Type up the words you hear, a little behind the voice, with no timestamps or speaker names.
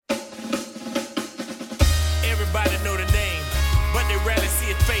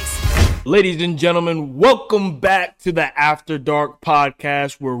Ladies and gentlemen, welcome back to the After Dark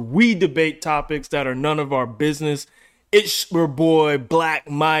podcast where we debate topics that are none of our business. It's your boy Black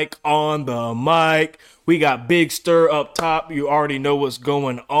Mike on the mic. We got Big Stir up top. You already know what's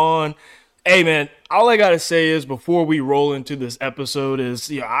going on. Hey man, all I gotta say is before we roll into this episode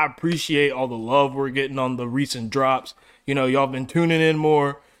is, I appreciate all the love we're getting on the recent drops. Y'all been tuning in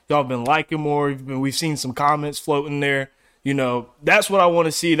more. Y'all been liking more. We've seen some comments floating there. That's what I want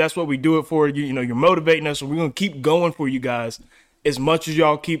to see. That's what we do it for. You're motivating us, so we're going to keep going for you guys. As much as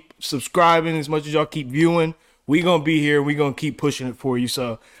y'all keep subscribing, as much as y'all keep viewing, we're going to be here. We're going to keep pushing it for you.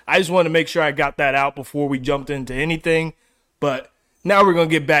 So I just wanted to make sure I got that out before we jumped into anything. But now we're going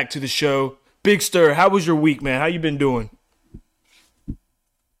to get back to the show. Big Stir, how was your week, man? How you been doing?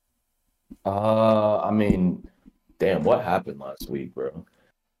 Damn, what happened last week, bro?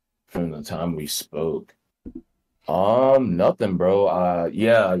 From the time we spoke. Nothing, bro.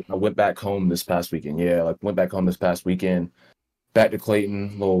 I went back home this past weekend. Back to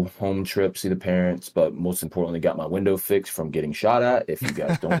Clayton, little home trip, see the parents, but most importantly, got my window fixed from getting shot at, if you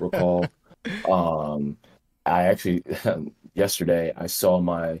guys don't recall. I actually, yesterday, I saw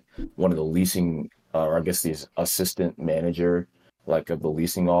one of the leasing, or I guess the assistant manager, like of the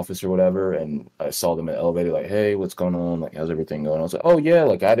leasing office or whatever, and I saw them in the elevator, like, hey, what's going on? Like, how's everything going? I was like, oh yeah,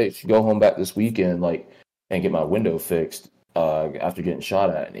 like I did go home back this weekend, like, and get my window fixed after getting shot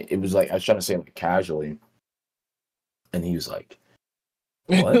at. And it was like, I was trying to say like casually. And he was like,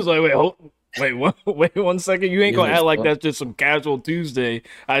 what? He was like, wait 1 second. You ain't gonna act like that's just some casual Tuesday.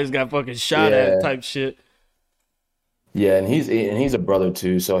 I just got fucking shot at type shit. Yeah, and he's a brother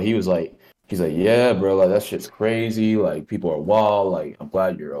too. So he's like, yeah, bro, like that shit's crazy. Like people are wild. Like I'm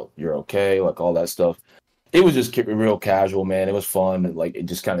glad you're okay. Like all that stuff. It was just real casual, man. It was fun. And like it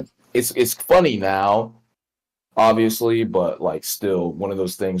just kind of it's funny now, obviously, but like still one of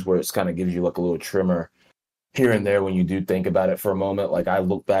those things where it's kind of gives you like a little tremor here and there when you do think about it for a moment. Like I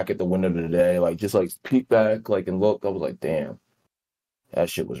look back at the window today, like just like peek back, like and look, I was like, damn, that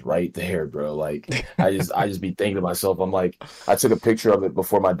shit was right there, bro. Like I just be thinking to myself, I'm like, I took a picture of it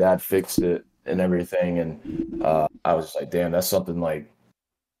before my dad fixed it and everything, and I was like, damn, that's something like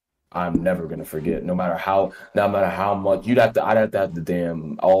I'm never gonna forget. No matter how much I'd have to have the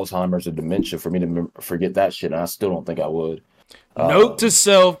damn Alzheimer's or dementia for me to forget that shit, and I still don't think I would. Note to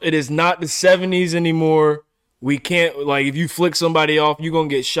self: it is not the 70s anymore. We can't, like, if you flick somebody off, you're gonna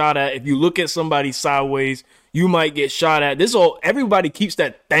get shot at. If you look at somebody sideways, you might get shot at. Everybody keeps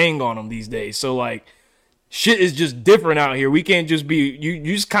that thing on them these days. So like, shit is just different out here. We can't just be. You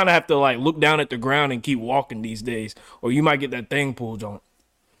just kind of have to like look down at the ground and keep walking these days, or you might get that thing pulled on.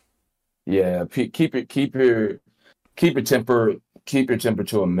 Yeah, keep your temper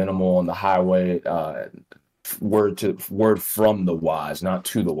to a minimal on the highway. Word from the wise, not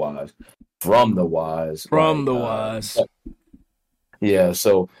to the wise. From the wise. Yeah,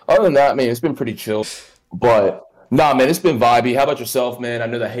 so other than that, man, it's been pretty chill. But nah, man, it's been vibey. How about yourself, man? I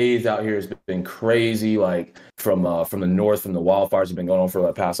know the haze out here has been crazy, like from the north, from the wildfires have been going on for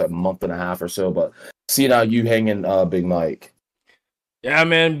the past like month and a half or so. But seeing how you hanging, Big Mike. Yeah,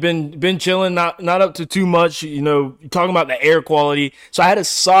 man, been chilling, not up to too much, talking about the air quality. So I had a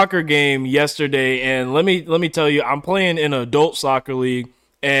soccer game yesterday, and let me tell you, I'm playing in an adult soccer league,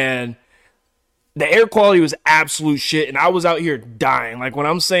 and the air quality was absolute shit, and I was out here dying. Like when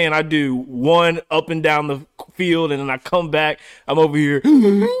I'm saying I do one up and down the field, and then I come back, I'm over here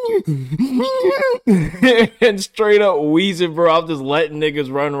and straight up wheezing, bro. I'm just letting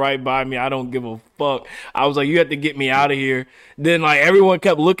niggas run right by me. I don't give a fuck. I was like, you have to get me out of here. Then like everyone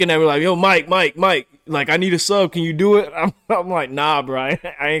kept looking at me like, yo, Mike, like I need a sub. Can you do it? I'm like, nah, bro, I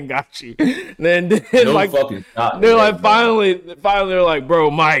ain't got you. Then no like fucking shot, they're like finally they're like, bro,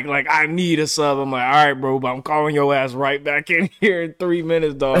 Mike, like I need a sub. I'm like, all right, bro, but I'm calling your ass right back in here in 3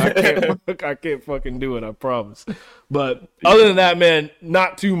 minutes, dog. I can't fucking do it. I promise. But other than that, man,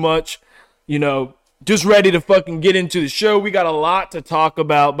 not too much. Just ready to fucking get into the show. We got a lot to talk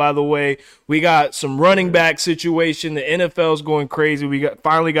about, by the way. We got some running back situation. The NFL's going crazy. We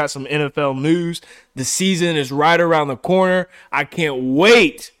finally got some NFL news. The season is right around the corner. I can't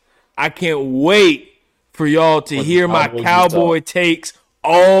wait for y'all to hear my Cowboy takes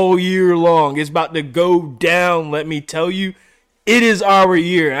all year long. It's about to go down, let me tell you. It is our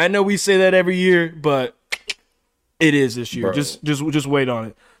year. I know we say that every year, but it is this year. Bro. Just wait on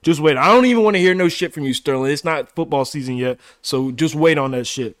it. Just wait. I don't even want to hear no shit from you, Sterling. It's not football season yet, so just wait on that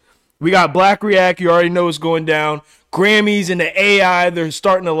shit. We got Black React. You already know what's going down. Grammys and the AI. They're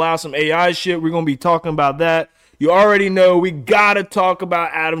starting to allow some AI shit. We're going to be talking about that. You already know we got to talk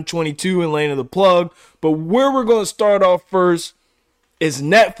about Adam22 and Lena The Plug. But where we're going to start off first is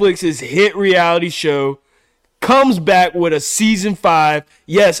Netflix's hit reality show comes back with a season 5.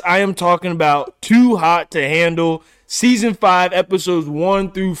 Yes, I am talking about Too Hot to Handle. Season 5, episodes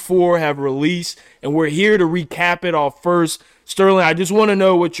 1 through 4 have released, and we're here to recap it all first. Sterling, I just want to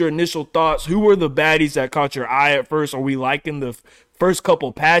know what your initial thoughts. Who were the baddies that caught your eye at first? Are we liking the first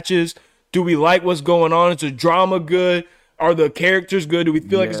couple patches? Do we like what's going on? Is the drama good? Are the characters good? Do we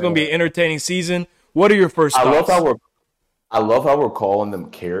feel like it's going to be an entertaining season? What are your first thoughts? I love how we're calling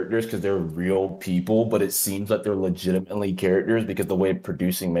them characters because they're real people, but it seems like they're legitimately characters because the way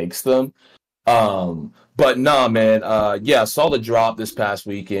producing makes them. But nah, man. Yeah, I saw the drop this past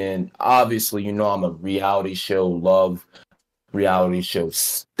weekend. Obviously, I'm a reality show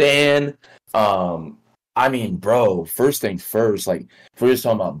stan. I mean, bro, first things first, like if we're just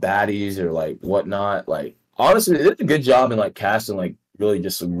talking about baddies or like whatnot, like honestly, they did a good job in like casting like really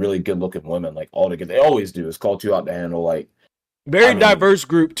just some really good looking women, like all together. They always do. It's called Too Hot to Handle. Like very diverse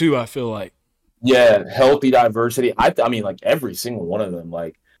group too, I feel like. Yeah, healthy diversity. I mean, like every single one of them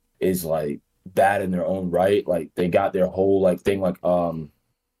like is like bad in their own right. Like they got their whole like thing like the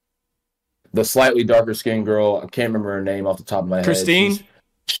slightly darker skinned girl, I can't remember her name off the top of my head.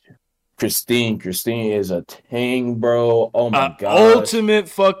 Christine is a ting, bro. Oh my god, ultimate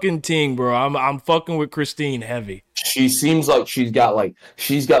fucking ting, bro. I'm fucking with Christine heavy. She seems like she's got like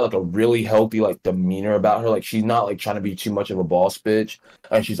a really healthy like demeanor about her. Like she's not like trying to be too much of a boss bitch,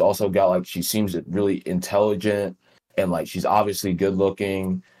 and she's also got like she seems really intelligent and like she's obviously good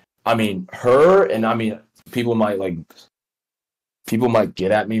looking. I mean, her and I mean people might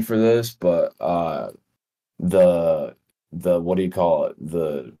get at me for this, but the what do you call it?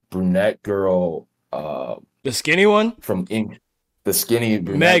 The brunette girl, the skinny one from Ink, the skinny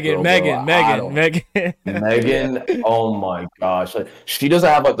brunette Megan. Oh my gosh, like, she doesn't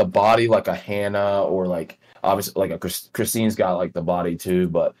have like the body like a Hannah or like obviously like a Christine's got like the body too,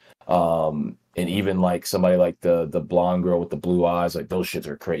 but and even like somebody like the blonde girl with the blue eyes, like those shits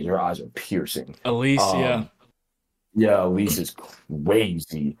are crazy. Her eyes are piercing. Elise, yeah, Elise is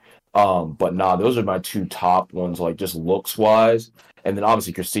crazy. But nah, those are my two top ones, like just looks wise. And then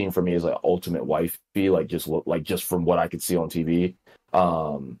obviously Christine for me is like ultimate wifey, like just from what I could see on TV.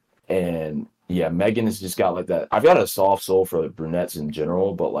 And yeah, Megan has just got like that. I've got a soft soul for like brunettes in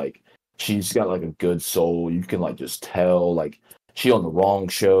general, but like she's got like a good soul. You can like just tell like she on the wrong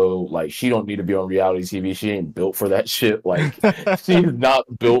show. Like she don't need to be on reality TV. She ain't built for that shit. Like she's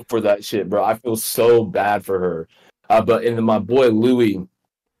not built for that shit, bro. I feel so bad for her. But and then my boy Louis.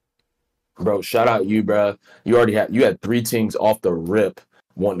 Bro, shout out you, bro. You had 3 tings off the rip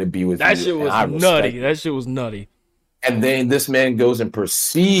wanting to be with that you. Shit was nutty. That shit was nutty. And then this man goes and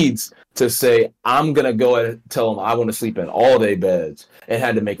proceeds to say, I'm going to go and tell him I want to sleep in all day beds and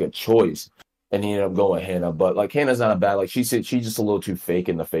had to make a choice. And he ended up going with Hannah. But like Hannah's not a bad, like she's just a little too fake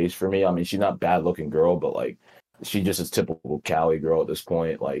in the face for me. I mean, she's not a bad looking girl, but like she just is typical Cali girl at this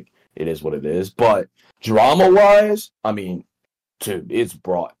point. Like it is what it is. But drama wise, I mean, dude, it's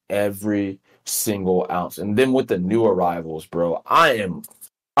brought every single ounce. And then with the new arrivals, bro, I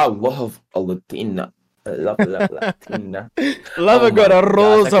love a Latina. I love Latina. Love a good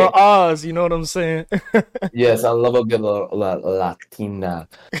rolls or R's, you know what I'm saying? Yes, I love a good Latina.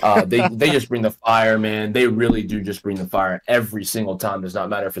 They just bring the fire, man. They really do just bring the fire every single time. Does not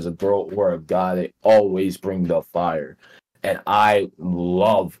matter if it's a girl or a guy. They always bring the fire. And I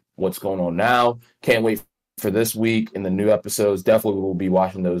love what's going on now. Can't wait for this week in the new episodes. Definitely we'll be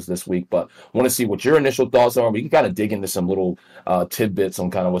watching those this week, but want to see what your initial thoughts are. We can kind of dig into some little tidbits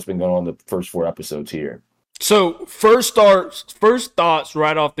on kind of what's been going on in the first 4 episodes here. So first thoughts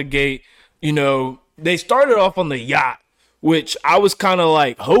right off the gate, they started off on the yacht, which I was kind of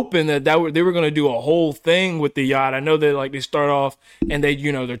like hoping that they were going to do a whole thing with the yacht. I know that they start off and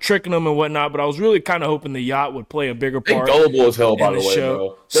they're tricking them and whatnot, but I was really kind of hoping the yacht would play a bigger part. They gullible as hell, by the way,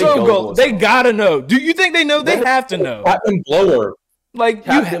 bro. They gotta know. Do you think they know? They have to know. Captain Blower. Like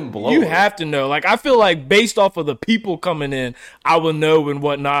you have to know. Like I feel like based off of the people coming in, I will know and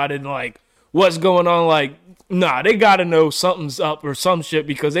whatnot and like what's going on. Like nah, they gotta know something's up or some shit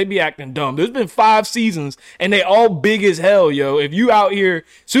because they be acting dumb. There's been 5 seasons and they all big as hell, yo. If you out here,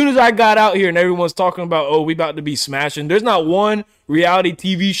 soon as I got out here and everyone's talking about, oh, we about to be smashing, there's not one reality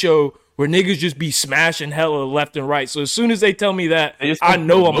TV show where niggas just be smashing hella left and right. So as soon as they tell me that, I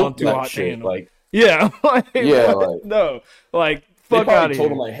know I'm on Too Hot to Handle. Like, yeah, no, like fuck out of here.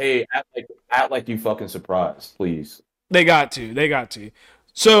 Told them like, hey, act like you fucking surprised, please. They got to.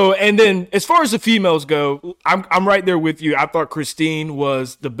 So, and then as far as the females go, I'm right there with you. I thought Christine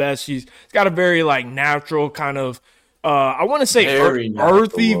was the best. She's got a very like natural kind of I want to say Very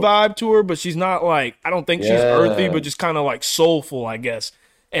earthy natural. vibe to her, but she's not like, I don't think she's earthy, Yeah. but just kind of like soulful, I guess.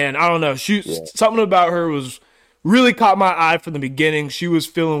 And I don't know, Yeah. something about her was really caught my eye from the beginning. She was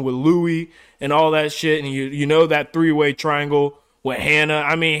feeling with Louis and all that shit, and you know that three-way triangle with Hannah.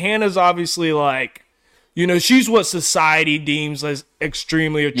 I mean, Hannah's obviously like, you know, she's what society deems as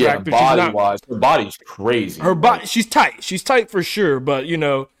extremely Yeah. attractive. She's Body not wise, her body's crazy. her body. Like, She's tight. She's tight for sure. But you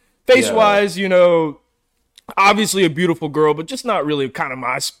know, face yeah. wise, you know, obviously a beautiful girl, but just not really kind of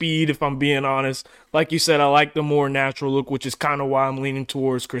my speed, if I'm being honest. Like you said, I like the more natural look, which is kind of why I'm leaning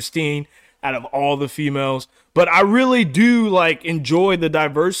towards Christine out of all the females. But I really do like enjoy the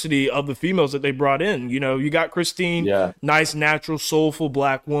diversity of the females that they brought in. You know, you got Christine, Yeah. nice, natural, soulful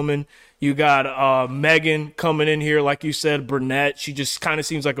black woman. You got Megan coming in here, like you said, brunette. She just kind of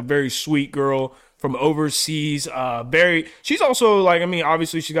seems like a very sweet girl from overseas. She's also like, I mean,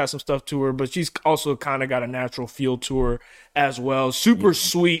 obviously she's got some stuff to her, but she's also kind of got a natural feel to her as well. Super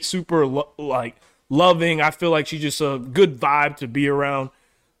sweet, super like loving. I feel like she's just a good vibe to be around.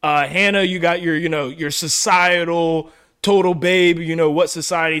 Hannah, you got your, you know, your societal total babe, you know, what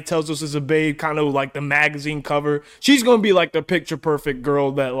society tells us is a babe, kind of like the magazine cover. She's going to be like the picture perfect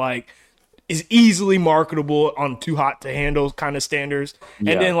girl that like is easily marketable on Too Hot to Handle kind of standards.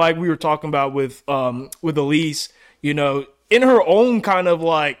 Yeah. And then like we were talking about with Elise, you know, in her own kind of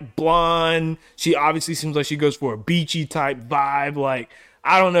like blonde, she obviously seems like she goes for a beachy type vibe. Like,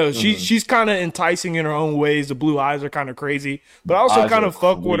 I don't know. She's kind of enticing in her own ways. The blue eyes are kind of crazy, but I also kind of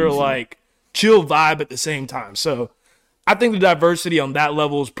fuck with her like chill vibe at the same time. So I think the diversity on that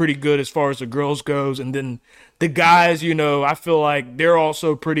level is pretty good as far as the girls goes. And then the guys, you know, I feel like they're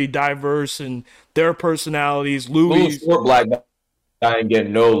also pretty diverse in their personalities. Louis, short black guy ain't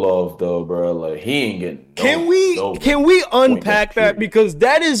getting no love though, bro. Like he ain't getting. Can we unpack that, period. because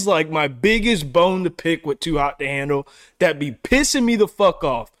that is like my biggest bone to pick with Too Hot to Handle that be pissing me the fuck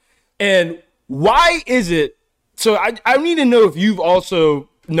off. And why is it? So I need to know if you've also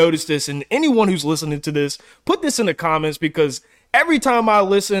noticed this, and anyone who's listening to this, put this in the comments, because every time I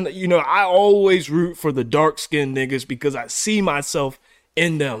listen, you know, I always root for the dark skinned niggas because I see myself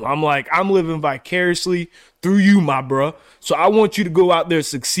in them. I'm like, I'm living vicariously through you, my bruh. So I want you to go out there,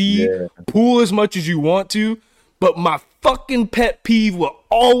 succeed, pull as much as you want to. But my fucking pet peeve, what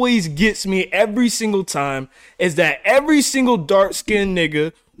always gets me every single time, is that every single dark skinned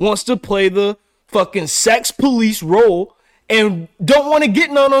nigga wants to play the fucking sex police role and don't want to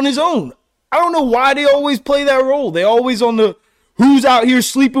get none on his own. I don't know why they always play that role. They always on the who's out here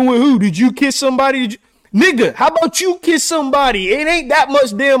sleeping with who. Did you kiss somebody? Nigga, how about you kiss somebody? It ain't that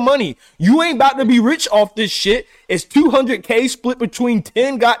much damn money. You ain't about to be rich off this shit. It's $200K split between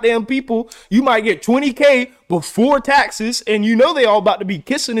 10 goddamn people. You might get $20K before taxes, and you know they all about to be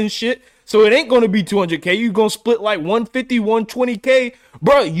kissing and shit. So it ain't going to be $200K. You going to split like $150, $120K.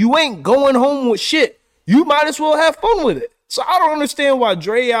 Bro, you ain't going home with shit. You might as well have fun with it. So I don't understand why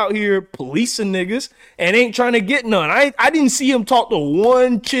Dre out here policing niggas and ain't trying to get none. I didn't see him talk to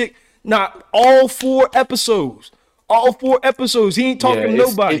one chick, not all 4 episodes. All 4 episodes, he ain't talking to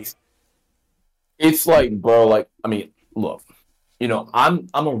nobody. It's like, bro, like, I mean, look, you know, I'm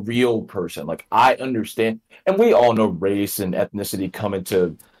a real person. Like, I understand, and we all know race and ethnicity come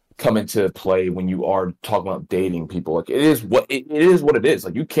into play when you are talking about dating people. Like, it is what it is.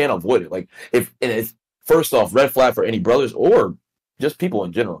 Like, you can't avoid it. Like, it's first off, red flag for any brothers or just people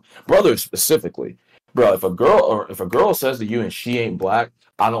in general. Brothers specifically. Bro, if a girl says to you and she ain't black,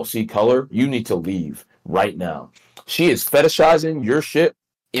 I don't see color, you need to leave right now. She is fetishizing your shit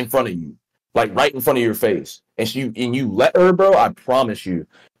in front of you. Like right in front of your face. And you let her, bro, I promise you,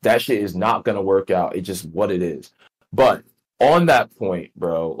 that shit is not gonna work out. It's just what it is. But on that point,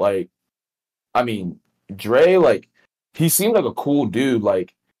 bro, like, I mean, Dre, like, he seemed like a cool dude.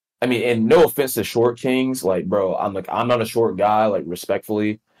 Like, I mean, and no offense to short kings, like, bro, I'm not a short guy, like,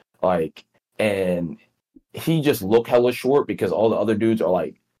 respectfully. Like, and he just looked hella short because all the other dudes are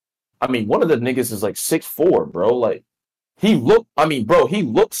like, I mean, one of the niggas is like 6'4", bro. Like, he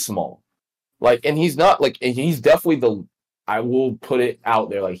looks small. Like, and he's not like, and he's definitely I will put it out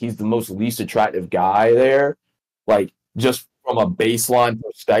there, like, he's the most least attractive guy there. Like, just from a baseline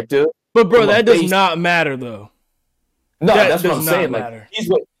perspective. But bro, that does not matter though. No, that's what I'm saying. Like,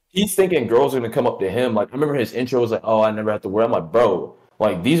 he's thinking girls are gonna come up to him. Like, I remember his intro was like, "Oh, I never have to worry." I'm like, bro,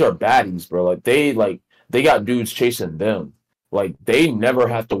 like, these are baddies, bro. Like, they got dudes chasing them. Like, they never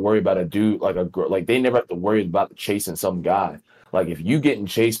have to worry about a dude, like a girl. Like, they never have to worry about chasing some guy. Like, if you getting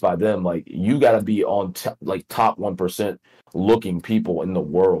chased by them, like, you gotta be on like top 1% looking people in the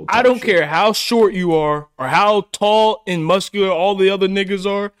world. I don't care how short you are or how tall and muscular all the other niggas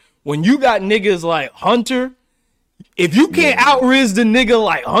are. When you got niggas like Hunter, If you can't out-riz the nigga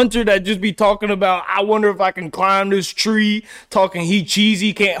like Hunter that just be talking about, I wonder if I can climb this tree, talking he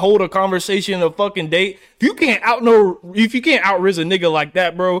cheesy, can't hold a conversation in a fucking date. If you can't out-riz a nigga like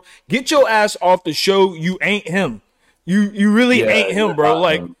that, bro, get your ass off the show. You ain't him. You really ain't him, bro.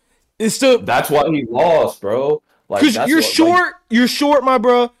 Like, him. It's still. That's why he lost, bro. Like, because you're short. You're short, my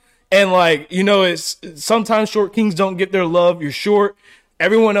bro. And like, it's sometimes short kings don't get their love. You're short.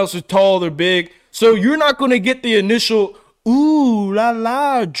 Everyone else is tall. They're big. So you're not going to get the initial, ooh, la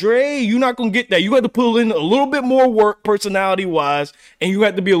la, Dre. You're not going to get that. You have to pull in a little bit more work personality-wise, and you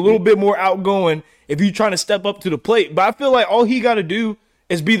have to be a little bit more outgoing if you're trying to step up to the plate. But I feel like all he got to do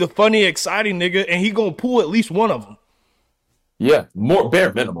is be the funny, exciting nigga, and he going to pull at least one of them. Yeah, more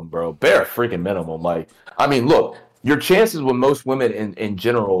bare minimum, bro. Bare freaking minimum. Like, I mean, look, your chances with most women in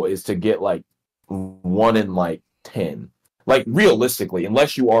general is to get, like, 1 in, like, 10. Like, realistically,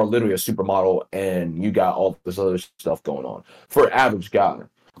 unless you are literally a supermodel and you got all this other stuff going on. For an average guy,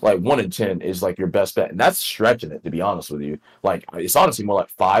 like 1 in 10 is like your best bet. And that's stretching it, to be honest with you. Like, it's honestly more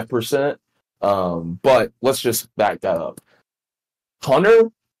like 5%. But let's just back that up.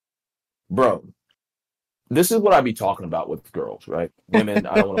 Hunter, bro, this is what I be talking about with girls, right? Women,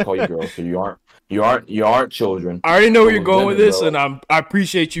 I don't want to call you girls because you aren't children. I already know where you're going with this, bro. And I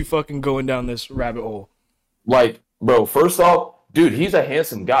appreciate you fucking going down this rabbit hole. Like, bro, first off, dude, he's a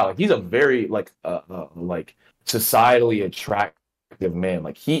handsome guy. Like, he's a very like societally attractive man.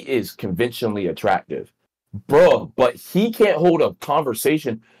 Like, he is conventionally attractive, bro. But he can't hold a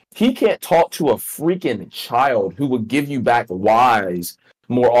conversation. He can't talk to a freaking child who would give you back lies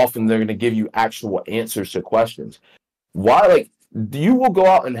more often than they're going to give you actual answers to questions. Why, like, you will go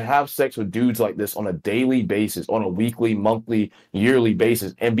out and have sex with dudes like this on a daily basis, on a weekly, monthly, yearly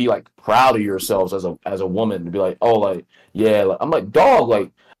basis, and be like proud of yourselves as a woman to be like, oh, like, yeah, like, I'm like, dog,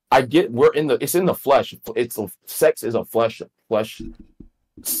 like, I get it's in the flesh. Sex is a flesh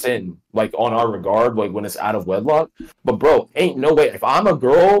sin, like, on our regard, like when it's out of wedlock. But bro, ain't no way. If I'm a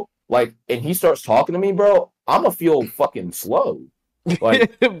girl, like, and he starts talking to me, bro, I'm gonna feel fucking slow.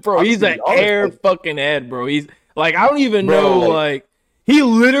 Like, bro, he's an air fucking head, bro. He's like, I don't even know, like, he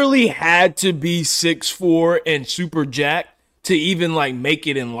literally had to be 6'4" and super jacked to even, like, make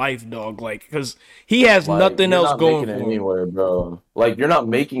it in life, dog. Like, because he has nothing else going for him. Anywhere, bro. Like, you're not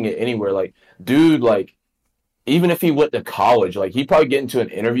making it anywhere. Like, dude, like, even if he went to college, like, he'd probably get into an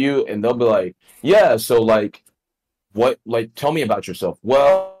interview and they'll be like, yeah, so, like, what, like, tell me about yourself.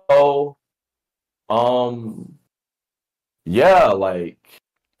 Well, yeah, like,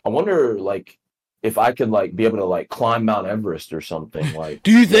 I wonder, like, if I could, like, be able to, like, climb Mount Everest or something. Like,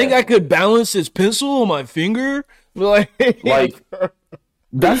 do you think I could balance this pencil on my finger? Like,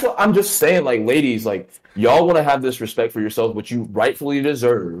 that's what I'm just saying. Like, ladies, like, y'all want to have this respect for yourselves, which you rightfully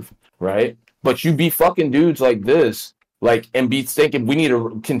deserve, right? But you be fucking dudes like this, like, and be thinking we need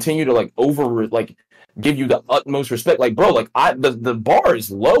to continue to, like, give you the utmost respect. Like, bro, like, the bar is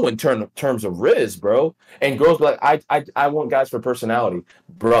low in terms of riz, bro. And girls be like, I want guys for personality,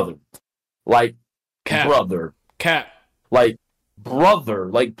 brother. Like, brother. Like, brother.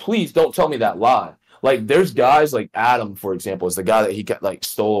 Like, please don't tell me that lie. Like, there's guys like Adam, for example, is the guy that he got, like,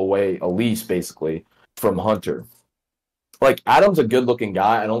 stole away Elise, basically, from Hunter. Like, Adam's a good-looking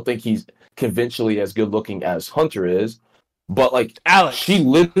guy. I don't think he's conventionally as good-looking as Hunter is. But, like, Alex. She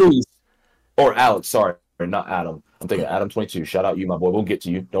literally... Or Alex, sorry, not Adam. I'm thinking Adam22. Shout out you, my boy. We'll get to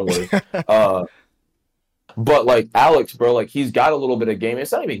you. Don't worry. But, like, Alex, bro, like, he's got a little bit of game.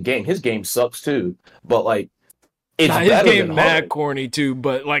 It's not even game. His game sucks, too. But, like, it's his better game than mad Hunter. corny, too.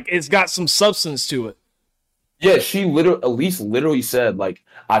 But, like, it's got some substance to it. Yeah, Elise literally said, like,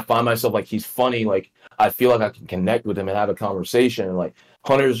 I find myself, like, he's funny. Like, I feel like I can connect with him and have a conversation. And, like,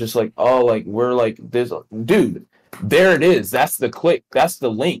 Hunter's just like, oh, like, we're, like, this. Dude, there it is. That's the click. That's the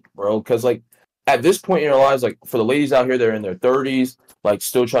link, bro. Because, like, at this point in your lives, like, for the ladies out here, they're in their 30s, like,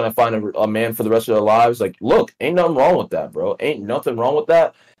 still trying to find a man for the rest of their lives. Like, look, ain't nothing wrong with that, bro. Ain't nothing wrong with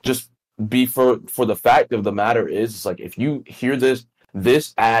that. Just be for the fact of the matter is, it's like, if you hear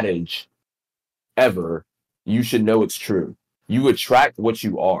this adage ever, you should know it's true. You attract what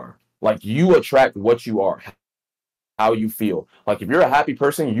you are. Like, you attract what you are. How you feel. Like, if you're a happy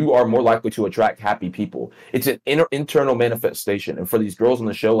person, you are more likely to attract happy people. It's an internal manifestation. And for these girls on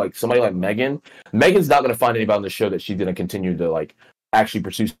the show, like somebody like Megan's not going to find anybody on the show that she's going to continue to, like, actually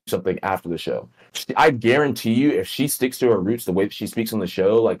pursue something after the show. I guarantee you, if she sticks to her roots, the way that she speaks on the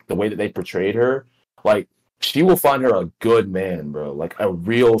show, like the way that they portrayed her, like, she will find her a good man, bro. Like, a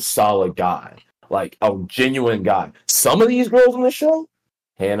real solid guy. Like, a genuine guy. Some of these girls on the show,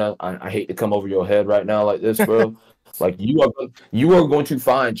 Hannah, I hate to come over your head right now like this, bro. Like you are going to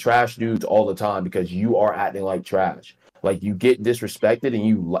find trash dudes all the time because you are acting like trash. Like you get disrespected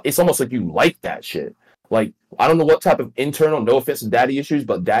and it's almost like you like that shit. Like I don't know what type of internal, no offense to daddy issues,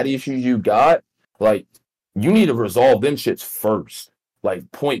 but daddy issues you got, like you need to resolve them shits first.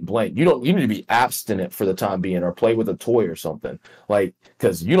 Like point blank. You need to be abstinent for the time being or play with a toy or something. Like,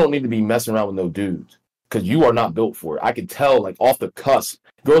 cause you don't need to be messing around with no dudes. Cause you are not built for it. I can tell like off the cusp.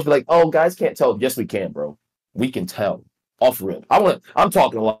 Girls be like, oh, guys can't tell. Yes, we can, bro. We can tell. Off rip. I'm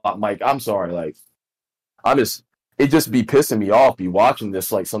talking a lot, Mike. I'm sorry. Like, it just be pissing me off, be watching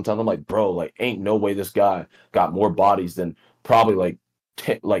this. Like sometimes I'm like, bro, like ain't no way this guy got more bodies than probably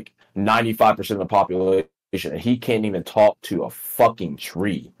like 95% of the population. And he can't even talk to a fucking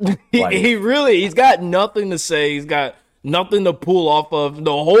tree. Like, he's got nothing to say. He's got nothing to pull off of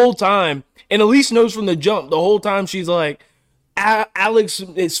the whole time. And Elise knows from the jump, the whole time she's like, Alex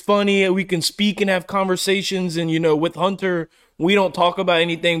is funny. We can speak and have conversations. And, with Hunter, we don't talk about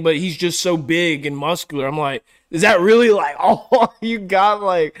anything, but he's just so big and muscular. I'm like, is that really like all you got?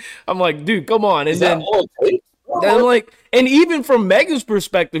 Like, I'm like, dude, come on. And then I'm like, and even from Megan's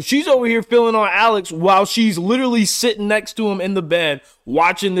perspective, she's over here feeling on Alex while she's literally sitting next to him in the bed,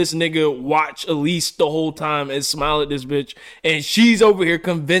 watching this nigga watch Elise the whole time and smile at this bitch. And she's over here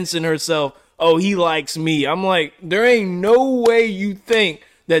convincing herself, oh, he likes me. I'm like, there ain't no way you think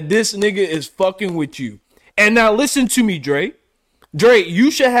that this nigga is fucking with you. And now listen to me, Dre. Dre,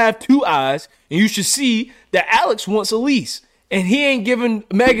 you should have two eyes and you should see that Alex wants Elise and he ain't giving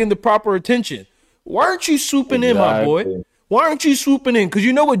Megan the proper attention. Why aren't you swooping in, my boy? Why aren't you swooping in? Because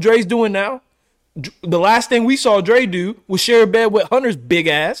you know what Dre's doing now? The last thing we saw Dre do was share a bed with Hunter's big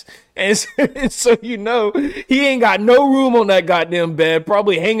ass. And so he ain't got no room on that goddamn bed,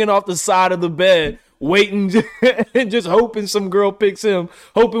 probably hanging off the side of the bed, waiting and just hoping some girl picks him,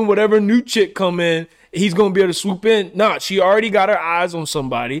 hoping whatever new chick come in, he's going to be able to swoop in. Nah, she already got her eyes on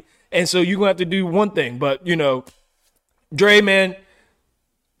somebody. And so you're going to have to do one thing. But, Dre, man,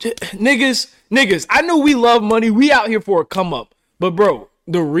 niggas, I know we love money. We out here for a come up. But, bro,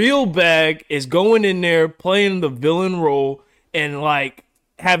 the real bag is going in there, playing the villain role, and, like,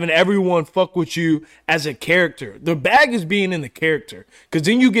 having everyone fuck with you as a character. The bag is being in the character, because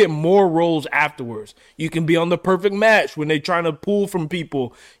then you get more roles afterwards. You can be on The Perfect Match when they trying to pull from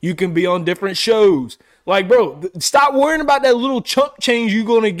people. You can be on different shows. Like, bro, stop worrying about that little chump change you're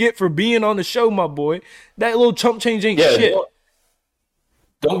going to get for being on the show, my boy. That little chump change ain't shit.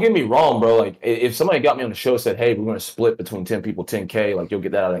 Don't get me wrong, bro. Like, if somebody got me on the show and said, hey, we're going to split between 10 people, 10K, like, you'll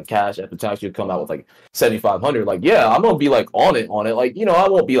get that out in cash. After tax, you'll come out with, like, 7,500. Like, yeah, I'm going to be, like, on it. Like, I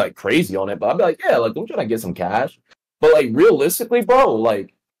won't be, like, crazy on it. But I'll be like, yeah, like, I'm trying to get some cash. But, like, realistically, bro,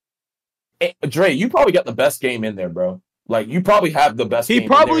 like, Dre, you probably got the best game in there, bro. Like, you probably have the best game. He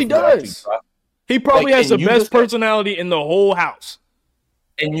probably does. He probably has the best personality in the whole house.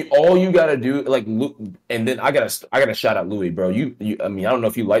 And all you gotta do, like, and then I gotta shout out Louis, bro. I mean, I don't know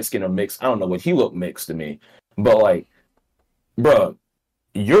if you light skin or mixed. I don't know what he looked mixed to me, but like, bro,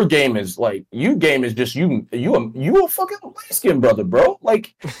 your game is like, just you a fucking light skin brother, bro.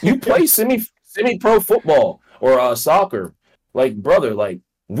 Like, you play semi pro football or soccer, like, brother. Like,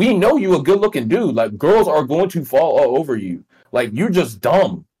 we know you a good looking dude. Like, girls are going to fall all over you. Like, you're just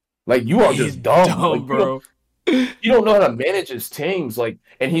dumb. Like, you are just dumb, like, bro. You don't know how to manage his teams, like,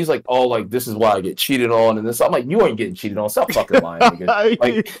 and he's like, oh, like, this is why I get cheated on, and this. I'm like, you ain't getting cheated on. Stop fucking lying, nigga.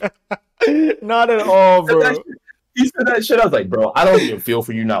 Like, not at all, bro. He said that shit. I was like, bro, I don't even feel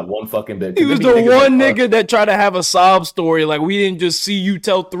for you, not one fucking bit. He was the one nigga that tried to have a sob story. Like, we didn't just see you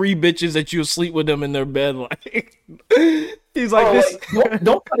tell 3 bitches that you sleep with them in their bed. Like, he's like, this. Like,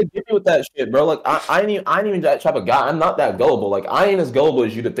 don't try to get me with that shit, bro. Like, I ain't even that type of guy. I'm not that gullible. Like, I ain't as gullible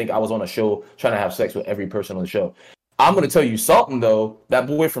as you to think I was on a show trying to have sex with every person on the show. I'm gonna tell you something though. That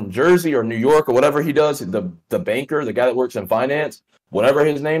boy from Jersey or New York or whatever he does, the banker, the guy that works in finance, whatever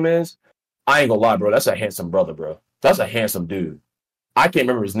his name is, I ain't gonna lie, bro. That's a handsome brother, bro. That's a handsome dude. I can't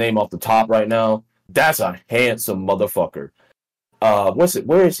remember his name off the top right now. That's a handsome motherfucker.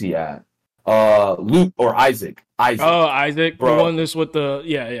 Where is he at? Luke or Isaac. Oh, Isaac, bro. The one that's with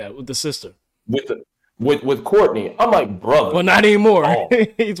the with the sister. With Courtney. I'm like, brother. Well, not anymore. Oh.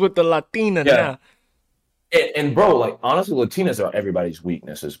 He's with the Latina now. And bro, like, honestly, Latinas are everybody's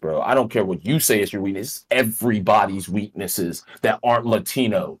weaknesses, bro. I don't care what you say is your weakness. Everybody's weaknesses that aren't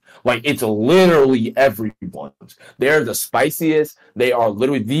Latino. Like, it's literally everyone's. They're the spiciest. They are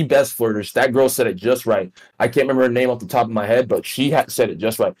literally the best flirters. That girl said it just right. I can't remember her name off the top of my head, but she had said it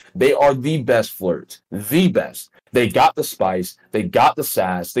just right. They are the best flirts. The best. They got the spice. They got the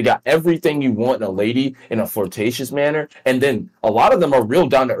sass. They got everything you want in a lady in a flirtatious manner. And then a lot of them are real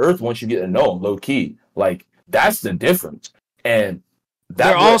down to earth once you get to know them, low key. Like, That's the difference. And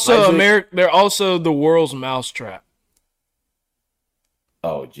they're also they're also the world's mousetrap.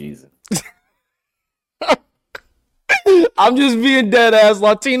 Oh Jesus. I'm just being dead ass.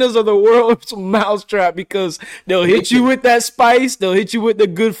 Latinas are the world's mousetrap because they'll hit you with that spice, they'll hit you with the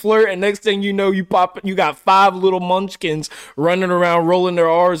good flirt, and next thing you know, you got 5 little munchkins running around rolling their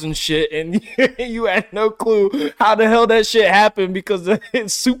R's and shit, and you had no clue how the hell that shit happened because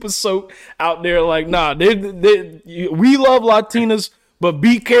it's super soaked out there. Like, nah, we love Latinas, but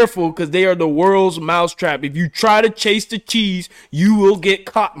be careful because they are the world's mousetrap. If you try to chase the cheese, you will get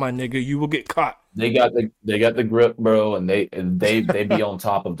caught, my nigga. You will get caught. They got the grip, bro, and they be on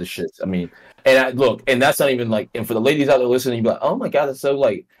top of the shits. I mean, look, and that's not even like, and for the ladies out there listening, you be like, oh my god, that's so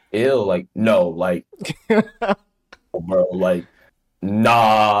like ill. Like, no, like, bro, like,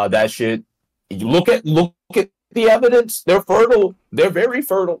 nah, that shit. You look at the evidence. They're fertile. They're very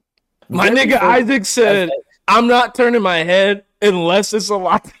fertile. My nigga Isaac said, I'm not turning my head unless it's a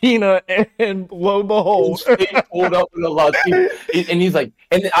Latina, and lo and behold, pulled up with a Latina, and he's like,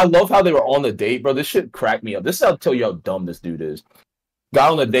 and I love how they were on the date, bro. This shit cracked me up. This is how to tell you how dumb this dude is. Got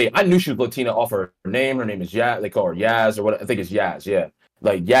on the date. I knew she was Latina off her name. Her name is Yaz. They call her Yaz or what? I think it's Yaz. Yeah,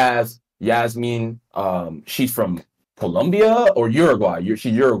 like Yasmin. She's from Colombia or Uruguay.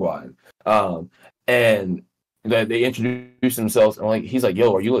 She's Uruguayan. And they introduced themselves, and he's like,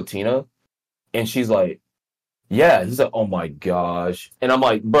 "Yo, are you Latina?" And she's like, yeah. He's like, oh my gosh. And I'm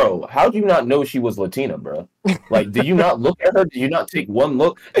like, bro, how do you not know she was Latina, bro? Like, did you not look at her? Did you not take one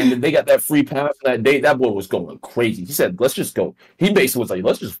look? And then they got that free pass on that date. That boy was going crazy. He said, let's just go. He basically was like,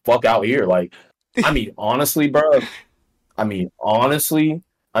 let's just fuck out here. Like, I mean, honestly, bro.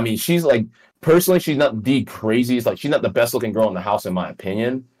 She's like, personally, she's not the craziest. Like, she's not the best looking girl in the house, in my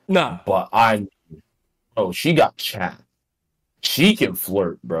opinion. Nah. But she got chat. She can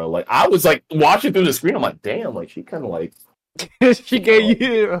flirt, bro. Like, I was like watching through the screen. I'm like, damn, like she kind of like she gave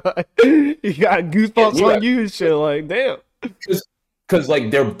you you got goosebumps on you and shit. Like, damn, because like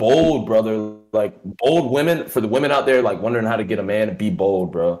they're bold, brother. Like bold women. For the women out there, like wondering how to get a man, be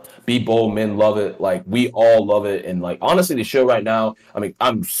bold, bro. Be bold. Men love it. Like we all love it. And like honestly, the show right now, I mean,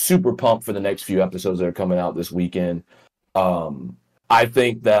 I'm super pumped for the next few episodes that are coming out this weekend. I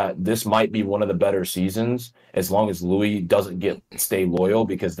think that this might be one of the better seasons as long as Louis doesn't stay loyal,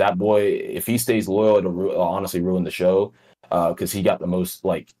 because that boy, if he stays loyal, it'll honestly ruin the show, because he got the most,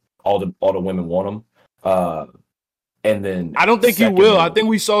 like, all the women want him. And then I don't think he will. I think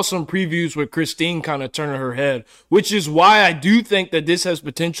we saw some previews with Christine kind of turning her head, which is why I do think that this has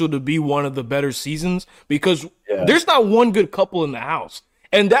potential to be one of the better seasons, because there's not one good couple in the house.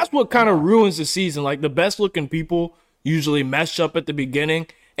 And that's what kind of ruins the season. Like, the best looking people usually mesh up at the beginning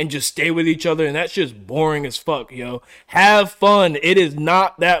and just stay with each other, and that's just boring as fuck, yo. Have fun. It is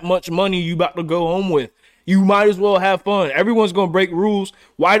not that much money you about to go home with. You might as well have fun. Everyone's gonna break rules.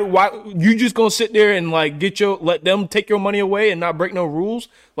 Why you just gonna sit there and like let them take your money away and not break no rules?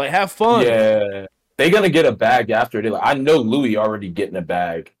 Like, have fun. Yeah, they gonna get a bag after it. Like, I know Louis already getting a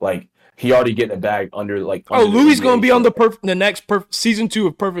bag. Like, he already getting a bag under. Louis gonna be on the next season 2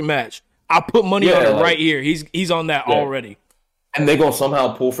 of Perfect Match. I put money on it right here. He's on that already. And they gonna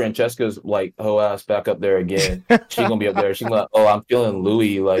somehow pull Francesca's like hoe ass back up there again. She gonna be up there. She's like, oh, I'm feeling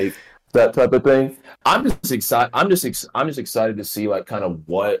Louis, like that type of thing. I'm just excited. I'm just excited to see like kind of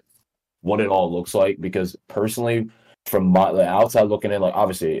what it all looks like, because personally, from the outside looking in, like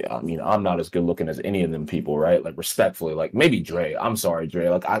obviously, I mean, I'm not as good looking as any of them people, right? Like respectfully, like maybe Dre. I'm sorry, Dre.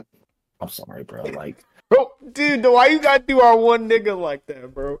 Like I'm sorry, bro. Like. Bro, dude, why you gotta do our one nigga like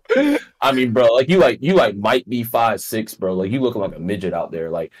that, bro? I mean, bro, like you might be 5'6", bro. Like you looking like a midget out there.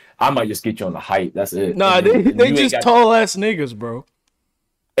 Like I might just get you on the height. That's it. Nah, they just tall ass niggas, bro.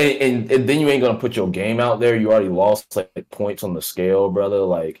 And then you ain't gonna put your game out there. You already lost like points on the scale, brother.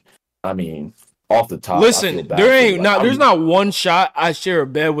 Like, I mean, off the top. Listen, there's not one shot I share a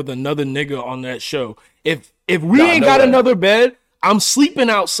bed with another nigga on that show. If we ain't got another bed, I'm sleeping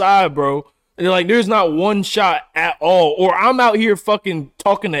outside, bro. Like, there's not one shot at all. Or I'm out here fucking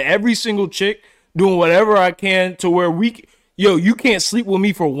talking to every single chick, doing whatever I can to where you can't sleep with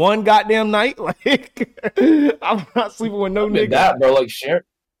me for one goddamn night. Like, I'm not sleeping with no nigga. That, bro, like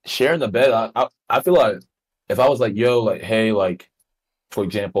sharing the bed. I feel like if I was like, yo, like, hey, like, for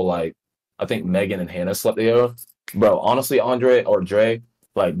example, like, I think Megan and Hannah slept together. Bro, honestly, Andre or Dre,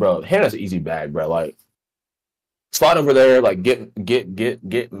 like, bro, Hannah's an easy bag, bro. Like, slide over there, like get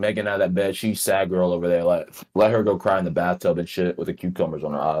Megan out of that bed. She's sad girl over there. Like, let her go cry in the bathtub and shit with the cucumbers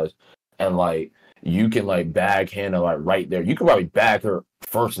on her eyes. And like, you can like bag Hannah like right there. You can probably bag her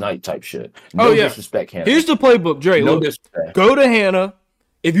first night type shit. No disrespect, Hannah. Here's the playbook, Dre. No disrespect. Go to Hannah,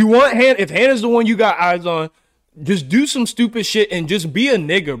 If you want if Hannah's the one you got eyes on, just do some stupid shit and just be a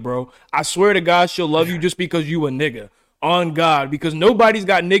nigga, bro. I swear to God, she'll love you just because you a nigga. On God, because nobody's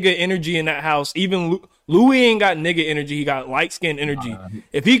got nigga energy in that house. Even Louis ain't got nigga energy. He got light skin energy.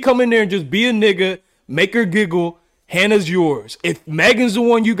 If he come in there and just be a nigga, make her giggle, Hannah's yours. If Megan's the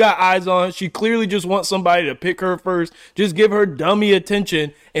one you got eyes on, she clearly just wants somebody to pick her first. Just give her dummy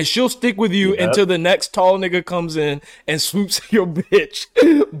attention, and she'll stick with you until the next tall nigga comes in and swoops your bitch.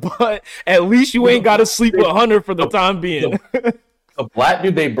 But at least you ain't got to sleep with Hunter for the time being. The black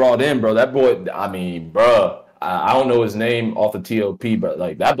dude they brought in, bro, that boy, I mean, bro, I don't know his name off the TOP, but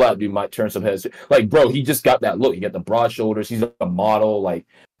like that black dude might turn some heads. Like, bro, he just got that look. He got the broad shoulders. He's a model. Like,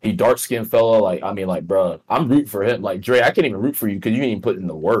 he dark skinned fella. Like, I mean, like, bro, I'm rooting for him. Like, Dre, I can't even root for you because you ain't even put in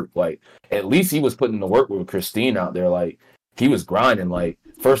the work. Like, at least he was putting the work with Christine out there. Like, he was grinding. Like,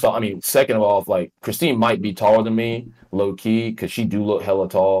 first off, I mean, second of all, like, Christine might be taller than me, low key, because she do look hella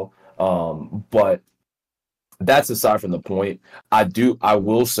tall. But that's aside from the point. I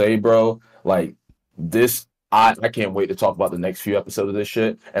will say, bro, like, this. I can't wait to talk about the next few episodes of this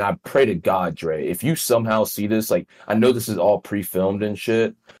shit. And I pray to God, Dre, if you somehow see this, like, I know this is all pre-filmed and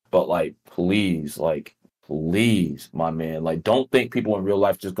shit, but like, please, my man, like, don't think people in real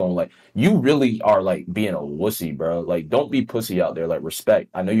life just going like, you really are like being a wussy, bro. Like, don't be pussy out there. Like, respect.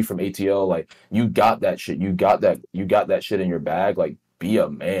 I know you from ATL. Like, you got that shit. You got that shit in your bag. Like, be a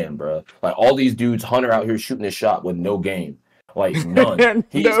man, bro. Like, all these dudes, Hunter out here shooting his shot with no game. Like, none.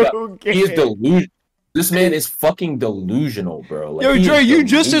 He is delusional. This man is fucking delusional, bro. Like, yo, Dre, you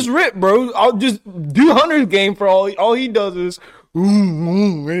just as ripped, bro. I'll just do Hunter's game for all he does is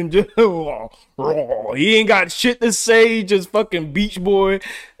and just, he ain't got shit to say. He just fucking beach boy.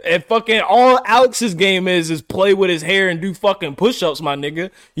 And fucking all Alex's game is play with his hair and do fucking push-ups, my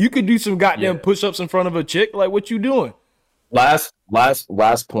nigga. You could do some goddamn push-ups in front of a chick. Like, what you doing? Last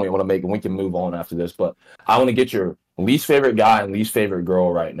point I want to make, and we can move on after this, but I want to get your least favorite guy and least favorite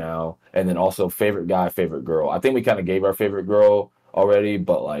girl right now, and then also favorite guy, favorite girl. I think we kind of gave our favorite girl already,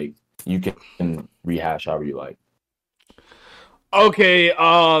 but like, you can rehash however you like. Okay,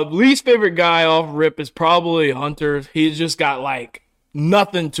 least favorite guy off rip is probably Hunter. He's just got like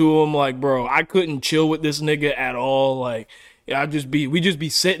nothing to him. Like, bro, I couldn't chill with this nigga at all. Like, we just be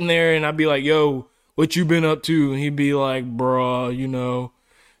sitting there, and I'd be like, yo, what you been up to? And he'd be like, bro,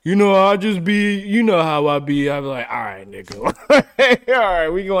 I just be, you know how I be. I'd be like, all right, nigga. All right,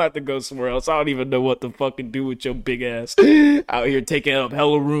 we gonna have to go somewhere else. I don't even know what to fucking do with your big ass out here taking up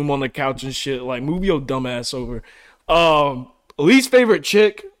hella room on the couch and shit. Like, move your dumb ass over. Least favorite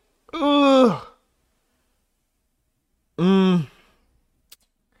chick? That's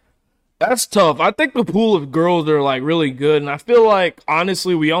tough. I think the pool of girls are like really good, and I feel like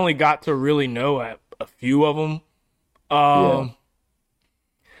honestly we only got to really know at a few of them.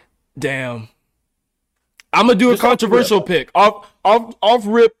 Damn. I'm gonna do a controversial pick. Off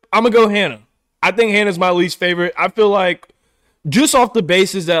rip, I'm gonna go Hannah. I think Hannah's my least favorite. I feel like just off the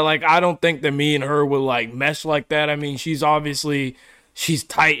basis that like I don't think that me and her would like mesh like that. I mean, she's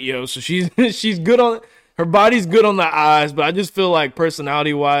tight, yo. So she's good on her body's good on the eyes, but I just feel like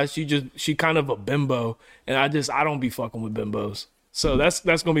personality wise, she kind of a bimbo, and I don't be fucking with bimbos. So that's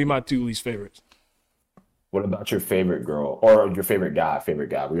gonna be my two least favorites. What about your favorite girl or your favorite guy? Favorite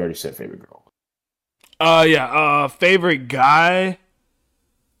guy. We already said favorite girl. Favorite guy.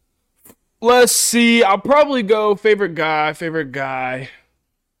 Let's see. I'll probably go favorite guy.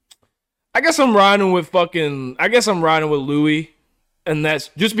 I guess I'm riding with Louis. And that's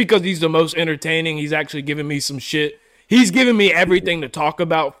just because he's the most entertaining. He's actually giving me some shit. He's giving me everything to talk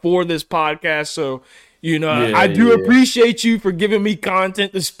about for this podcast. So, I do appreciate you for giving me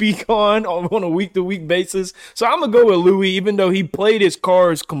content to speak on a week-to-week basis. So I'm going to go with Louis, even though he played his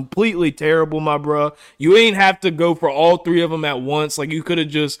cards completely terrible, my bro. You ain't have to go for all three of them at once. Like, you could have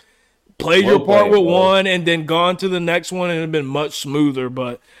just played your part with one and then gone to the next one and it'd been much smoother.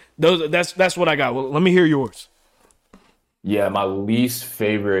 But that's what I got. Well, let me hear yours. Yeah, my least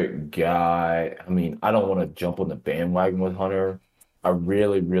favorite guy. I mean, I don't want to jump on the bandwagon with Hunter. I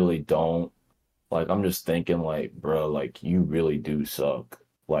really, really don't. Like, I'm just thinking, like, bro, like, you really do suck.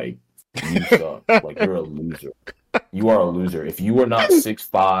 Like, you suck. Like, you're a loser. You are a loser. If you were not 6'5",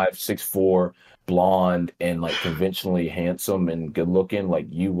 6'4", blonde, and, like, conventionally handsome and good looking, like,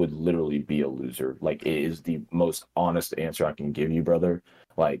 you would literally be a loser. Like, it is the most honest answer I can give you, brother.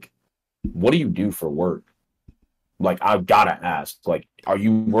 Like, what do you do for work? Like, I've gotta ask. Like, are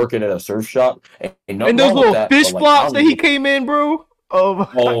you working at a surf shop? And those little fish flops that he came in, bro.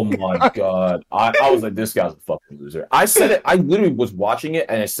 Oh my god! I was like, this guy's a fucking loser. I said it. I literally was watching it,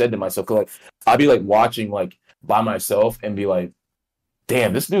 and I said to myself, like, I'd be like watching like by myself and be like,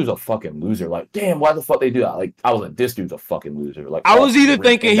 damn, this dude's a fucking loser. Like, damn, why the fuck they do that? Like, I was like, this dude's a fucking loser. Like, I was either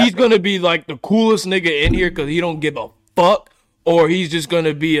thinking he's gonna be like the coolest nigga in here because he don't give a fuck, or he's just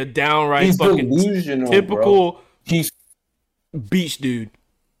gonna be a downright fucking delusional, typical bro. He's beach dude.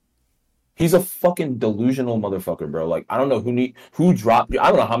 He's a fucking delusional motherfucker, bro. Like, I don't know who dropped you. I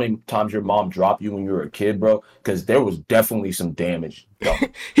don't know how many times your mom dropped you when you were a kid, bro, because there was definitely some damage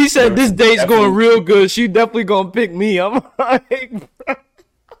done. He said this date's going real good. She definitely gonna pick me. I'm like,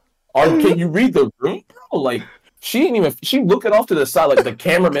 can you read the room, bro? Like, she looking off to the side. Like, the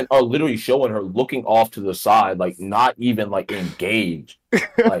cameramen are literally showing her looking off to the side, like, not even, like, engaged.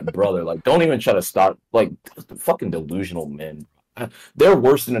 Like, brother, like, don't even try to stop. Like, fucking delusional men. They're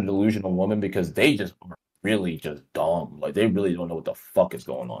worse than a delusional woman because they just are really just dumb. Like, they really don't know what the fuck is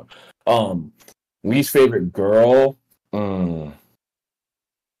going on. Least favorite girl.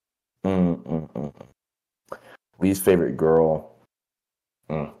 Least favorite girl.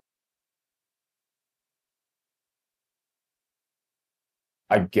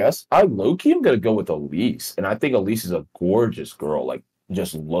 I guess I low-key am gonna go with Elise, and I think Elise is a gorgeous girl. Like,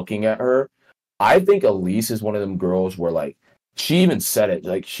 just looking at her, I think Elise is one of them girls where, like, she even said it.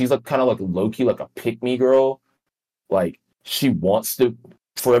 Like, she's like kind of like low-key, like a pick-me girl. Like, she wants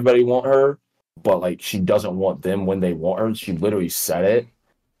for everybody to want her, but like she doesn't want them when they want her. She literally said it,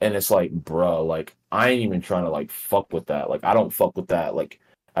 and it's like, bro, like, I ain't even trying to like fuck with that. Like, I don't fuck with that. Like,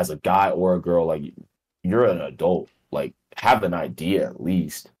 as a guy or a girl, like, you're an adult. Like, have an idea at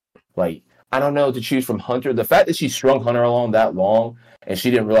least. Like, I don't know to choose from Hunter. The fact that she strung Hunter along that long and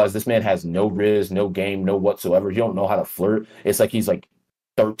she didn't realize this man has no riz, no game, no whatsoever. He don't know how to flirt. It's like he's like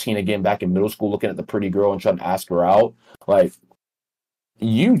 13 again, back in middle school, looking at the pretty girl and trying to ask her out. Like,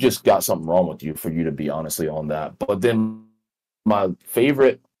 you just got something wrong with you for you to be honestly on that. But then my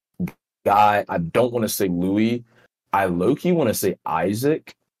favorite guy, I don't want to say Louis. I low-key want to say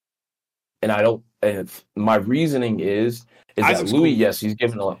Isaac. And I don't. And my reasoning is Isaac's that Louis, cool. Yes, he's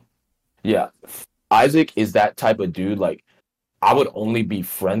given a lot. Yeah, Isaac is that type of dude. Like, I would only be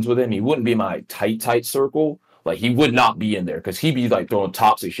friends with him. He wouldn't be my tight circle. Like, he would not be in there because he'd be like throwing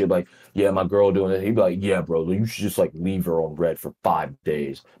toxic shit. Like, yeah, my girl doing it. He'd be like, yeah, bro, you should just like leave her on red for 5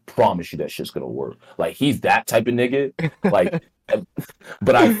 days. Promise you that shit's gonna work. Like, he's that type of nigga. Like,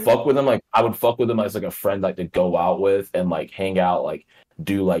 but I fuck with him. Like, I would fuck with him as like a friend, like to go out with and like hang out, like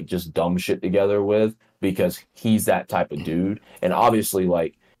do like just dumb shit together with, because he's that type of dude. And obviously,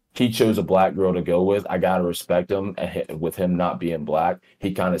 like, he chose a black girl to go with. I gotta respect him. And with him not being black,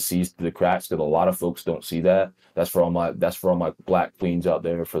 he kind of sees through the cracks because a lot of folks don't see that. That's for all my black queens out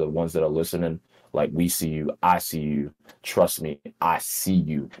there. For the ones that are listening, like, we see you, I see you. Trust me, I see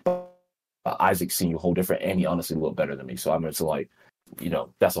you. Isaac's seen you a whole different, and he honestly looked better than me. So I'm just like, you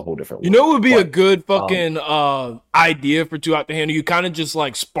know, that's a whole different. You know, what would be a good fucking idea for Two Out to Handle. You kind of just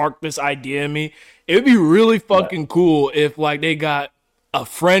like sparked this idea in me. It would be really fucking cool if like they got a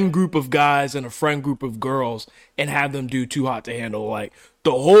friend group of guys and a friend group of girls and have them do Too Hot to Handle. Like,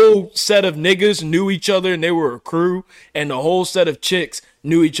 the whole set of niggas knew each other and they were a crew, and the whole set of chicks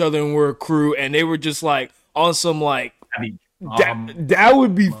knew each other and were a crew, and they were just like on some like that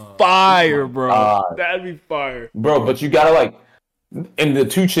would be fire, bro. That'd be fire, bro. But you gotta like. And the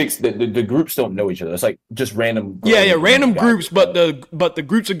two chicks, the groups don't know each other. It's like just random. Yeah, random groups, but the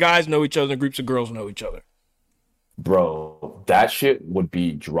groups of guys know each other, and the groups of girls know each other. Bro, that shit would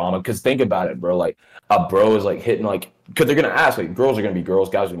be drama. Because think about it, bro. Like, a bro is like hitting, like, because they're gonna ask, like, girls are gonna be girls,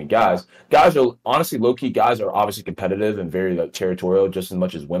 guys are gonna be guys. Guys are honestly low key. Guys are obviously competitive and very like territorial, just as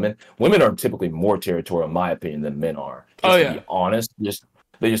much as women. Women are typically more territorial, in my opinion, than men are. To be honest,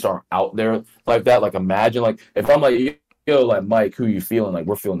 they just aren't out there like that. Like, imagine, like, if I'm like, yo, like, Mike, who you feeling? Like,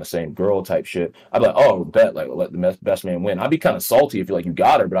 we're feeling the same girl type shit. I'd be like, oh, bet, like, let the best man win. I'd be kind of salty if you're like, you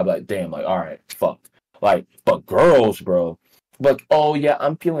got her, but I'd be like, damn, like, all right, fuck. Like, but girls, bro, like, oh yeah,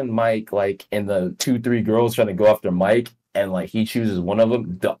 I'm feeling Mike, like, and the 2-3 girls trying to go after Mike, and like he chooses one of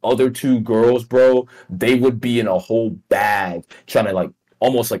them. The other 2 girls, bro, they would be in a whole bag trying to like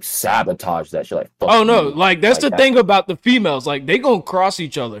almost like sabotage that shit. Like, oh no, like that's like the thing about the females, like they gonna cross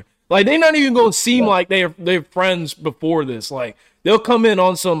each other. Like, they're not even gonna seem like they're friends before this. Like, they'll come in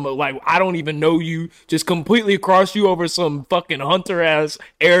on some, like, I don't even know you, just completely cross you over some fucking hunter-ass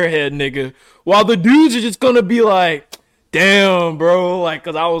airhead nigga. While the dudes are just gonna be like, damn, bro, like,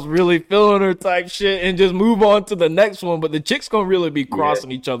 because I was really feeling her type shit, and just move on to the next one. But the chicks gonna really be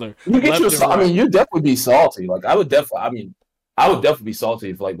crossing each other. You get I mean, you'd definitely be salty. Like, I would definitely be salty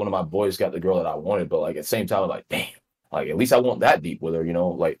if, like, one of my boys got the girl that I wanted. But, like, at the same time, I'm like, damn. Like, at least I want that deep with her, you know?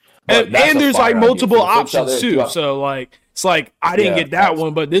 Like, but And that's a there's like fire idea. For multiple the folks out options there, too. So like it's like I didn't get that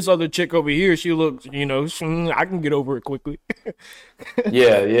one, but this other chick over here, she looks, you know, I can get over it quickly.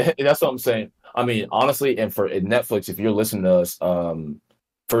 yeah, that's what I'm saying. I mean, honestly, and for Netflix, if you're listening to us,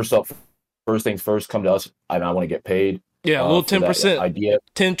 first things first, come to us, and I want to get paid. Yeah, a little 10% idea,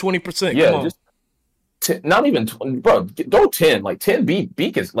 10-20%. Yeah, come on. just not even 20, bro. Throw 10, like 10.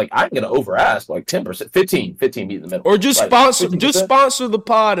 Beak is like I'm gonna over ask like 10%, 15 be in the middle, or just like, sponsor the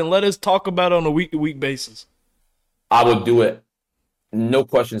pod and let us talk about it on a week-to-week basis. I would do it, no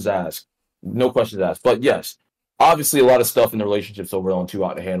questions asked, But yes, obviously a lot of stuff in the relationships over on Too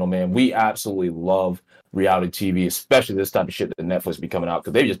Hot to Handle, man. We absolutely love reality TV, especially this type of shit that Netflix be coming out,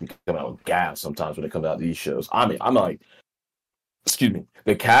 because they just be coming out with gas sometimes when it comes out these shows. I mean, I'm like, excuse me,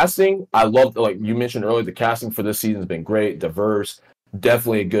 the casting, I love, like you mentioned earlier, the casting for this season has been great, diverse,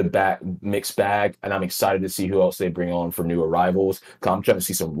 definitely a good mixed bag, and I'm excited to see who else they bring on for new arrivals. Cause I'm trying to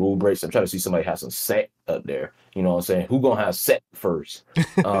see some rule breaks. I'm trying to see somebody have some set up there. You know what I'm saying? Who gonna have set first?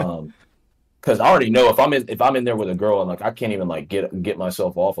 Because I already know if I'm in there with a girl and like I can't even like get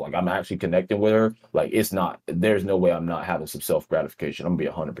myself off, like I'm actually connecting with her, like there's no way I'm not having some self gratification. I'm gonna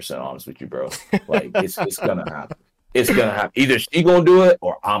be 100% honest with you, bro. Like it's gonna happen. It's gonna happen. Either she gonna do it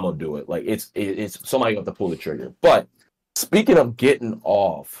or I'm gonna do it. Like it's somebody gonna have to pull the trigger. But speaking of getting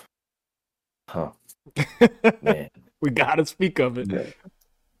off, man, we gotta speak of it. Man.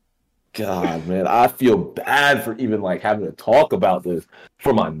 God, man, I feel bad for even like having to talk about this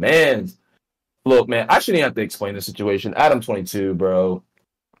for my mans. Look, man, I shouldn't have to explain the situation. Adam22, bro,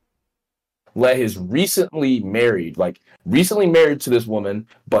 let his recently married to this woman,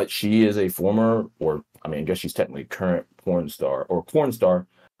 but she is a former, or I mean, I guess she's technically current porn star,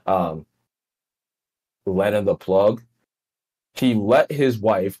 Lena The Plug. He let his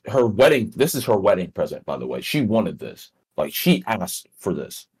wife, this is her wedding present, by the way. She wanted this. Like, she asked for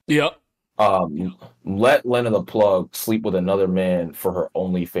this. Yep. Let Lena The Plug sleep with another man for her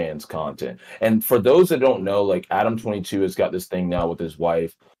OnlyFans content. And for those that don't know, like Adam22 has got this thing now with his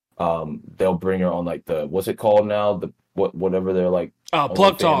wife. They'll bring her on like what's it called now? Whatever they're like.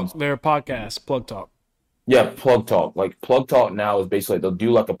 Plug Talk, their podcast, Plug Talk. Yeah, Plug Talk. Like Plug Talk now is basically they'll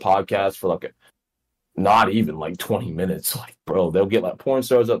do like a podcast for like not even like 20 minutes. Like, bro, they'll get like porn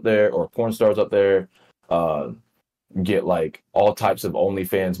stars up there, get like all types of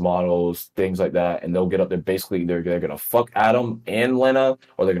OnlyFans models, things like that, and they'll get up there. Basically, they're gonna fuck Adam and Lena,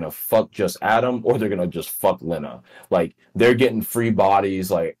 or they're gonna fuck just Adam, or they're gonna just fuck Lena. Like, they're getting free bodies,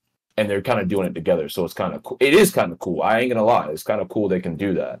 like, and they're kind of doing it together. So it's kind of cool. It is kind of cool. I ain't gonna lie, it's kind of cool they can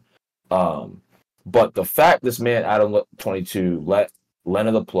do that. But the fact this man Adam22 let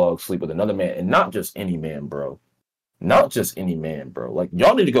Lena The Plug sleep with another man, and not just any man, bro. Like,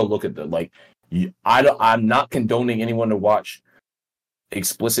 y'all need to go look at I'm not condoning anyone to watch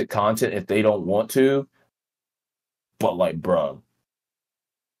explicit content if they don't want to, but like, bro,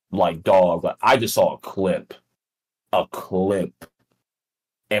 like, dog, like, I just saw a clip,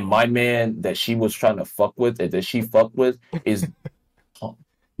 and my man that she was trying to fuck with, that she fucked with, is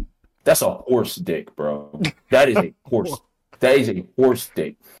that's a horse dick, bro. That is a horse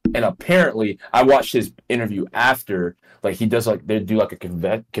dick. And apparently, I watched his interview after, like, he does like they do like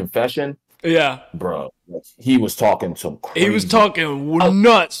a confession. Yeah, bro, he was talking some crazy. He was talking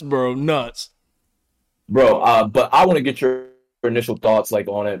nuts, bro, nuts. Bro, but I want to get your initial thoughts, like,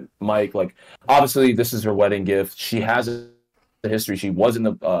 on it, Mike. Like, obviously, this is her wedding gift. She has a history. She was in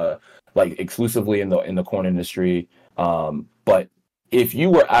the like exclusively in the corn industry. But if you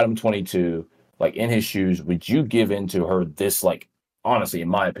were Adam22, like in his shoes, would you give in to her this, like, honestly, in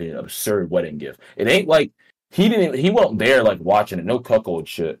my opinion, absurd wedding gift? It ain't like he wasn't there like watching it, no cuckold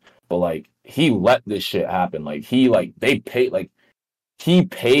shit. But like, he let this shit happen. Like, he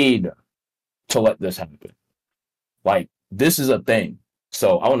paid to let this happen. Like, this is a thing.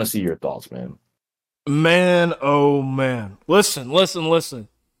 So I want to see your thoughts, man. Man, oh man. Listen.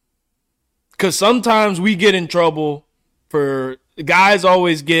 Because sometimes we get in trouble for, guys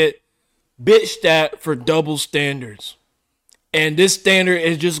always get bitched at for double standards. And this standard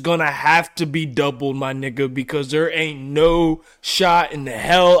is just gonna have to be doubled, my nigga, because there ain't no shot in the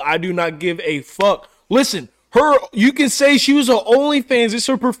hell I do not give a fuck. Listen, you can say she was an OnlyFans, it's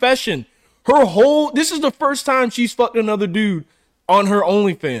her profession. This is the first time she's fucked another dude on her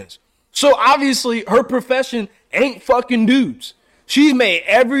OnlyFans. So obviously her profession ain't fucking dudes. She's made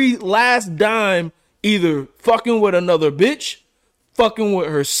every last dime either fucking with another bitch, fucking with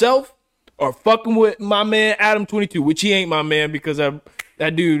herself, or fucking with my man Adam22, which he ain't my man because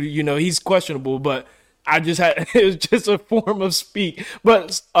that dude, you know, he's questionable, but it was just a form of speak.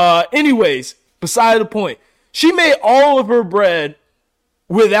 But anyways, beside the point, She made all of her bread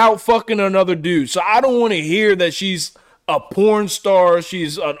without fucking another dude. So I don't want to hear that she's a porn star.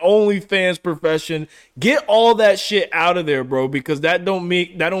 She's an OnlyFans profession. Get all that shit out of there, bro, because that don't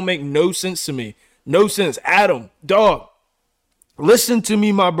make no sense to me. No sense. Adam, dog, listen to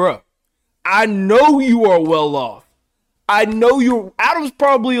me, my bro. I know you are well off. I know Adam's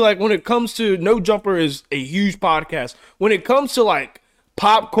probably like, when it comes to, No Jumper is a huge podcast. When it comes to like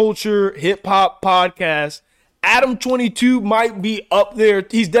pop culture, hip hop podcasts, Adam22 might be up there.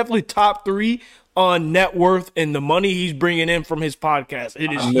 He's definitely top 3 on net worth and the money he's bringing in from his podcast. It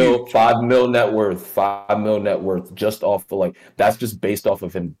is huge. 5 mil net worth just off of like, that's just based off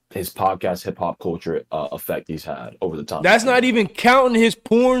of his podcast hip hop culture effect he's had over the time. That's not even counting his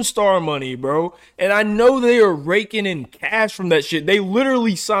porn star money, bro. And I know they are raking in cash from that shit. They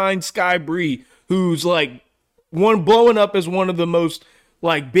literally signed Sky Bree, who's like blowing up as one of the most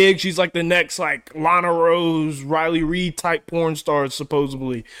like big. She's like the next like Lana Rose, Riley Reid type porn stars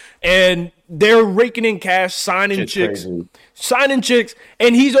supposedly. And they're raking in cash, signing chicks.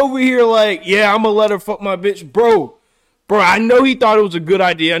 And he's over here like, yeah, I'm gonna let her fuck my bitch. Bro, I know he thought it was a good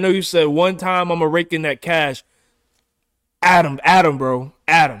idea. I know you said one time I'm gonna rake in that cash. Adam,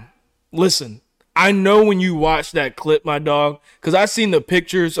 listen. I know when you watch that clip, my dog, because I seen the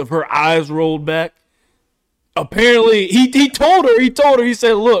pictures of her eyes rolled back. Apparently, he told her, he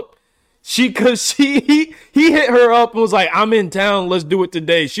said, look, he hit her up and was like, I'm in town, let's do it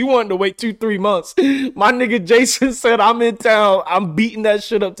today. She wanted to wait 2-3 months. My nigga Jason said, I'm in town, I'm beating that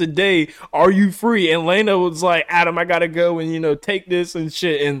shit up today. Are you free? And Lena was like, Adam, I gotta go and, take this and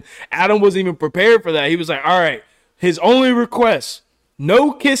shit. And Adam wasn't even prepared for that. He was like, all right, his only request,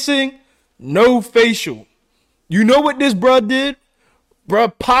 no kissing, no facial. You know what this bruh did?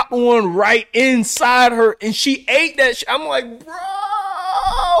 Bruh popped one right inside her and she ate that shit. I'm like,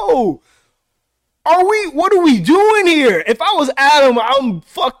 bro, what are we doing here? If I was Adam, I'm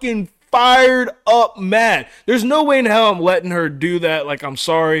fucking fired up mad. There's no way in hell I'm letting her do that. Like, I'm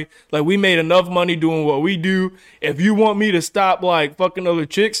sorry. Like, we made enough money doing what we do. If you want me to stop like fucking other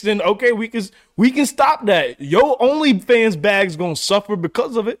chicks, then okay, we can stop that. Yo, OnlyFans bag's gonna suffer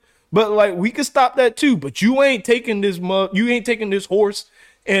because of it. But like, we could stop that too. But you ain't taking this horse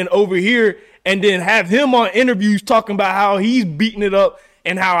and over here and then have him on interviews talking about how he's beating it up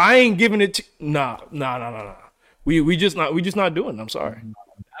and how I ain't giving it to. Nah. We just not doing it. I'm sorry.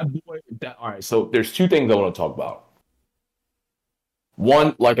 All right. So there's 2 things I want to talk about.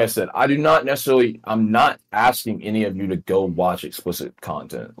 One, like I said, I'm not asking any of you to go watch explicit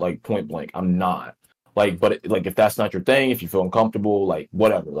content, like point blank. I'm not. Like, but if that's not your thing, if you feel uncomfortable, like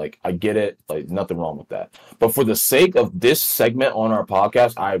whatever, like I get it, like nothing wrong with that. But for the sake of this segment on our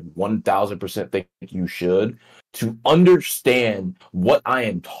podcast, I 1000% think you should, to understand what I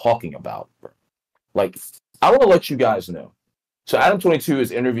am talking about. Like, I want to let you guys know. So Adam22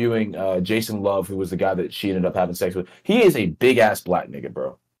 is interviewing Jason Love, who was the guy that she ended up having sex with. He is a big ass black nigga,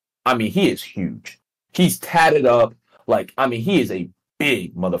 bro. I mean, he is huge. He's tatted up. Like, I mean, he is a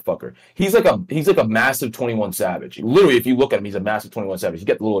big motherfucker. He's like a massive 21 Savage. Literally, if you look at him, he's a massive 21 Savage. He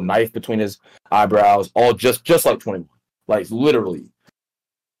got the little knife between his eyebrows, all just like 21. Like, literally.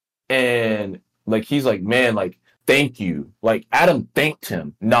 And like, he's like, man, like, thank you. Like, Adam thanked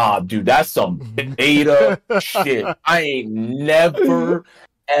him. Nah, dude, that's some beta shit. I ain't never,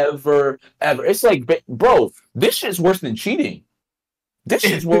 ever. It's like, bro, this shit's worse than cheating. This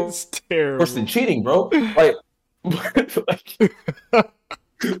shit's worse than cheating, bro. Like,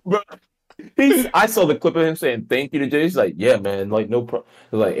 bro, I saw the clip of him saying thank you to Jason. He's like, yeah, man, like no problem.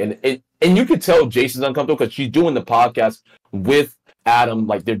 Like, and you could tell Jason's uncomfortable because she's doing the podcast with Adam,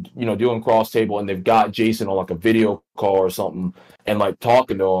 like they're doing cross table, and they've got Jason on like a video call or something, and like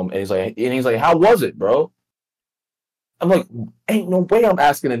talking to him, and he's like, how was it, bro? I'm like, ain't no way I'm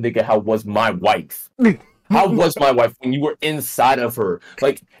asking a nigga how was my wife. How was my wife when you were inside of her?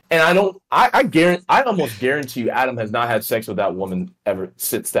 Like, and I almost guarantee you Adam has not had sex with that woman ever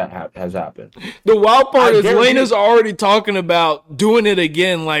since that has happened. The wild part is Lena's already talking about doing it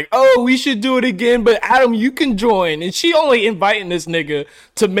again. Like, oh, we should do it again, but Adam, you can join. And she only inviting this nigga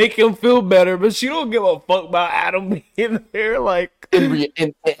to make him feel better, but she don't give a fuck about Adam being there. Like, and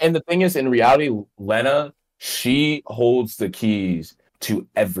the thing is, in reality, Lena, she holds the keys to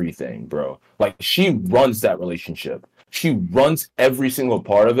everything, bro. Like, she runs that relationship. She runs every single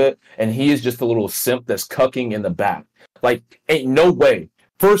part of it, and he is just a little simp that's cucking in the back. Like, ain't no way.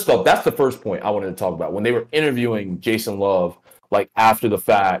 First off, that's the first point I wanted to talk about. When they were interviewing Jason Love, like, after the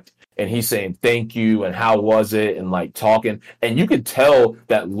fact, and he's saying thank you and how was it and like talking, and you could tell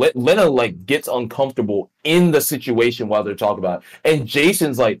that Lena like gets uncomfortable in the situation while they're talking about it. And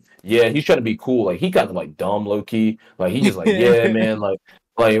Jason's like, yeah, he's trying to be cool, like he kind of like dumb low key, like he just like, yeah, man, like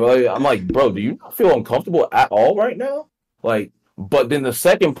I'm like, bro, do you not feel uncomfortable at all right now? Like, but then the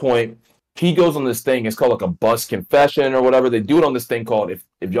second point, he goes on this thing. It's called like a bus confession or whatever. They do it on this thing called, if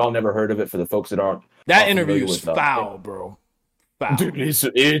y'all never heard of it, for the folks that aren't that interview is foul, bro. Foul. Dude,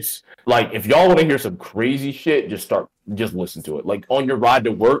 it's like, if y'all want to hear some crazy shit, just listen to it. Like on your ride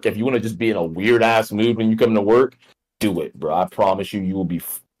to work, if you want to just be in a weird ass mood when you come to work, do it, bro. I promise you will be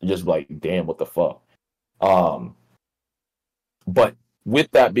just like, damn, what the fuck. But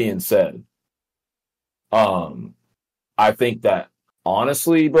with that being said, I think that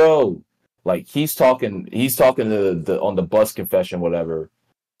honestly, bro, like he's talking to the on the bus confession, whatever,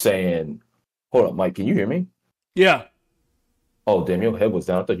 saying, hold up, Mike, can you hear me? Yeah. Oh, damn, your head was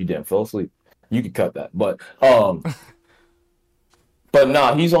down. I thought you damn fell asleep. You could cut that. But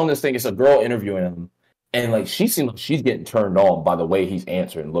nah, he's on this thing. It's a girl interviewing him. And like she seems like she's getting turned on by the way he's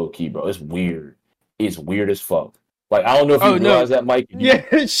answering low key, bro. It's weird. It's weird as fuck. Like, I don't know if you realize that, Mike.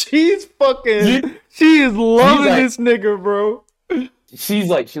 Yeah, she's fucking she is loving this nigga, bro. She's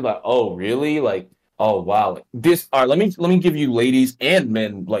like, oh really? Like, oh wow. Like, this, all right, let me give you ladies and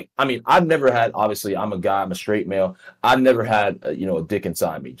men, like, I mean, I've never had, obviously I'm a guy, I'm a straight male. I've never had a dick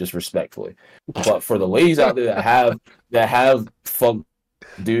inside me, just respectfully. But for the ladies out there that have fuck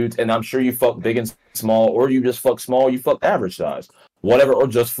dudes, and I'm sure you fuck big and small, or you just fuck small, you fuck average size, whatever, or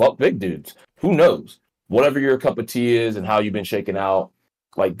just fuck big dudes. Who knows? Whatever your cup of tea is and how you've been shaken out.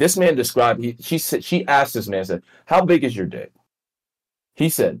 Like this man described, she asked this man, said, how big is your dick? He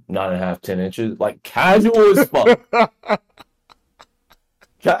said 9.5, 10 inches, like casual as fuck.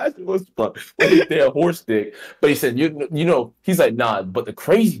 Casual as fuck. They're a horse dick. But he said, he's like, nah, but the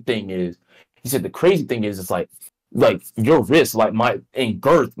crazy thing is, it's like your wrist, like in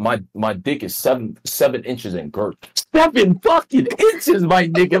girth, my dick is 7 inches in girth. 7 fucking inches, my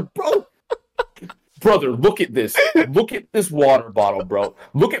nigga, bro. Brother, look at this. Look at this water bottle, bro.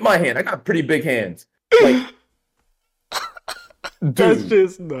 Look at my hand. I got pretty big hands. Like, dude, that's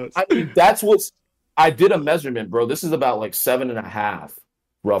just nuts. I mean, I did a measurement, bro. This is about like 7.5,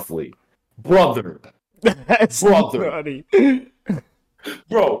 roughly. Brother. That's nutty.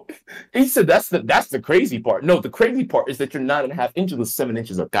 Bro, he said that's the crazy part. No, the crazy part is that you're 9.5 inches with 7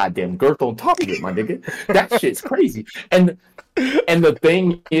 inches of goddamn girth on top of it, my nigga. That shit's crazy. And the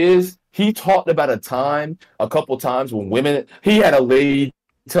thing is, he talked about a couple times when women, he had a lady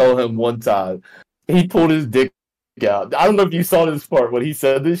tell him one time, he pulled his dick out. I don't know if you saw this part when he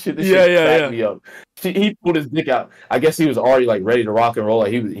said this shit. This shit cracked me up. He pulled his dick out. I guess he was already like ready to rock and roll.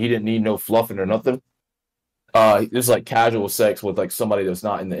 Like he didn't need no fluffing or nothing. It was like casual sex with like somebody that's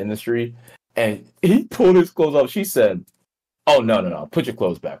not in the industry. And he pulled his clothes off. She said, oh, no. Put your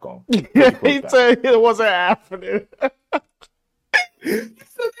clothes back on. He said it wasn't happening.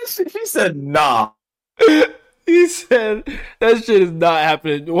 She said, nah. He said that shit is not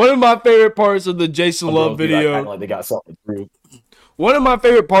happening. One of my favorite parts of the Jason Love video, like they got something to prove. One of my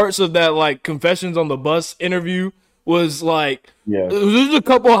favorite parts of that like confessions on the bus interview was like, there's a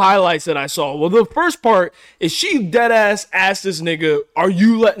couple of highlights that I saw. Well, the first part is she dead ass asked this nigga, are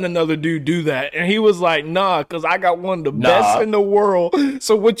you letting another dude do that? And he was like, nah, because I got one of the best in the world.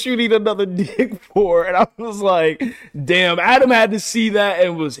 So what you need another dick for? And I was like, damn, Adam had to see that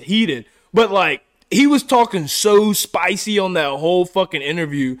and was heated. But like, he was talking so spicy on that whole fucking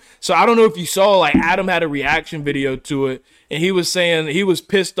interview. So I don't know if you saw, like, Adam had a reaction video to it, and he was saying he was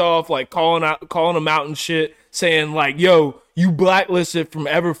pissed off, like calling him out and shit, saying like, yo, you blacklisted from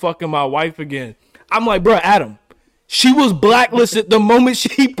ever fucking my wife again. I'm like, bro, Adam, she was blacklisted the moment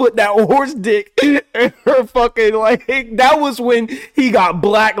she put that horse dick in her fucking, like, that was when he got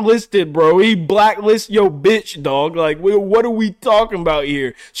blacklisted, bro. He blacklisted your bitch, dog. Like, what are we talking about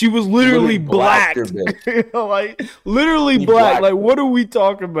here? She was literally blacked. Like, literally black. Like, what are we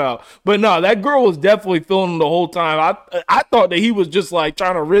talking about? But no, that girl was definitely filming the whole time. I thought that he was just, like,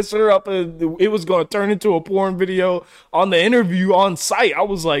 trying to rinse her up and it was going to turn into a porn video on the interview on site. I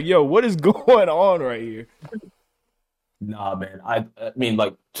was like, yo, what is going on right here? Nah, man. I mean,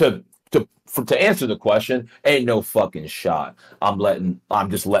 like, to answer the question, ain't no fucking shot. I'm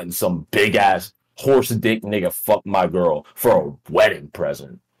just letting some big ass horse dick nigga fuck my girl for a wedding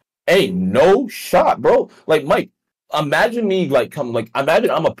present. Ain't no shot, bro. Like, Mike, imagine me imagine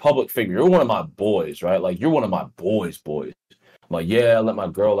I'm a public figure. You're one of my boys, right? Like, you're one of my boys. I'm like, yeah, I let my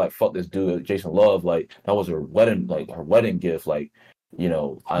girl like fuck this dude, Jason Love. Like, that was her wedding gift. Like,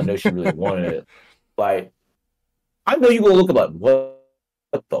 I know she really wanted it. Like, I know you're gonna look at like, what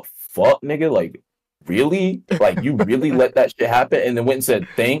what the fuck, nigga? Like, really? Like, you really let that shit happen and then went and said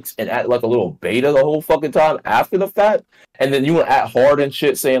thanks and act like a little beta the whole fucking time after the fact? And then you went at hard and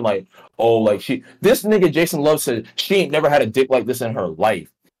shit saying like, oh, like this nigga Jason Love said she ain't never had a dick like this in her life.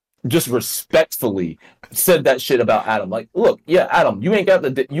 Just respectfully said that shit about Adam. Like, look, yeah, Adam, you ain't got a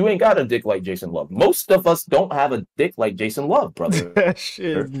dick like Jason Love. Most of us don't have a dick like Jason Love, brother. That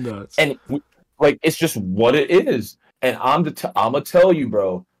shit is nuts. And like, it's just what it is. And I'm gonna tell you,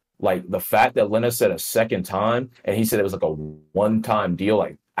 bro. Like, the fact that Lena said a second time, and he said it was like a one-time deal.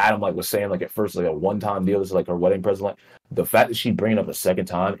 Like Adam like was saying like at first like a one-time deal. This is like her wedding present. Like, the fact that she bringing up a second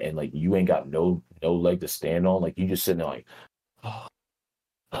time and like you ain't got no leg to stand on. Like, you just sitting there like.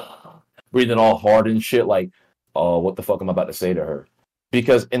 Breathing all hard and shit, like, oh, what the fuck am I about to say to her?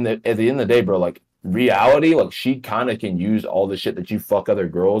 Because at the end of the day, bro, like, reality, like, she kind of can use all the shit that you fuck other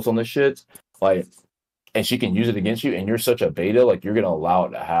girls on the shits, like, and she can use it against you, and you're such a beta, like, you're gonna allow it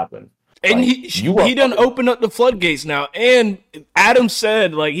to happen. And like, he done opened up the floodgates now. And Adam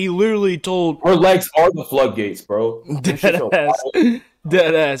said, like, he literally told her legs are the floodgates, bro.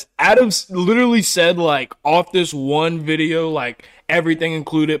 Dead ass. Adam literally said, like, off this one video, like, Everything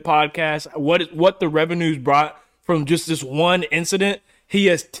Included podcast, what the revenues brought from just this one incident, he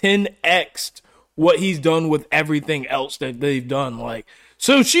has 10x'd what he's done with everything else that they've done. Like,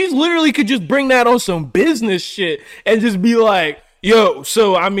 so she's literally could just bring that on some business shit and just be like, yo,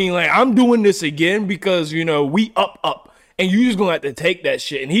 so I mean, like, I'm doing this again because, you know, we up, and you just gonna have to take that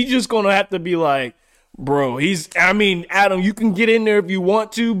shit. And he's just gonna have to be like, bro, Adam, you can get in there if you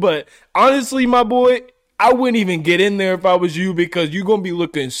want to, but honestly, my boy, I wouldn't even get in there if I was you because you're going to be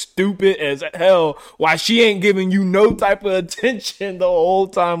looking stupid as hell while she ain't giving you no type of attention the whole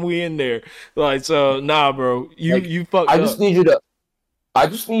time we in there. Like, so, nah, bro, you fucked up. I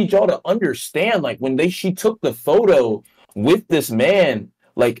just need y'all to understand, like, when she took the photo with this man,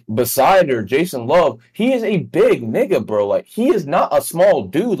 like, beside her, Jason Love, he is a big nigga, bro. Like, he is not a small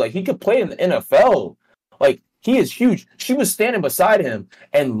dude. Like, he could play in the NFL. Like, he is huge. She was standing beside him,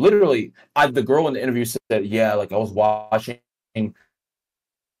 and literally, the girl in the interview said, "Yeah, like I was watching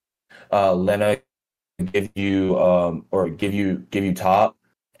Lena give you top,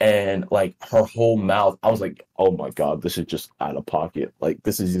 and like her whole mouth, I was like, oh my god, this is just out of pocket. Like,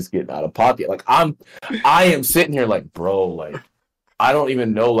 this is just getting out of pocket. Like, I am sitting here like, bro, like." I don't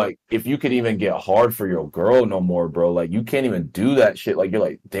even know, like, if you could even get hard for your girl no more, bro. Like, you can't even do that shit. Like, you're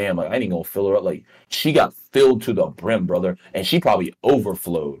like, damn, like, I ain't gonna fill her up. Like, she got filled to the brim, brother. And she probably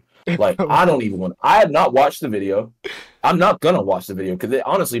overflowed. Like, I have not watched the video. I'm not gonna watch the video because it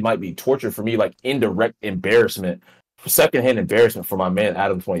honestly might be torture for me, like, indirect embarrassment, secondhand embarrassment for my man,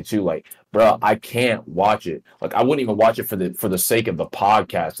 Adam22. Like, bro, I can't watch it. Like, I wouldn't even watch it for the sake of the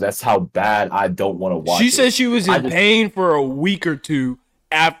podcast. That's how bad I don't want to watch it. She said she was in pain for a week or two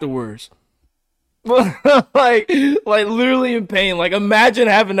afterwards. like literally in pain. Like, imagine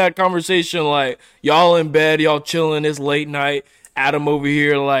having that conversation, like, y'all in bed, y'all chilling, it's late night, Adam over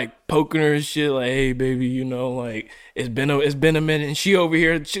here, like, poking her and shit, like, hey, baby, you know, like, it's been a minute, and she over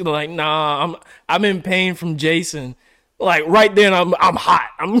here, she like, nah, I'm in pain from Jason. Like, right then, I'm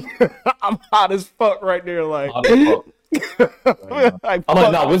hot. I'm hot as fuck right there. Like, I'm like,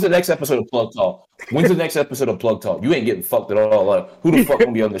 nah, when's the next episode of Plug Talk? When's the next episode of Plug Talk? You ain't getting fucked at all. Like, who the fuck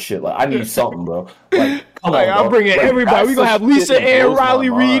gonna be on this shit? Like, I need something, bro. Like, come on, I'm bringing everybody. We gonna have Lisa and Riley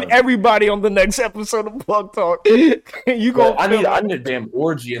Reed, everybody on the next episode of Plug Talk. You go. I need a damn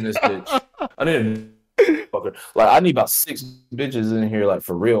orgy in this bitch. I need fucker. Like, I need about 6 bitches in here, like,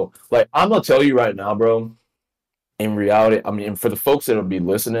 for real. Like, I'm gonna tell you right now, bro. In reality, I mean, for the folks that'll be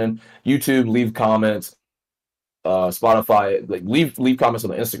listening, YouTube, leave comments. Spotify, like, leave comments on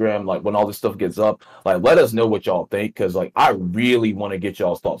the Instagram, like, when all this stuff gets up, like, let us know what y'all think, because, like, I really want to get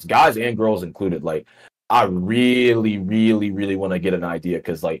y'all's thoughts, guys and girls included. Like, I really want to get an idea,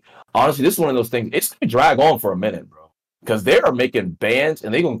 because, like, honestly, this is one of those things, it's gonna drag on for a minute, bro, because they are making bands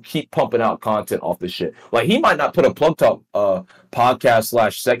and they're gonna keep pumping out content off this shit. Like, he might not put a Plug Talk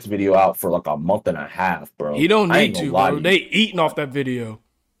podcast / sex video out for like a month and a half, bro. He don't need to, bro. They eating off that video.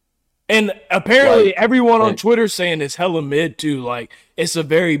 And apparently everyone on Twitter saying it's hella mid too. Like, it's a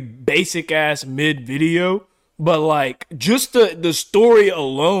very basic ass mid video, but like, just the story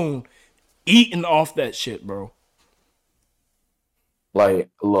alone eating off that shit, bro. Like,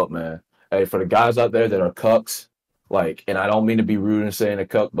 look, man. Hey, for the guys out there that are cucks, like, and I don't mean to be rude and saying a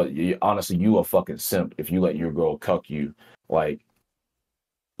cuck, but honestly, you a fucking simp if you let your girl cuck you. Like,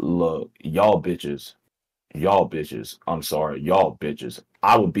 look, y'all bitches. y'all bitches. I'm sorry, y'all bitches.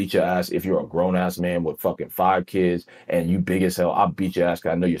 I would beat your ass if you're a grown ass man with fucking 5 kids and you big as hell. I'll beat your ass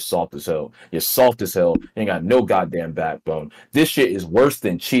because I know you're soft as hell. You're soft as hell. You ain't got no goddamn backbone. This shit is worse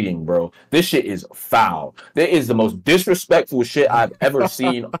than cheating, bro. This shit is foul. That is the most disrespectful shit I've ever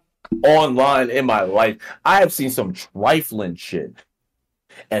seen online in my life. I have seen some trifling shit.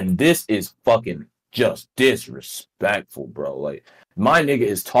 And this is fucking just disrespectful, bro. Like, my nigga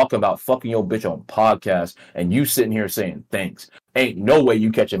is talking about fucking your bitch on podcast, and you sitting here saying thanks. Ain't no way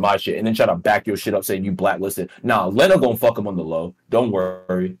you catching my shit, and then try to back your shit up saying you blacklisted. Nah, Lena gonna fuck him on the low. Don't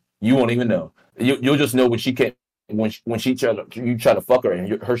worry, you won't even know. You'll just know when she can't. When she you try to fuck her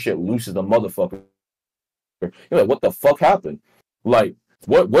and her shit loose as a motherfucker. You're like, what the fuck happened? Like,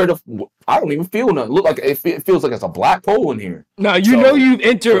 where the I don't even feel nothing. Look like it feels like it's a black hole in here. Now you know you've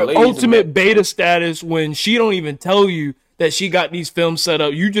entered ultimate beta status when she don't even tell you that she got these films set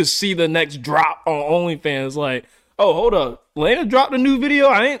up. You just see the next drop on OnlyFans. Like, oh, hold up, Lena dropped a new video.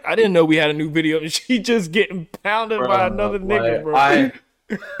 I didn't know we had a new video. And she just getting pounded by another nigga, bro.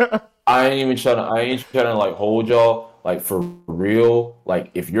 I ain't trying to like hold y'all like for real.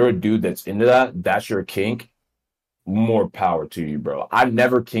 Like, if you're a dude that's into that, that's your kink. More power to you, bro. I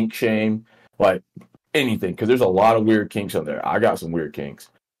never kink shame like anything because there's a lot of weird kinks on there. I got some weird kinks,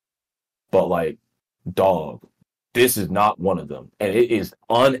 but like, dog, this is not one of them, and it is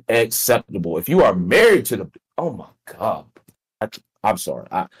unacceptable. If you are married to the, oh my god, I'm sorry,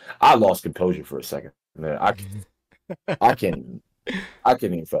 I lost composure for a second. Man, I can't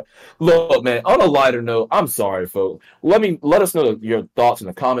even. Look, man. On a lighter note, I'm sorry, folks. Let us know your thoughts in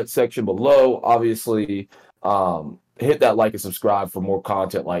the comment section below. Obviously. Hit that like and subscribe for more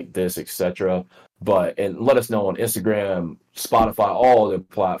content like this, etc. And let us know on Instagram, Spotify, all the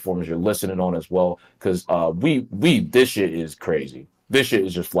platforms you're listening on as well. Because this shit is crazy. This shit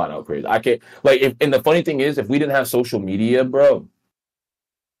is just flat out crazy. I can't and the funny thing is, if we didn't have social media, bro,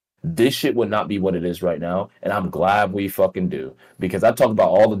 this shit would not be what it is right now. And I'm glad we fucking do. Because I talk about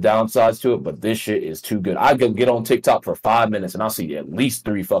all the downsides to it, but this shit is too good. I go get on TikTok for 5 minutes and I'll see at least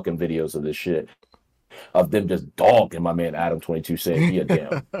 3 fucking videos of this shit. Of them just dogging my man Adam22 saying he a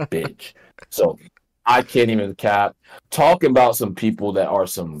damn bitch. So I can't even cap. Talking about some people that are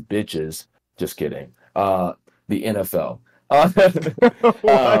some bitches. Just kidding. The NFL.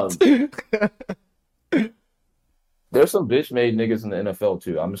 There's some bitch made niggas in the NFL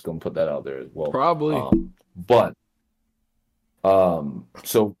too. I'm just gonna put that out there as well. Probably.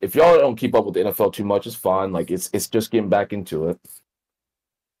 So if y'all don't keep up with the NFL too much, it's fine. Like, it's just getting back into it.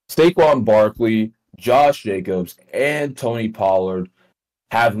 Saquon Barkley, Josh Jacobs, and Tony Pollard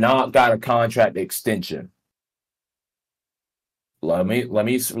have not got a contract extension. Let me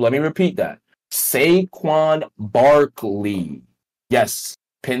repeat that. Saquon Barkley, yes,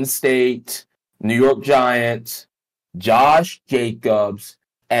 Penn State, New York Giants, Josh Jacobs,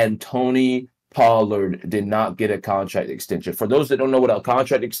 and Tony Pollard did not get a contract extension. For those that don't know what a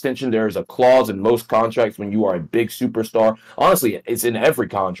contract extension, there is a clause in most contracts when you are a big superstar. Honestly, it's in every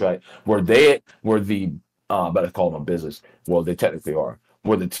contract where the better call them a business. Well, they technically are.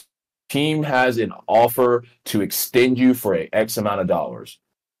 Where the team has an offer to extend you for a X amount of dollars.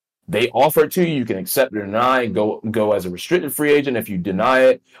 They offer it to you. You can accept or deny and go as a restricted free agent if you deny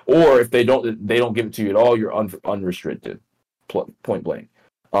it, or if they don't give it to you at all, you're unrestricted. Point blank.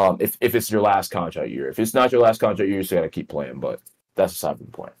 If it's your last contract year. If it's not your last contract year, you still got to keep playing, but that's aside from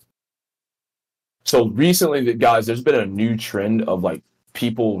the point. So recently, guys, there's been a new trend of like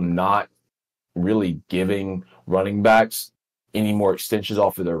people not really giving running backs any more extensions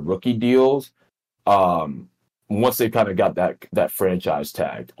off of their rookie deals. Once they kind of got that franchise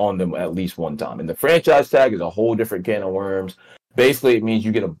tagged on them at least one time. And the franchise tag is a whole different can of worms. Basically, it means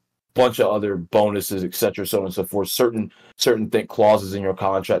you get a bunch of other bonuses, etc., so on and so forth. Certain clauses in your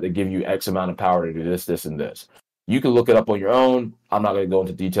contract that give you X amount of power to do this, and this. You can look it up on your own. I'm not going to go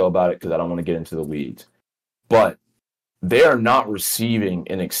into detail about it because I don't want to get into the weeds. But they are not receiving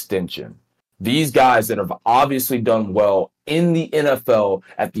an extension. These guys that have obviously done well in the NFL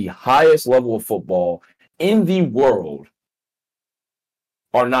at the highest level of football in the world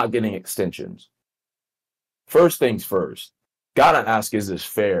are not getting extensions. First things first. Gotta ask, is this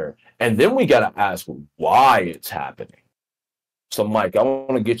fair? And then we gotta ask why it's happening. So, Mike, I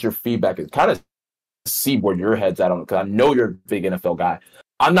want to get your feedback and kind of see where your head's at on it, because I know you're a big NFL guy.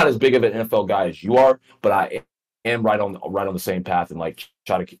 I'm not as big of an NFL guy as you are, but I am right on the same path and like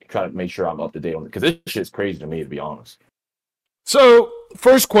try to make sure I'm up to date on it, because this shit's crazy to me, to be honest. So,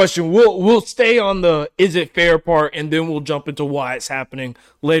 first question, we'll stay on the is it fair part, and then we'll jump into why it's happening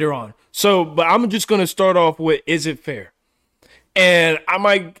later on. So, but I'm just going to start off with, is it fair? And I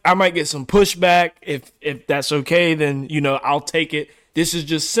might get some pushback. If that's okay, then I'll take it. This is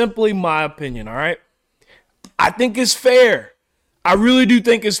just simply my opinion, all right? I think it's fair. I really do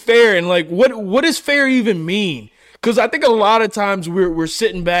think it's fair. And like, what does fair even mean? Because I think a lot of times we're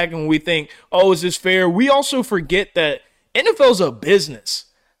sitting back and we think, oh, is this fair? We also forget that NFL's a business.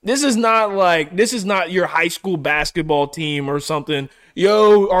 This is not your high school basketball team or something.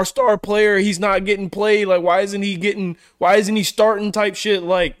 Yo, our star player, he's not getting played. Like, why isn't he starting type shit?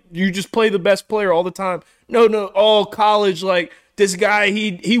 Like, you just play the best player all the time. No, all college, like, this guy,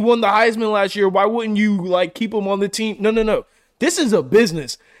 he won the Heisman last year. Why wouldn't you, like, keep him on the team? No. This is a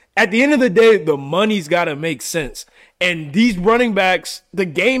business. At the end of the day, the money's got to make sense. And these running backs, the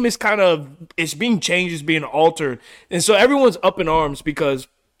game is it's being changed, it's being altered. And so everyone's up in arms because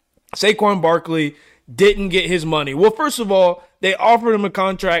Saquon Barkley didn't get his money. Well, first of all, they offered him a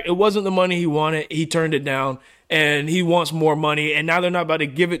contract. It wasn't the money he wanted. He turned it down, and he wants more money, and now they're not about to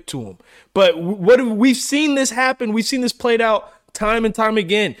give it to him. But we've seen this happen. We've seen this played out time and time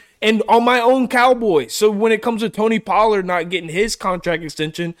again. And on my own Cowboys. So when it comes to Tony Pollard not getting his contract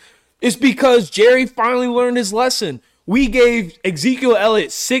extension, it's because Jerry finally learned his lesson. We gave Ezekiel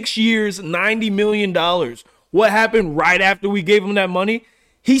Elliott 6 years, $90 million. What happened right after we gave him that money?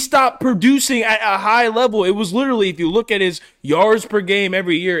 He stopped producing at a high level. It was literally, if you look at his yards per game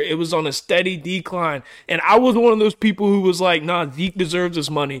every year, it was on a steady decline. And I was one of those people who was like, nah, Zeke deserves this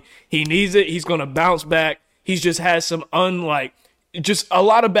money. He needs it. He's going to bounce back. He's just had some just a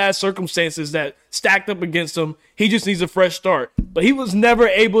lot of bad circumstances that stacked up against him. He just needs a fresh start. But he was never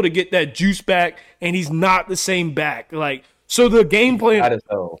able to get that juice back, and he's not the same back. Like, so the game plan,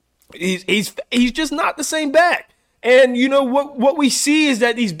 he's just not the same back. And what we see is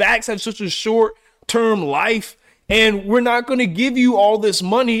that these backs have such a short-term life, and we're not going to give you all this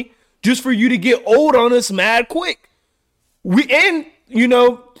money just for you to get old on us mad quick. To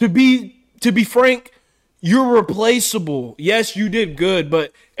be frank, you're replaceable. Yes, you did good,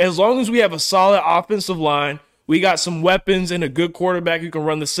 but as long as we have a solid offensive line, we got some weapons and a good quarterback who can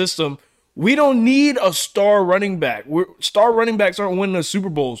run the system, we don't need a star running back. Star running backs aren't winning the Super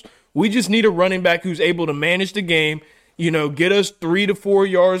Bowls. We just need a running back who's able to manage the game, get us 3 to 4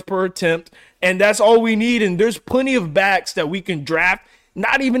 yards per attempt, and that's all we need. And there's plenty of backs that we can draft,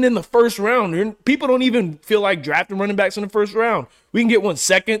 not even in the first round. People don't even feel like drafting running backs in the first round. We can get one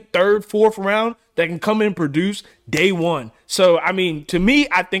second, third, fourth round that can come in and produce day one. So, I mean, to me,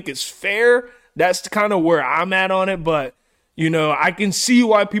 I think it's fair. That's kind of where I'm at on it. But, I can see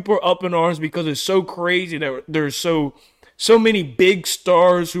why people are up in arms because it's so crazy that there's so many big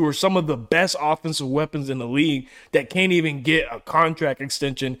stars who are some of the best offensive weapons in the league that can't even get a contract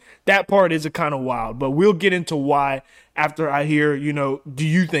extension. That part is kind of wild, but we'll get into why after I hear, do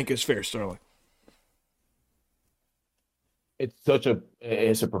you think it's fair, Sterling?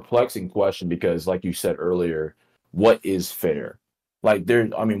 It's a perplexing question because, like you said earlier, what is fair? Like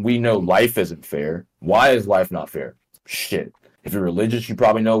we know life isn't fair. Why is life not fair? Shit. If you're religious, you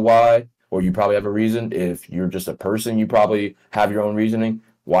probably know why. Or you probably have a reason. If you're just a person, you probably have your own reasoning.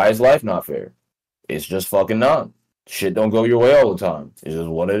 Why is life not fair? It's just fucking not. Shit don't go your way all the time. It's just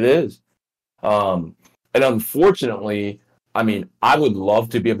what it is. And unfortunately, I would love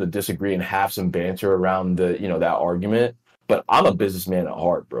to be able to disagree and have some banter around that argument. But I'm a businessman at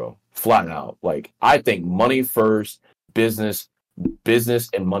heart, bro. Flat out. Like, I think money first, business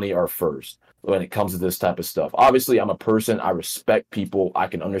and money are first when it comes to this type of stuff. Obviously, I'm a person. I respect people. I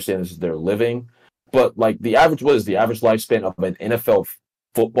can understand this is their living. But, like, what is the average lifespan of an NFL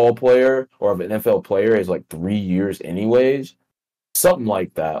football player or of an NFL player is, like, 3 years anyways? Something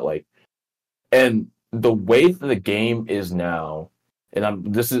like that. Like, and the way that the game is now, and I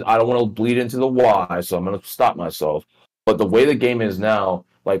don't want to bleed into the why, so I'm going to stop myself. But the way the game is now,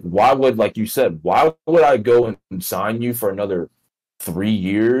 like, like you said, why would I go and sign you for another 3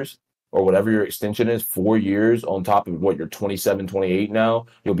 years or whatever your extension is, 4 years on top of what you're 27, 28 now?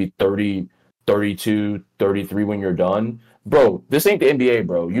 You'll be 30, 32, 33 when you're done. Bro, this ain't the NBA,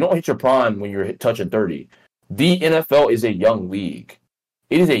 bro. You don't hit your prime when you're touching 30. The NFL is a young league.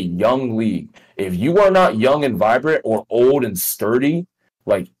 It is a young league. If you are not young and vibrant or old and sturdy,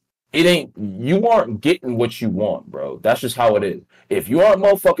 like, you aren't getting what you want, bro. That's just how it is. If you aren't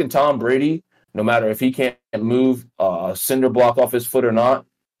motherfucking Tom Brady, no matter if he can't move a cinder block off his foot or not,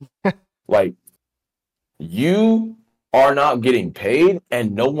 like, you are not getting paid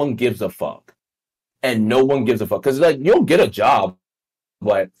and no one gives a fuck. Because, like, you'll get a job.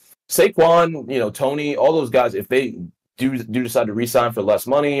 But Saquon, Tony, all those guys, if they do decide to re-sign for less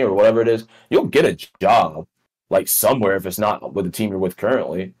money or whatever it is, you'll get a job, like, somewhere if it's not with the team you're with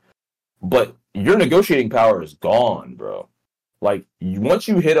currently. But your negotiating power is gone, bro. Like once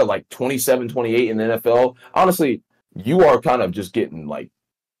you hit a like 27, 28 in the NFL, honestly, you are kind of just getting like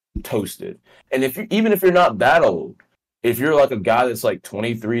toasted. And even if you're not that old, if you're like a guy that's like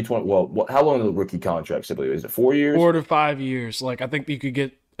 23, 20, well, how long is the rookie contract typically? Is it 4 years? 4 to 5 years. Like I think you could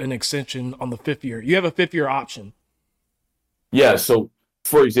get an extension on the 5th year. You have a 5th year option. Yeah. So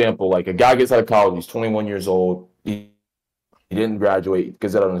for example, like a guy gets out of college, he's 21 years old. He didn't graduate,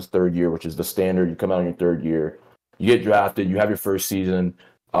 gets out on his 3rd year, which is the standard. You come out in your 3rd year, you get drafted, you have your first season.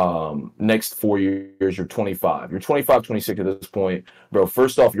 Next 4 years, you're 25. You're 25, 26 at this point. Bro,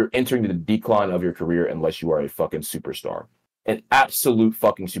 first off, you're entering the decline of your career unless you are a fucking superstar. An absolute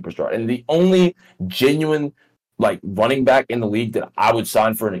fucking superstar. And the only genuine like running back in the league that I would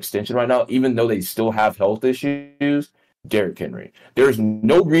sign for an extension right now, even though they still have health issues, Derrick Henry. There's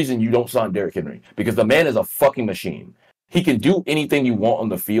no reason you don't sign Derrick Henry because the man is a fucking machine. He can do anything you want on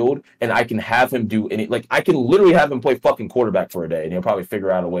the field, and I can have him do any. Like I can literally have him play fucking quarterback for a day, and he'll probably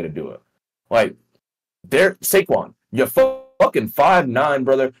figure out a way to do it. Like, Saquon, you're fucking 5'9",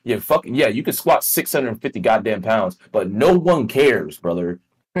 brother. You can squat 650 goddamn pounds, but no one cares, brother.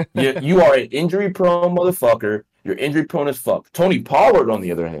 You are an injury prone motherfucker. You're injury prone as fuck. Tony Pollard, on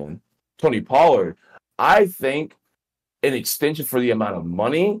the other hand, I think an extension for the amount of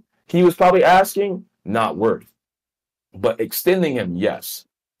money he was probably asking, not worth. But extending him, yes,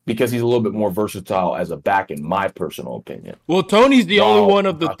 because he's a little bit more versatile as a back, in my personal opinion. Well, Tony's the only one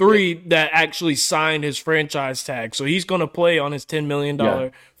of the 3 that actually signed his franchise tag. So he's going to play on his $10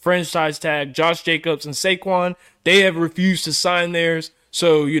 million franchise tag. Josh Jacobs and Saquon, they have refused to sign theirs.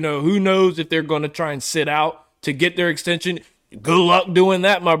 So, who knows if they're going to try and sit out to get their extension. Good luck doing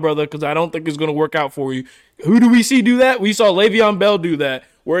that, my brother, because I don't think it's going to work out for you. Who do we see do that? We saw Le'Veon Bell do that.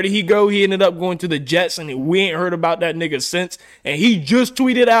 Where did he go? He ended up going to the Jets, and we ain't heard about that nigga since. And he just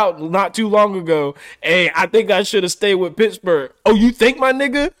tweeted out not too long ago, hey, I think I should have stayed with Pittsburgh. Oh, you think, my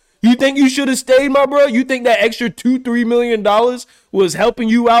nigga? You think you should have stayed, my bro? You think that extra $2-3 million was helping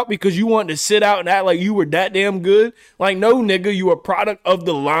you out because you wanted to sit out and act like you were that damn good? Like, no, nigga, you a product of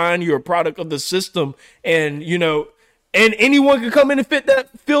the line. You're a product of the system. And, and anyone can come in and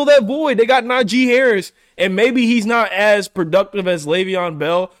fill that void. They got Najee Harris. And maybe he's not as productive as Le'Veon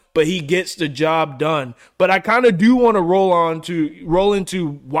Bell, but he gets the job done. But I kind of do want to roll into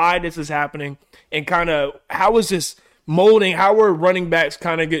why this is happening and kind of how is this molding, how are running backs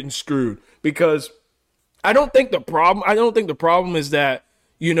kind of getting screwed? Because I don't think the problem is that,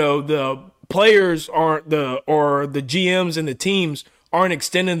 the players or the GMs and the teams aren't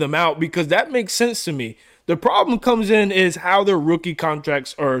extending them out, because that makes sense to me. The problem comes in is how their rookie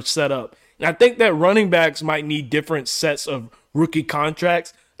contracts are set up. And I think that running backs might need different sets of rookie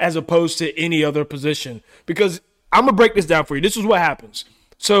contracts as opposed to any other position. Because I'm going to break this down for you. This is what happens.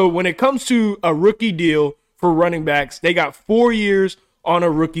 So when it comes to a rookie deal for running backs, they got 4 years on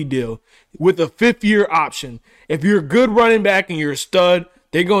a rookie deal with a 5th year option. If you're a good running back and you're a stud,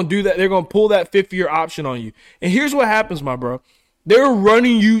 they're going to do that. They're going to pull that 5th year option on you. And here's what happens, my bro. They're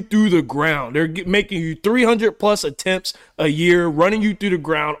running you through the ground. They're making you 300 plus attempts a year, running you through the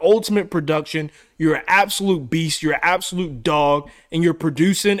ground, ultimate production. You're an absolute beast. You're an absolute dog, and you're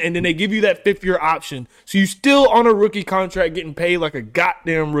producing, and then they give you that 5th year option. So you're still on a rookie contract getting paid like a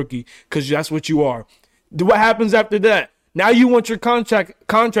goddamn rookie because that's what you are. What happens after that? Now you want your contract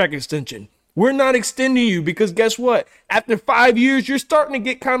extension. We're not extending you because guess what? After 5 years, you're starting to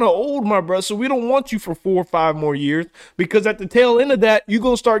get kind of old, my bro. So we don't want you for 4 or 5 more years because at the tail end of that, you're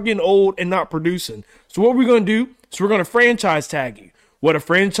going to start getting old and not producing. So what we're going to do is we're going to franchise tag you. What a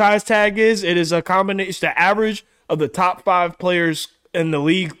franchise tag is, it is a combination, it's the average of the top 5 players in the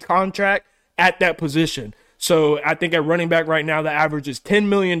league contract at that position. So I think at running back right now, the average is $10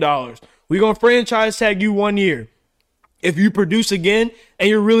 million. We're going to franchise tag you 1 year. If you produce again and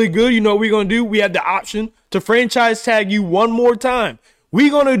you're really good, you know what we're going to do? We have the option to franchise tag you one more time. We're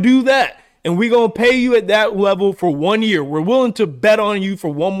going to do that, and we're going to pay you at that level for 1 year. We're willing to bet on you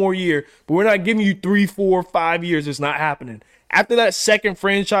for 1 more year, but we're not giving you 3, 4, 5 years. It's not happening. After that second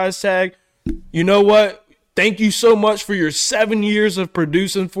franchise tag, you know what? Thank you so much for your 7 years of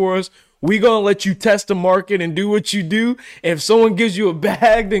producing for us. We gonna let you test the market and do what you do. If someone gives you a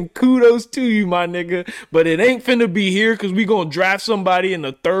bag, then kudos to you, my nigga. But it ain't finna be here because we gonna draft somebody in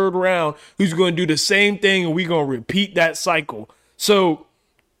the 3rd round who's gonna do the same thing, and we gonna repeat that cycle. So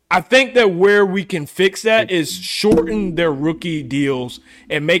I think that where we can fix that is shorten their rookie deals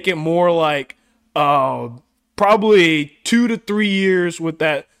and make it more like probably 2 to 3 years with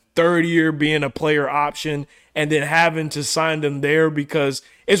that 3rd year being a player option, and then having to sign them there because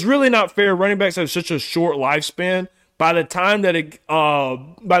it's really not fair. Running backs have such a short lifespan. By the time that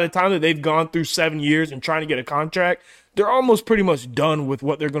they've gone through 7 years and trying to get a contract, they're almost pretty much done with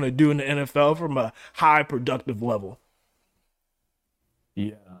what they're going to do in the NFL from a high productive level.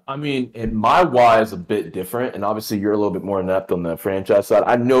 Yeah, I mean, and my why is a bit different, and obviously you're a little bit more inept on the franchise side.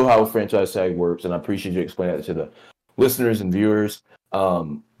 I know how a franchise tag works, and I appreciate you explaining that to the listeners and viewers.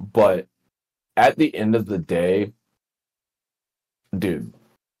 But at the end of the day, dude,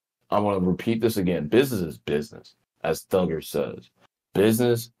 I want to repeat this again. Business is business, as Thugger says.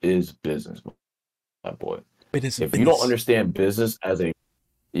 Business is business, my boy. Business if you don't understand business business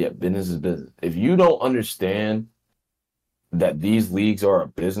is business. If you don't understand that these leagues are a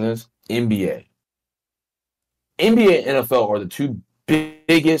business, NBA and NFL are the two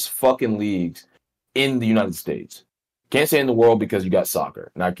biggest fucking leagues in the United States. Can't say in the world because you got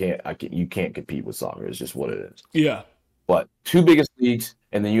soccer, and you can't compete with soccer. It's just what it is. Yeah. But two biggest leagues,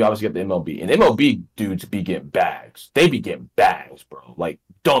 and then you obviously get the MLB. And MLB dudes be getting bags. They be getting bags, bro. Like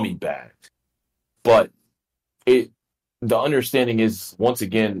dummy bags. But the understanding is, once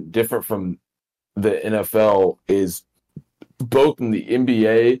again, different from the NFL, is both in the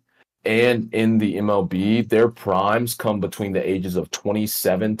NBA and in the MLB, their primes come between the ages of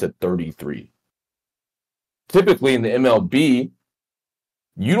 27 to 33. Typically in the MLB,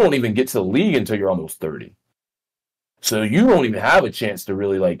 you don't even get to the league until you're almost 30. So you don't even have a chance to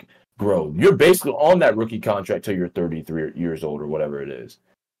really like grow. You're basically on that rookie contract till you're 33 years old or whatever it is.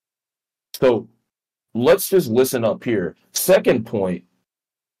 So let's just listen up here. Second point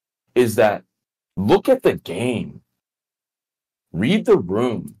is that look at the game. Read the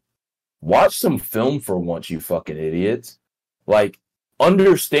room. Watch some film for once, you fucking idiots. Like,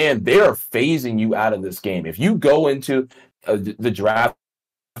 understand they are phasing you out of this game. If you go into the draft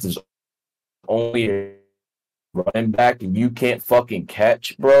is only a running back and you can't fucking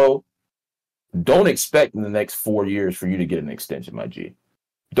catch, bro, don't expect in the next 4 years for you to get an extension, my G.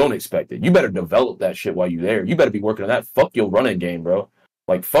 Don't expect it. You better develop that shit while you're there. You better be working on that. Fuck your running game, bro.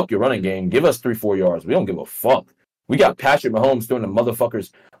 Like, fuck your running game. Give us 3-4 yards. We don't give a fuck. We got Patrick Mahomes throwing the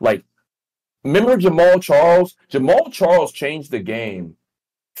motherfuckers. Like, remember Jamal Charles? Jamal Charles changed the game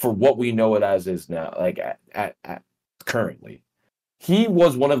for what we know it as is now, like at currently. He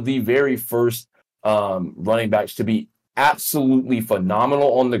was one of the very first running backs to be absolutely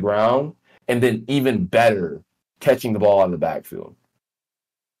phenomenal on the ground and then even better catching the ball out of the backfield.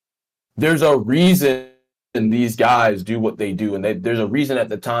 There's a reason these guys do what they do, and there's a reason at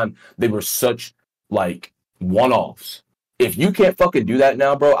the time they were such like one-offs. If you can't fucking do that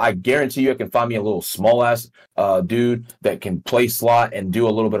now, bro, I guarantee you I can find me a little small-ass dude that can play slot and do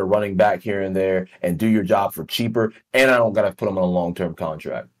a little bit of running back here and there and do your job for cheaper, and I don't got to put him on a long-term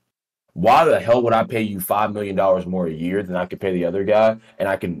contract. Why the hell would I pay you $5 million more a year than I could pay the other guy, and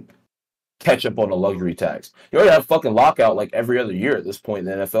I can catch up on the luxury tax? You already have fucking lockout like every other year at this point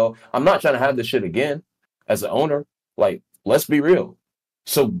in the NFL. I'm not trying to have this shit again as an owner. Like, let's be real.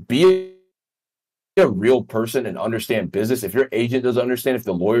 So be a real person and understand business. If your agent doesn't understand, if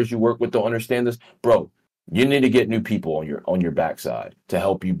the lawyers you work with don't understand this, bro, you need to get new people on your backside to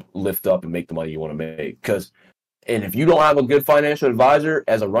help you lift up and make the money you want to make. And if you don't have a good financial advisor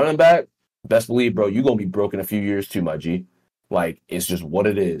as a running back, best believe, bro, you're going to be broke in a few years too, my G. Like, it's just what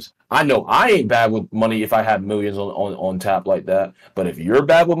it is. I know I ain't bad with money if I have millions on tap like that. But if you're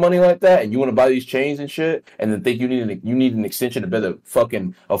bad with money like that and you want to buy these chains and shit and then think you need an extension to better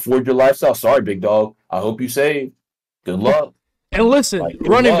fucking afford your lifestyle, sorry, big dog. I hope you save. Good luck. And listen,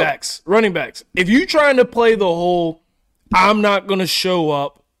 running backs. If you trying to play the whole I'm not going to show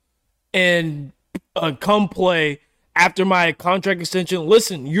up and come play after my contract extension,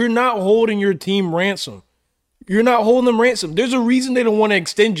 listen, you're not holding your team ransom. You're not holding them ransom. There's a reason they don't want to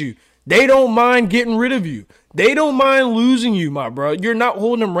extend you. They don't mind getting rid of you. They don't mind losing you, my bro. You're not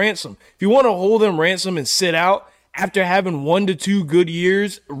holding them ransom. If you want to hold them ransom and sit out after having 1 to 2 good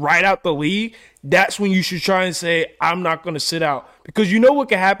years right out the league, that's when you should try and say, I'm not going to sit out. Because you know what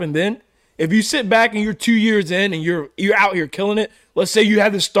can happen then? If you sit back and you're 2 years in and you're out here killing it, let's say you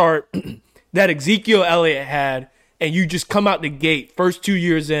had the start that Ezekiel Elliott had and you just come out the gate first 2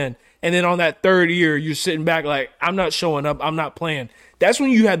 years in. And then on that third year, you're sitting back like, I'm not showing up. I'm not playing. That's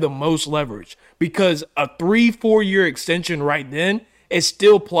when you had the most leverage, because a 3-4 year extension right then is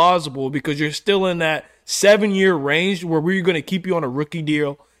still plausible because you're still in that 7-year range where we're going to keep you on a rookie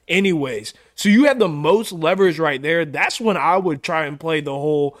deal anyways. So you have the most leverage right there. That's when I would try and play the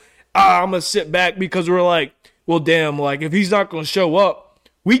whole, I'm going to sit back, because we're like, well, damn, like if he's not going to show up,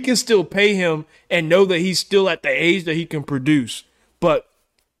 we can still pay him and know that he's still at the age that he can produce. But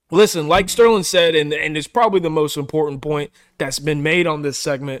listen, like Sterling said, and it's probably the most important point that's been made on this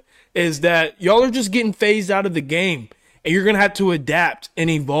segment, is that y'all are just getting phased out of the game, and you're going to have to adapt and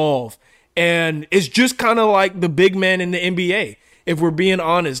evolve. And it's just kind of like the big man in the NBA. If we're being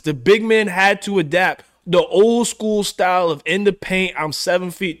honest, the big men had to adapt the old school style of in the paint. I'm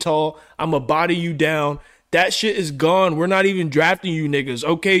 7 feet tall. I'm going to body you down. That shit is gone. We're not even drafting you niggas.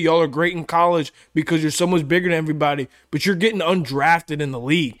 Okay, y'all are great in college because you're so much bigger than everybody, but you're getting undrafted in the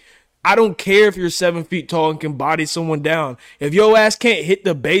league. I don't care if you're 7 feet tall and can body someone down. If your ass can't hit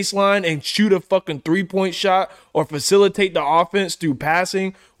the baseline and shoot a fucking 3-point shot or facilitate the offense through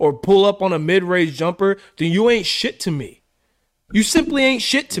passing or pull up on a mid-range jumper, then you ain't shit to me. You simply ain't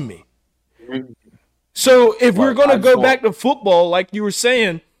shit to me. So if we're going to go back to football, like you were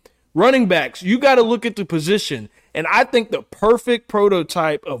saying, running backs, you got to look at the position. And I think the perfect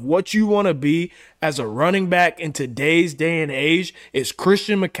prototype of what you want to be as a running back in today's day and age is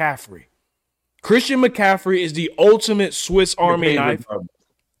Christian McCaffrey. Christian McCaffrey is the ultimate Swiss Army knife,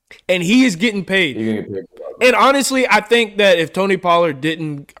 and he is getting paid. And honestly, I think that if Tony Pollard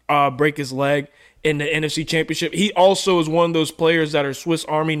didn't break his leg in the NFC Championship, he also is one of those players that are Swiss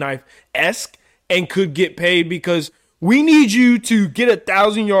Army knife-esque and could get paid because we need you to get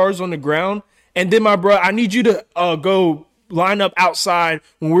 1,000 yards on the ground. And then, my bro, I need you to go line up outside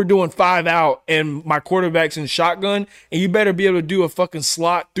when we're doing 5 out and my quarterback's in shotgun. And you better be able to do a fucking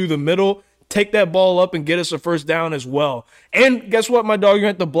slot through the middle, take that ball up and get us a first down as well. And guess what, my dog? You're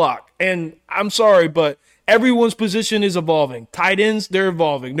at the block. And I'm sorry, but everyone's position is evolving. Tight ends, they're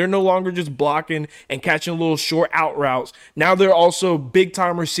evolving. They're no longer just blocking and catching little short out routes. Now they're also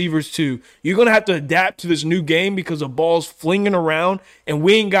big-time receivers too. You're going to have to adapt to this new game because the ball's flinging around, and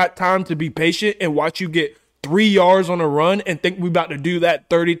we ain't got time to be patient and watch you get 3 yards on a run and think we about to do that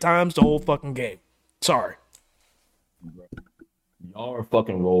 30 times the whole fucking game. Sorry. Y'all are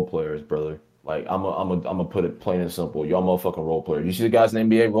fucking role players, brother. Like, I'm gonna put it plain and simple. Y'all motherfucking role players. You see the guys in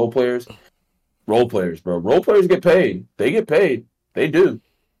the NBA, role players? Role players, bro. Role players get paid. They get paid. They do.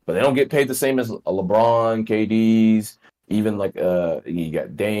 But they don't get paid the same as a LeBron, KD's, even like you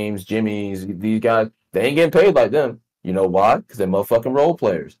got Dames, Jimmy's, these guys. They ain't getting paid like them. You know why? Because they're motherfucking role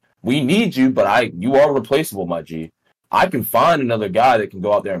players. We need you, but you are replaceable, my G. I can find another guy that can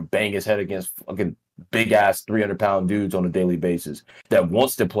go out there and bang his head against fucking big-ass 300-pound dudes on a daily basis that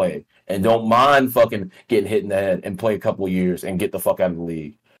wants to play and don't mind fucking getting hit in the head and play a couple of years and get the fuck out of the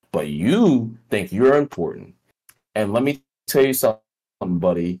league. But you think you're important. And let me tell you something,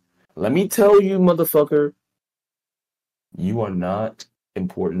 buddy. Let me tell you, motherfucker, you are not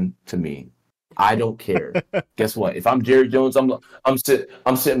important to me. I don't care. Guess what? If I'm Jerry Jones, I'm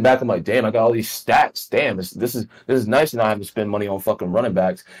sitting back. I'm like, damn, I got all these stats. Damn, this is nice, and I have to spend money on fucking running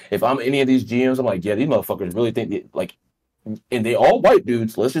backs. If I'm any of these GMs, I'm like, yeah, these motherfuckers really think like, and they all white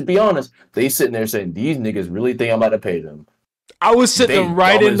dudes. Let's just be honest. They sitting there saying these niggas really think I'm about to pay them. I was sitting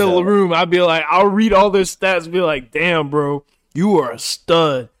right in the room. I'd be like, I'll read all their stats, and be like, damn, bro, you are a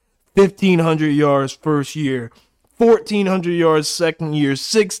stud. 1,500 yards first year. 1,400 yards second year,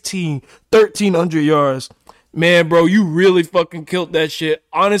 1,300 yards. Man, bro, you really fucking killed that shit.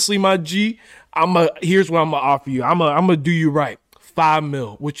 Honestly, my G, here's what I'm gonna offer you. I'm gonna do you right. $5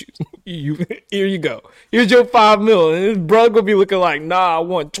 million. Which you here you go. Here's your $5 million. And his brother gonna be looking like, nah, I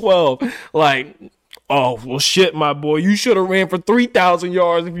want 12. Like, oh well, shit, my boy. You should have ran for 3,000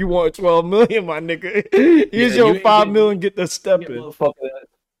 yards if you want 12 million, my nigga. Here's your $5 million. Get the step in.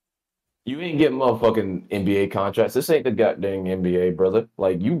 You ain't getting motherfucking NBA contracts. This ain't the goddamn NBA, brother.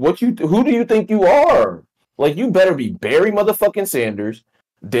 Like, who do you think you are? Like, you better be Barry motherfucking Sanders,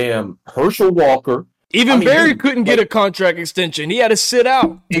 damn Herschel Walker. Barry couldn't get a contract extension. He had to sit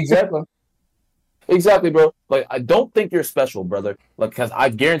out. Exactly, bro. Like, I don't think you're special, brother. Like, because I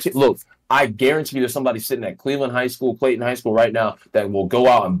guarantee there's somebody sitting at Cleveland High School, Clayton High School right now that will go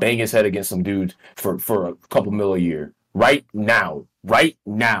out and bang his head against some dudes for a couple mil a year. Right now,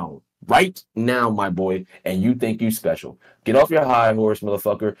 my boy, and you think you special. Get off your high horse,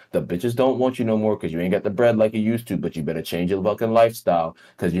 motherfucker. The bitches don't want you no more because you ain't got the bread like you used to, but you better change your fucking lifestyle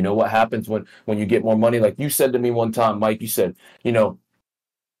because you know what happens when you get more money. Like you said to me one time, Mike, you said, you know,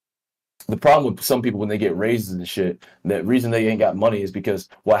 the problem with some people when they get raises and shit, the reason they ain't got money is because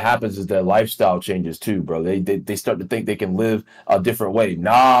what happens is their lifestyle changes too, bro. They start to think they can live a different way.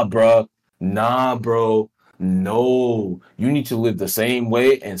 Nah, bro. No, you need to live the same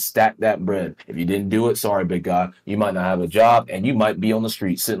way and stack that bread. If you didn't do it, sorry, big guy. You might not have a job, and you might be on the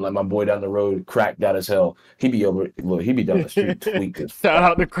street sitting like my boy down the road, cracked out as hell. He be down the street tweaked. Shout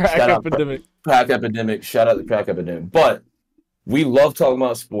out the crack epidemic. Shout out the crack epidemic. But we love talking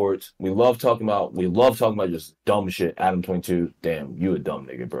about sports. We love talking about just dumb shit. Adam22, damn, you a dumb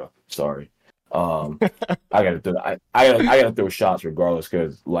nigga, bro. Sorry. I gotta throw shots regardless,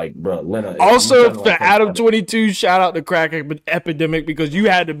 because like, bro, Lena, you Also, trying to for like come at it. Adam22, shout out the crack epidemic because you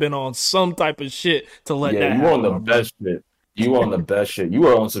had to have been on some type of shit to let Yeah, that you were on happen, the my brother. best shit. You were on the best shit. You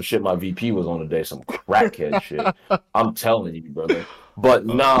were on some shit my VP was on today, some crackhead shit. I'm telling you, brother. But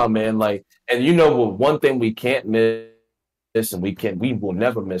nah, man, like, and you know what? One thing we can't miss, and we will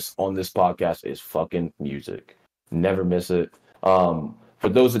never miss on this podcast is fucking music. Never miss it. For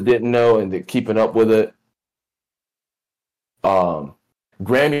those that didn't know and that keeping up with it, um,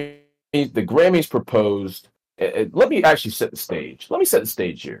 Grammy, the Grammys proposed. Let me actually set the stage. Let me set the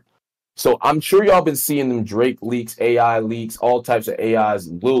stage here. So I'm sure y'all been seeing them Drake leaks, AI leaks, all types of AIs,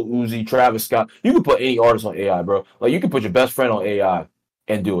 Lil Uzi, Travis Scott. You can put any artist on AI, bro. Like you can put your best friend on AI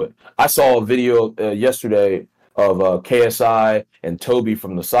and do it. I saw a video yesterday of KSI and Toby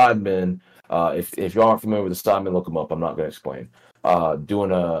from the Sidemen. If y'all aren't familiar with the Sidemen, look them up. I'm not gonna explain.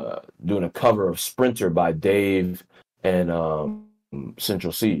 Doing a cover of Sprinter by Dave and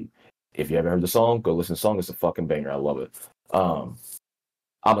Central C. If you haven't heard the song, go listen to the song. It's a fucking banger. I love it.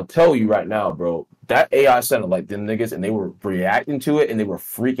 I'm gonna tell you right now, bro, that AI sounded like them niggas, and they were reacting to it, and they were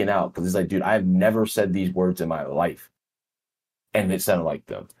freaking out because it's like, dude, I have never said these words in my life, and it sounded like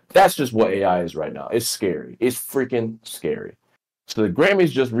them. That's just what AI is right now. It's scary. It's freaking scary. So the Grammys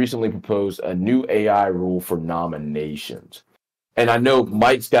just recently proposed a new AI rule for nominations, and I know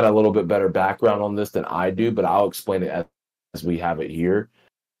Mike's got a little bit better background on this than I do, but I'll explain it as we have it here.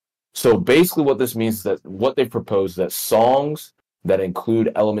 So basically, what this means is that what they've proposed that songs that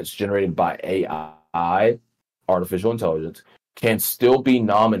include elements generated by AI, artificial intelligence, can still be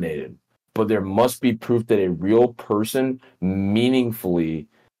nominated, but there must be proof that a real person meaningfully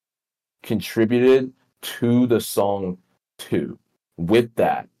contributed to the song too. With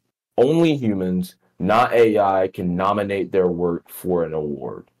that, only humans, not AI, can nominate their work for an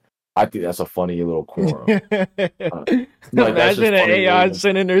award. I think that's a funny little quorum. Like that's Imagine just an funny. AI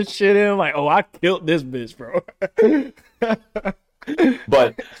sending their shit in, like, oh, I killed this bitch, bro.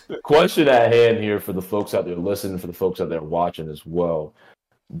 But the question at hand here for the folks out there listening, for the folks out there watching as well,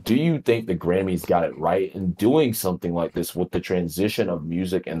 do you think the Grammys got it right in doing something like this with the transition of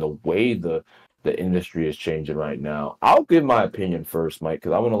music and the way the industry is changing right now? I'll give my opinion first, Mike,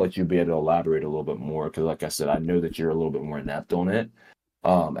 because I want to let you be able to elaborate a little bit more. Because, like I said, I know that you're a little bit more inept on it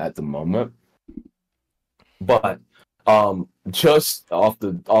at the moment. But just off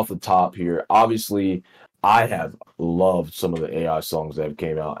the top here, obviously, I have loved some of the AI songs that have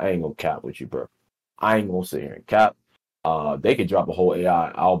came out. I ain't gonna cap with you, bro. I ain't gonna sit here and cap. They could drop a whole AI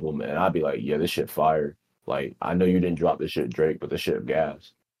album, and I'd be like, yeah, this shit fire. Like, I know you didn't drop this shit, Drake, but this shit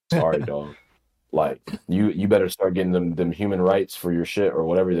gas. Sorry, dog. Like, you better start getting them human rights for your shit or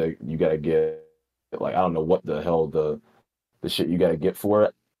whatever that you gotta get. Like, I don't know what the hell the shit you gotta get for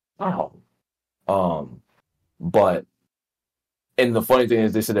it. Wow. Um, but and the funny thing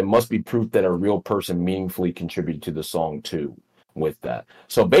is, they said it must be proof that a real person meaningfully contributed to the song too. With that,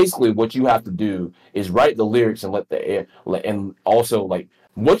 so basically, what you have to do is write the lyrics and and also like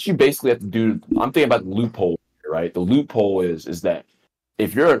what you basically have to do. I'm thinking about the loophole, right? The loophole is that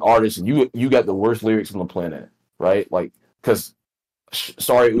if you're an artist and you got the worst lyrics on the planet, right? Like, because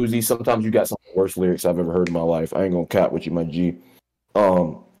sorry, Uzi, sometimes you got some of the worst lyrics I've ever heard in my life. I ain't gonna cap with you, my G.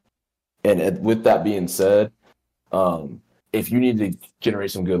 Um, and with that being said, um, if you need to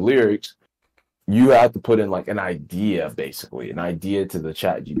generate some good lyrics, you have to put in like an idea, basically, an idea to the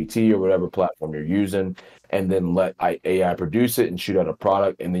chat GPT or whatever platform you're using, and then let AI produce it and shoot out a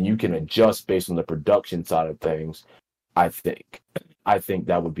product, and then you can adjust based on the production side of things. I think. I think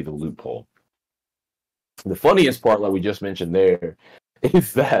that would be the loophole. The funniest part, like we just mentioned there,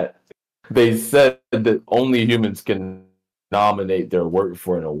 is that they said that only humans can nominate their work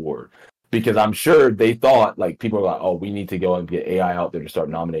for an award. Because I'm sure they thought like people are like, oh, we need to go and get AI out there to start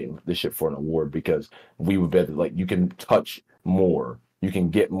nominating this shit for an award because we would be like you can touch more, you can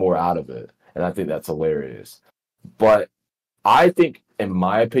get more out of it. And I think that's hilarious. But I think, in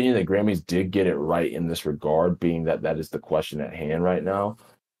my opinion, the Grammys did get it right in this regard, being that that is the question at hand right now.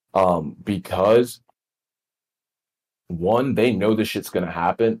 Because one, they know this shit's gonna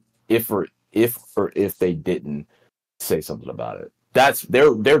happen if they didn't say something about it. That's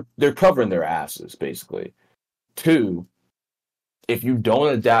they're covering their asses basically. Two, if you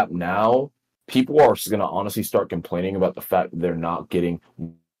don't adapt now, people are gonna honestly start complaining about the fact that they're not getting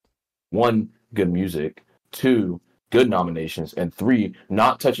one, good music, two, good nominations, and three,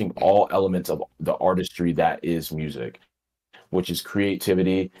 not touching all elements of the artistry that is music, which is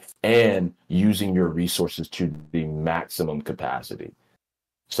creativity and using your resources to the maximum capacity.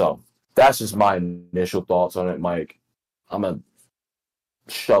 So that's just my initial thoughts on it, Mike. I'm gonna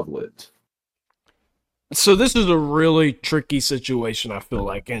shovel it. So this is a really tricky situation, I feel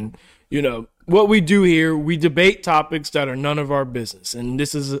like. And, what we do here, we debate topics that are none of our business. And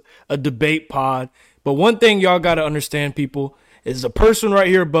this is a debate pod. But one thing y'all got to understand, people, is the person right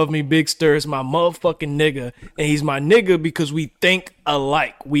here above me, Big Stir, is my motherfucking nigga. And he's my nigga because we think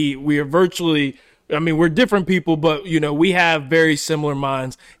alike. We are virtually, we're different people, but, we have very similar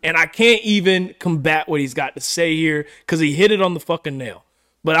minds. And I can't even combat what he's got to say here because he hit it on the fucking nail.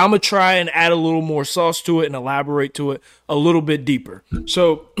 But I'm going to try and add a little more sauce to it and elaborate to it a little bit deeper.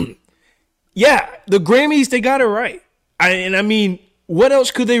 So, yeah, the Grammys, they got it right. What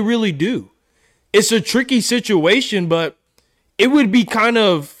else could they really do? It's a tricky situation, but it would be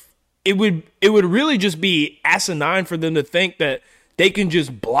it would really just be asinine for them to think that they can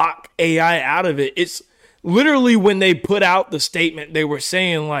just block AI out of it. It's literally when they put out the statement, they were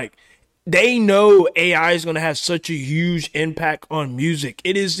saying like, they know AI is going to have such a huge impact on music.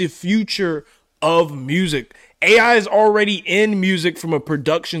 It is the future of music. AI is already in music from a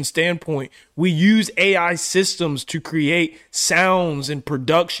production standpoint. We use AI systems to create sounds and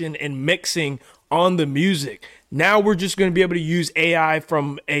production and mixing on the music. Now we're just going to be able to use AI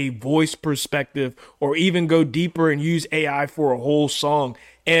from a voice perspective or even go deeper and use AI for a whole song.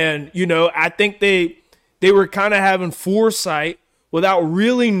 And, I think they were kind of having foresight without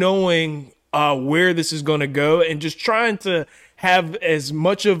really knowing where this is going to go and just trying to have as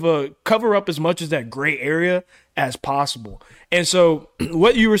much of a cover up as much as that gray area as possible. And so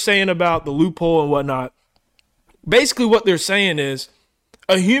what you were saying about the loophole and whatnot, basically what they're saying is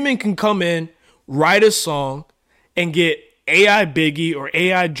a human can come in, write a song and get AI Biggie or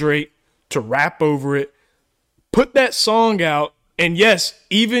AI Drake to rap over it, put that song out. And yes,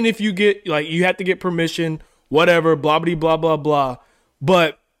 even if you get you have to get permission, whatever, blah, blah, blah, blah, blah.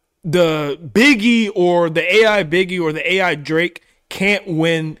 But the Biggie or the AI Biggie or the AI Drake can't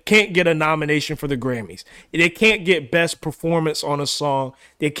get a nomination for the Grammys. They can't get best performance on a song.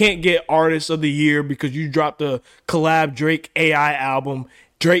 They can't get artist of the year because you dropped a collab Drake AI album.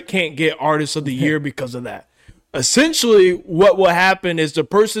 Drake can't get artist of the year because of that. Essentially, what will happen is the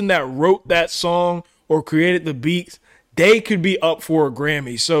person that wrote that song or created the beats, they could be up for a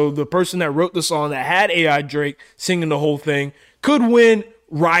Grammy. So the person that wrote the song that had AI Drake singing the whole thing could win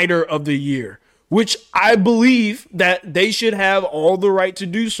Writer of the Year, which I believe that they should have all the right to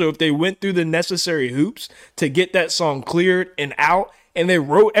do so if they went through the necessary hoops to get that song cleared and out and they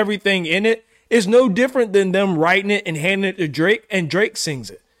wrote everything in it. It's no different than them writing it and handing it to Drake and Drake sings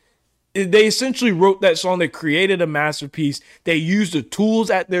it. They essentially wrote that song. They created a masterpiece. They used the tools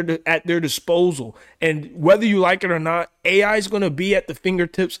at their disposal. And whether you like it or not, AI is going to be at the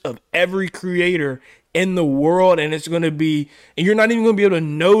fingertips of every creator in the world. And it's going to be, and you're not even going to be able to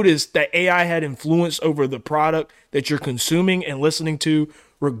notice that AI had influence over the product that you're consuming and listening to,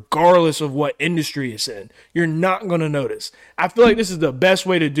 regardless of what industry it's in. You're not going to notice. I feel like this is the best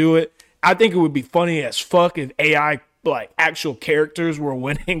way to do it. I think it would be funny as fuck if AI actual characters were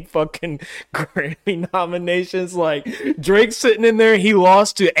winning fucking Grammy nominations. Like Drake sitting in there, he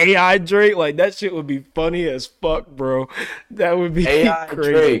lost to AI Drake. Like that shit would be funny as fuck, bro. That would be AI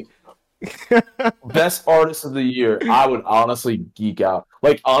crazy. Drake, best artist of the year. I would honestly geek out.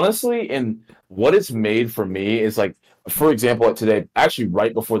 Like honestly, and what it's made for me is like, for example, like today, actually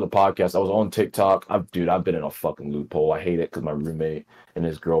right before the podcast, I was on TikTok. I've been in a fucking loophole. I hate it because my roommate and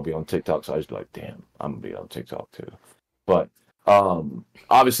his girl be on TikTok, so I just be like, damn, I'm gonna be on TikTok too. But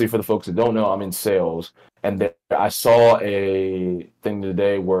obviously, for the folks that don't know, I'm in sales, and I saw a thing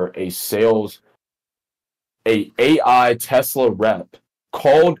today where a AI Tesla rep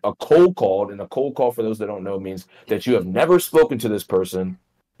called a cold call, and a cold call, for those that don't know, means that you have never spoken to this person.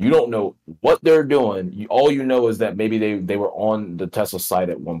 You don't know what they're doing. All you know is that maybe they were on the Tesla site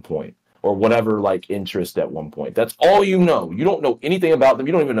at one point or whatever, like interest at one point. That's all you know. You don't know anything about them.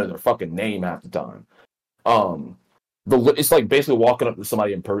 You don't even know their fucking name half the time. It's like basically walking up to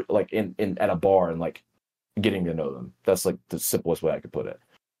somebody in at a bar and like getting to know them. That's like the simplest way I could put it.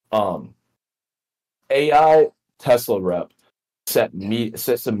 AI Tesla rep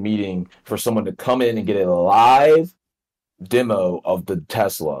sets a meeting for someone to come in and get a live demo of the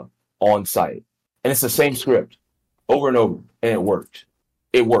Tesla on site, and it's the same script over and over, and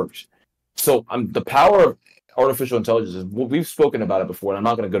it works. So the power of artificial intelligence is, we've spoken about it before, and I'm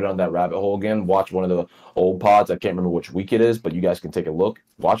not going to go down that rabbit hole again. Watch one of the old pods. I can't remember which week it is, but you guys can take a look.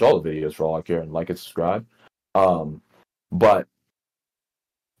 Watch all the videos for all I care, and like and subscribe. But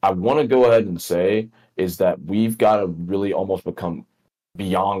I want to go ahead and say is that we've got to really almost become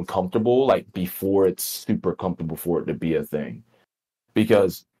beyond comfortable, like before it's super comfortable for it to be a thing.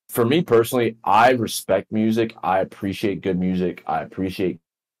 Because for me personally, I respect music. I appreciate good music. I appreciate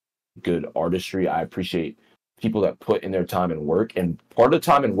good artistry. I appreciate people that put in their time and work. And part of the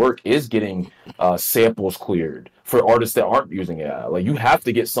time and work is getting samples cleared for artists that aren't using AI. Like you have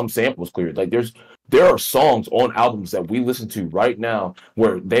to get some samples cleared. Like there are songs on albums that we listen to right now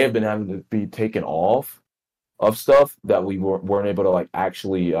where they have been having to be taken off of stuff that we weren't able to like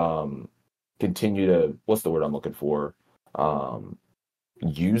actually continue to, what's the word I'm looking for,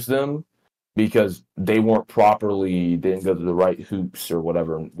 use them because they weren't properly, didn't go to the right hoops or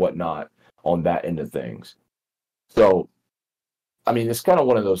whatever and whatnot on that end of things. So, I mean, it's kind of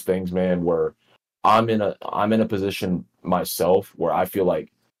one of those things, man, where I'm in a position myself where I feel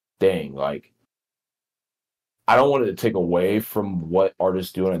like, dang, like I don't want it to take away from what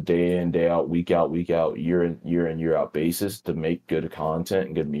artists do on a day in, day out, week out, year in, year out basis to make good content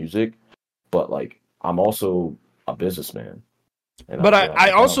and good music. But like, I'm also a businessman. But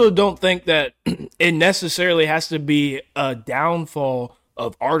I also don't think that it necessarily has to be a downfall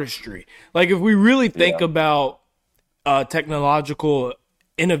of artistry. Like if we really think about technological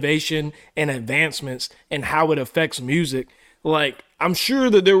innovation and advancements and how it affects music, like I'm sure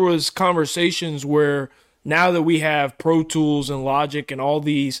that there was conversations where now that we have Pro Tools and Logic and all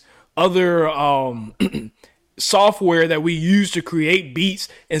these other software that we use to create beats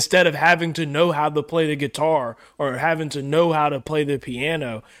instead of having to know how to play the guitar or having to know how to play the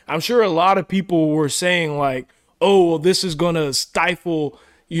piano. I'm sure a lot of people were saying like, oh, well, this is going to stifle,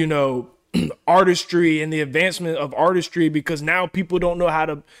 you know, artistry and the advancement of artistry because now people don't know how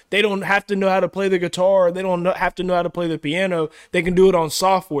to, they don't have to know how to play the guitar. They don't have to know how to play the piano. They can do it on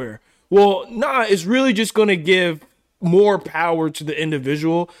software. Well, nah, it's really just going to give more power to the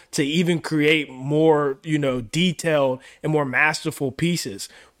individual to even create more, you know, detailed and more masterful pieces.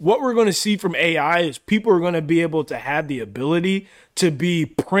 What we're going to see from AI is people are going to be able to have the ability to be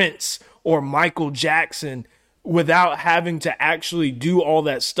Prince or Michael Jackson without having to actually do all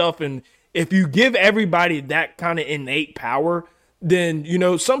that stuff. And if you give everybody that kind of innate power, then, you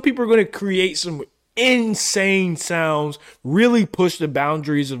know, some people are going to create some insane sounds, really push the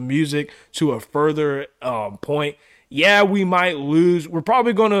boundaries of music to a further point. Yeah, we might lose. We're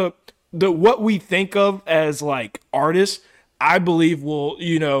probably going to, what we think of as like artists, I believe will,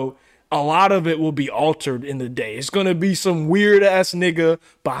 you know, a lot of it will be altered in the day. It's going to be some weird ass nigga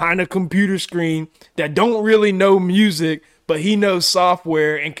behind a computer screen that don't really know music, but he knows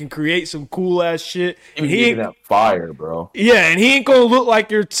software and can create some cool ass shit. And he ain't that fire, bro. Yeah, and he ain't gonna look like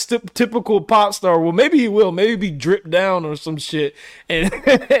your typical pop star. Well, maybe he will. Maybe be dripped down or some shit, and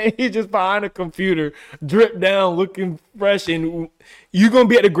he's just behind a computer, dripped down, looking fresh. And you gonna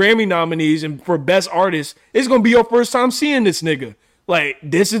be at the Grammy nominees, and for best artist, it's gonna be your first time seeing this nigga. Like,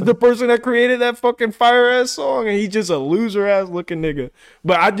 this is the person that created that fucking fire ass song, and he's just a loser ass looking nigga.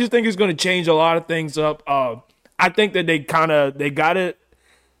 But I just think it's gonna change a lot of things up. I think that they got it.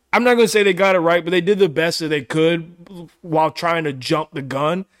 I'm not going to say they got it right, but they did the best that they could while trying to jump the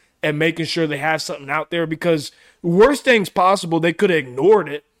gun and making sure they have something out there, because worst things possible, they could have ignored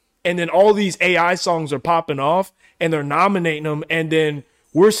it. And then all these AI songs are popping off and they're nominating them. And then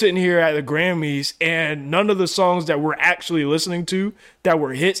we're sitting here at the Grammys and none of the songs that we're actually listening to that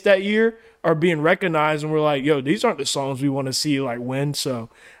were hits that year are being recognized. And we're like, yo, these aren't the songs we want to see like win.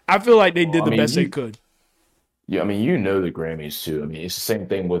 So I feel like they did the best they could. Yeah, I mean, you know the Grammys too. I mean, it's the same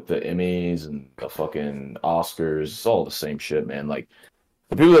thing with the Emmys and the fucking Oscars. It's all the same shit, man. Like,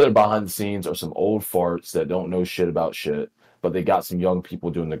 the people that are behind the scenes are some old farts that don't know shit about shit, but they got some young people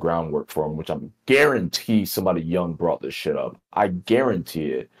doing the groundwork for them, which I guarantee somebody young brought this shit up. I guarantee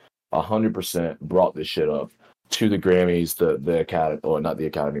it, 100% brought this shit up to the Grammys, the Academy, or not the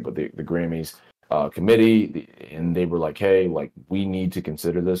Academy, but the Grammys committee, and they were like, hey, like, we need to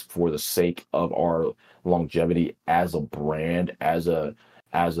consider this for the sake of our longevity as a brand, as a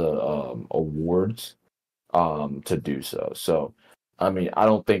awards, to do so. So, I mean, I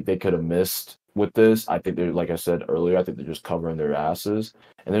don't think they could have missed with this. I think they're, like I said earlier, I think they're just covering their asses,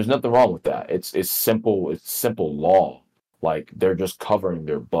 and there's nothing wrong with that. It's simple law. Like, they're just covering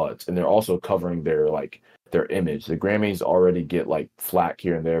their butts, and they're also covering their their image. The Grammys already get like flack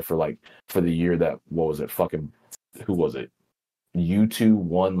here and there for the year that, what was it, fucking, who was it? U2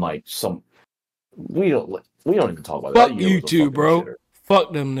 won like some. We don't even talk about Fuck that. U2, bro. Shitter.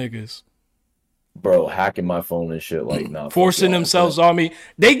 Fuck them niggas. Bro, hacking my phone and shit, like, nah, forcing themselves on me.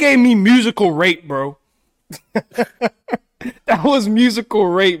 They gave me musical rape, bro. That was musical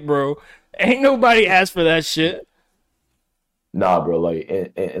rape, bro. Ain't nobody asked for that shit. Nah, bro,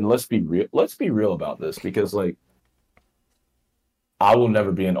 like, and let's be real. Let's be real about this, because like, I will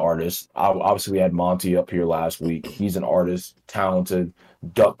never be an artist. Obviously, we had Monty up here last week. He's an artist, talented.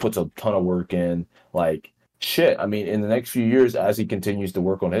 Duck puts a ton of work in. Like, shit, I mean, in the next few years, as he continues to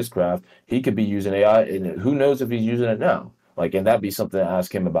work on his craft, he could be using AI, and who knows if he's using it now. Like, and that'd be something to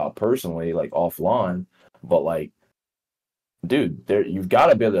ask him about personally, like offline. But like, dude, there you've got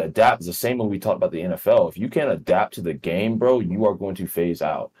to be able to adapt. It's the same when we talk about the NFL. If you can't adapt to the game, bro, you are going to phase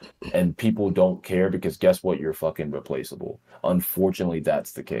out, and people don't care because guess what? You're fucking replaceable. Unfortunately,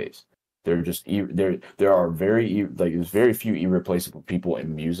 that's the case. They're just there are there's very few irreplaceable people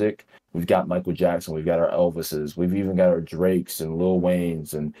in music. We've got Michael Jackson, we've got our Elvises, we've even got our Drakes and Lil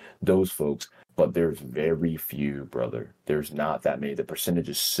Waynes and those folks. But there's very few, brother. There's not that many. The percentage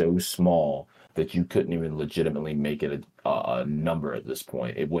is so small that you couldn't even legitimately make it a number at this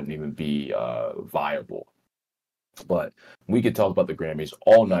point. It wouldn't even be viable. But we could talk about the Grammys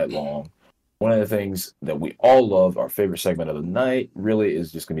all night long. One of the things that we all love, our favorite segment of the night, really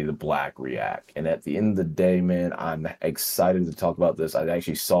is just going to be the Black React. And at the end of the day, man, I'm excited to talk about this. I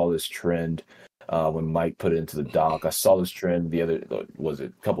actually saw this trend when Mike put it into the doc. I saw this trend a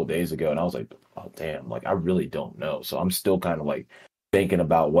couple days ago, and I was like, oh, damn, like, I really don't know. So I'm still kind of like thinking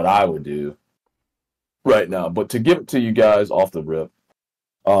about what I would do right now. But to give it to you guys off the rip,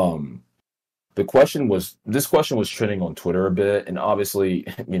 this question was trending on Twitter a bit, and obviously,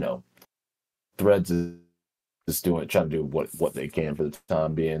 Threads is trying to do what they can for the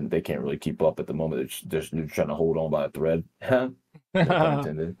time being. They can't really keep up at the moment. They're trying to hold on by a thread. No pun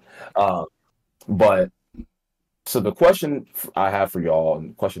intended. But so the question I have for y'all,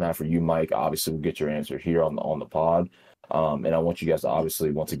 and the question I have for you, Mike, obviously we'll get your answer here on the pod. And I want you guys to obviously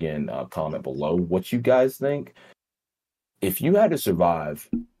once again comment below what you guys think. If you had to survive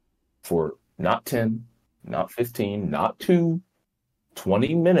for not 10, not 15, not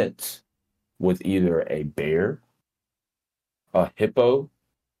 20 minutes with either a bear, a hippo,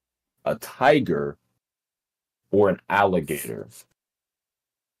 a tiger, or an alligator,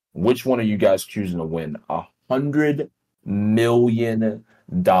 which one are you guys choosing to win $100 million?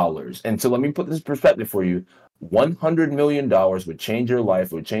 And so let me put this in perspective for you. $100 million would change your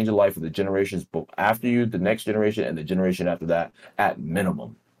life. It would change the life of the generations after you, the next generation, and the generation after that at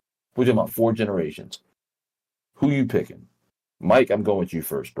minimum. We're talking about 4 generations. Who you picking? Mike, I'm going with you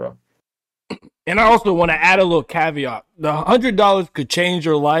first, bro. And I also want to add a little caveat. The $100 could change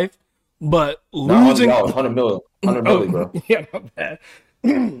your life, but losing $100 million, bro. Yeah, not bad.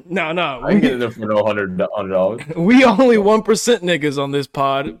 No. I ain't getting there for no $100. We only 1% niggas on this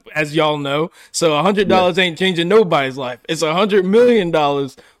pod, as y'all know. So $100 ain't changing nobody's life. It's $100 million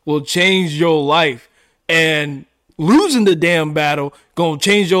will change your life. And losing the damn battle gonna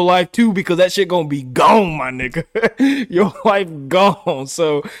change your life too, because that shit gonna be gone, my nigga. Your life gone.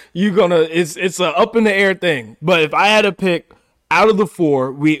 So it's a up in the air thing. But if I had to pick out of the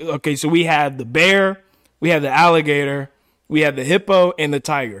 4, we have the bear, we have the alligator, we have the hippo, and the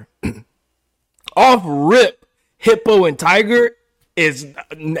tiger. Off rip, hippo and tiger is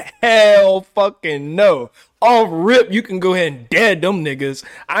hell fucking no. Off rip, you can go ahead and dead them niggas.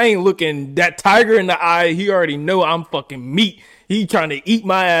 I ain't looking that tiger in the eye. He already know I'm fucking meat. He trying to eat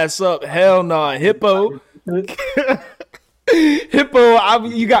my ass up. Hell nah, hippo. Hippo,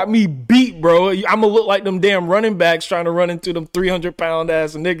 you got me beat, bro. I'm gonna look like them damn running backs trying to run into them 300-pound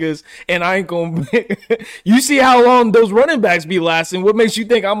ass niggas, and I ain't gonna. You see how long those running backs be lasting? What makes you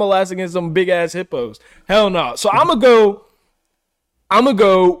think I'm gonna last against some big ass hippos? Hell no. So I'm gonna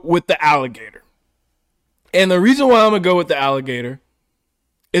go with the alligator. And the reason why I'm gonna go with the alligator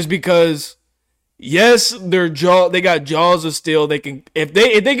is because, yes, they got jaws of steel. They can, if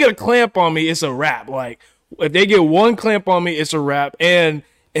they get a clamp on me, it's a wrap. Like, if they get one clamp on me, it's a wrap. And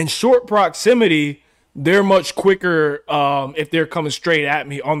in short proximity, they're much quicker if they're coming straight at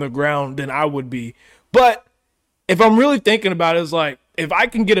me on the ground than I would be. But if I'm really thinking about it, it's like, if I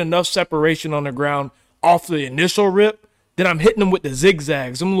can get enough separation on the ground off the initial rip, then I'm hitting them with the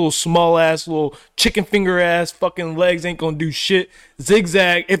zigzags. Them little small ass, little chicken finger ass fucking legs ain't gonna do shit.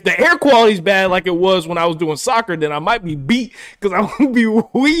 Zigzag. If the air quality's bad like it was when I was doing soccer, then I might be beat because I'm gonna be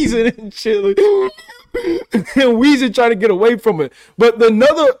wheezing and shit. Like, and wheezing trying to get away from it. But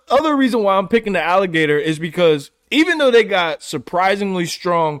the other reason why I'm picking the alligator is because even though they got surprisingly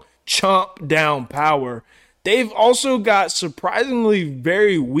strong chomp down power, they've also got surprisingly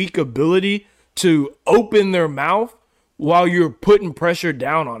very weak ability to open their mouth while you're putting pressure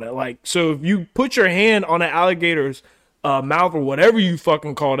down on it. Like, so if you put your hand on an alligator's mouth or whatever you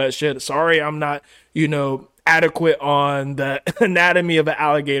fucking call that shit. Sorry, I'm not, adequate on the anatomy of an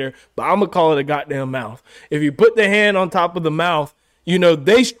alligator, but I'm gonna call it a goddamn mouth. If you put the hand on top of the mouth,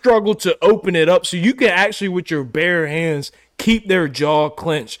 they struggle to open it up, so you can actually with your bare hands keep their jaw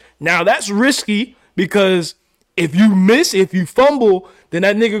clenched. Now that's risky because if you miss, if you fumble, then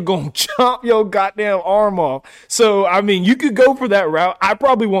that nigga gonna chomp your goddamn arm off. So, I mean, you could go for that route. I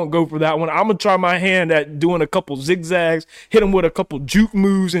probably won't go for that one. I'm gonna try my hand at doing a couple zigzags, hit him with a couple juke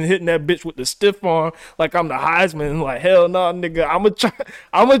moves, and hitting that bitch with the stiff arm like I'm the Heisman. Like, hell no, nigga.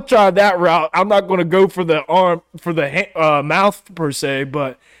 I'm gonna try that route. I'm not gonna go for the arm, for the mouth per se,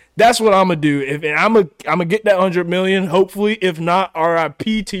 but that's what I'm gonna do. If and I'm gonna get that 100 million. Hopefully, if not,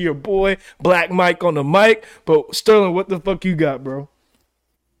 RIP to your boy Black Mike on the mic. But Sterling, what the fuck you got, bro?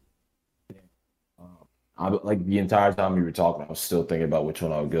 Like the entire time you were talking, I was still thinking about which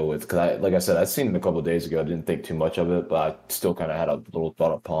one I would go with. Because like I said, I seen it a couple of days ago. I didn't think too much of it, but I still kind of had a little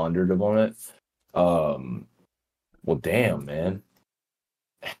thought of pondered on it. Well, damn, man.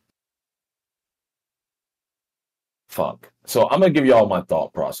 Fuck. So I'm gonna give you all my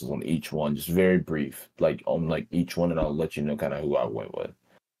thought process on each one, just very brief, like on like each one, and I'll let you know kind of who I went with.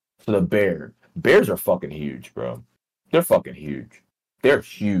 So Bears are fucking huge, bro. They're fucking huge. They're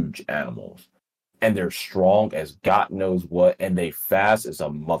huge animals, and they're strong as God knows what, and they fast as a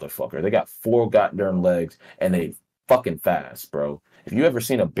motherfucker. They got 4 goddamn legs, and they fucking fast, bro. If you ever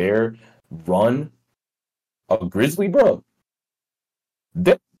seen a bear run a grizzly, bro,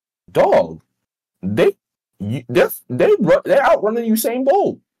 they dog, they they're outrunning Usain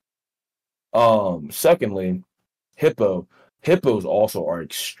Bolt. Secondly, hippos also are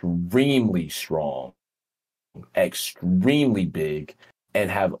extremely strong, extremely big, and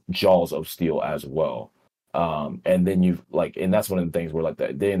have jaws of steel as well. And then and that's one of the things where like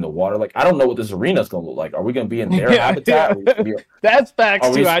they're in the water. Like, I don't know what this arena is gonna look like. Are we gonna be in their habitat? That's facts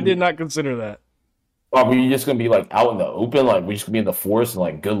too. I did not consider that. Are we just gonna be like out in the open? Like, we just gonna be in the forest and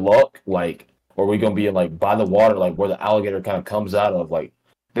like good luck? Like, or are we gonna be in like by the water, like where the alligator kind of comes out of? Like,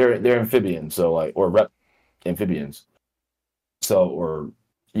 they're amphibians, so like, or amphibians. So, or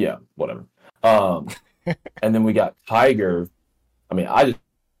yeah, whatever. And then we got tiger. I mean, I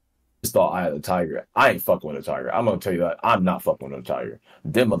just thought I had a tiger. I ain't fucking with a tiger. I'm gonna tell you that. I'm not fucking with a tiger.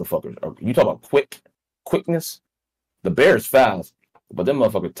 Them motherfuckers are. You talk about quickness. The bear's fast, but them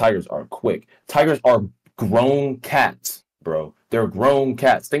motherfucking tigers are quick. Tigers are grown cats, bro. They're grown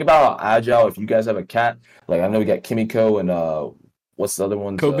cats. Think about how agile. If you guys have a cat, like I know we got Kimiko and what's the other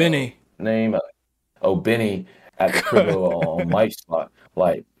one's Benny name? Benny at the crib on Mike's spot.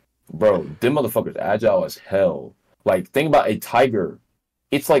 Like, bro, them motherfuckers agile as hell. Like, think about a tiger.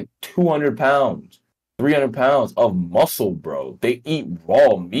 It's like 200 pounds, 300 pounds of muscle, bro. They eat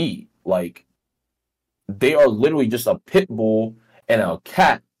raw meat. Like, they are literally just a pit bull and a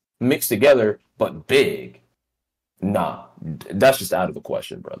cat mixed together, but big. Nah, that's just out of the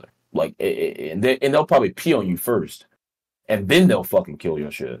question, brother. Like, and they'll probably pee on you first, and then they'll fucking kill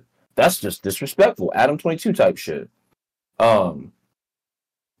your shit. That's just disrespectful. Adam22 type shit.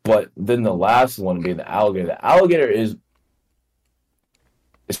 But then the last one being the alligator. The alligator is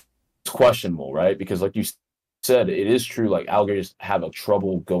questionable, right? Because like you said, it is true. Like, alligators have a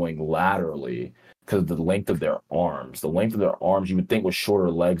trouble going laterally because of the length of their arms. The length of their arms, you would think with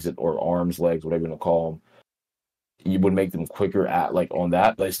shorter legs or arms, legs, whatever you want to call them, you would make them quicker at like on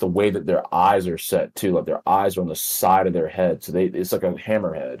that. But it's the way that their eyes are set too. Like, their eyes are on the side of their head, so it's like a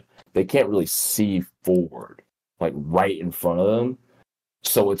hammerhead. They can't really see forward, like right in front of them.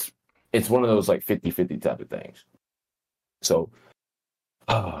 So it's one of those like 50-50 type of things. So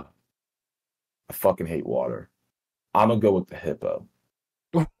I fucking hate water. I'm gonna go with the hippo.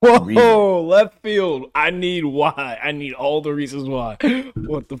 Whoa, left field. I need why. I need all the reasons why.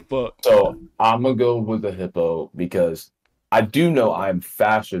 What the fuck? So I'm gonna go with the hippo because I do know I'm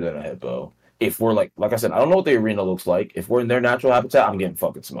faster than a hippo. If we're like I said, I don't know what the arena looks like. If we're in their natural habitat, I'm getting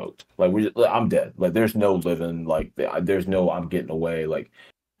fucking smoked. Like, I'm dead. Like, there's no living. Like, there's no I'm getting away. Like,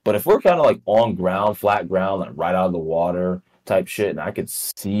 but if we're kind of like on ground, flat ground, like right out of the water type shit, and I could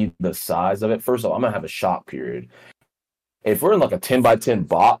see the size of it. First of all, I'm gonna have a shock period. If we're in like a 10x10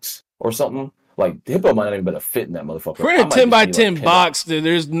 box or something, like, the hippo might not even be able to fit in that motherfucker. If we're in a 10x10 box,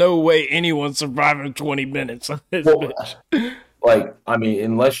 there's no way anyone's surviving 20 minutes. Like, I mean,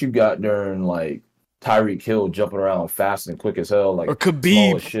 unless you got during like Tyreek Hill jumping around fast and quick as hell, like, or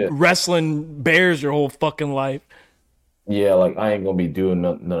Khabib wrestling bears your whole fucking life. Yeah, like, I ain't gonna be doing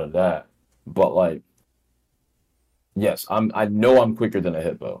none of that. But like, yes, I know I'm quicker than a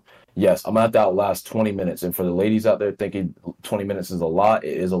hippo. Yes, I'm gonna have to outlast 20 minutes. And for the ladies out there thinking 20 minutes is a lot,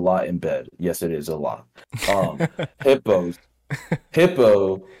 it is a lot in bed. Yes, it is a lot.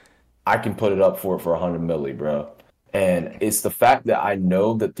 Hippo, I can put it up for 100 milli, bro. And it's the fact that I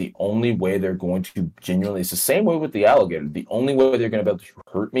know that the only way they're going to genuinely, it's the same way with the alligator. The only way they're going to be able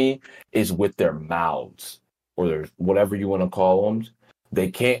to hurt me is with their mouths or their whatever you want to call them. They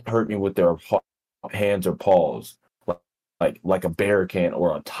can't hurt me with their hands or paws, like a bear can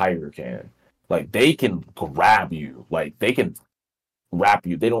or a tiger can. Like they can grab you, like they can wrap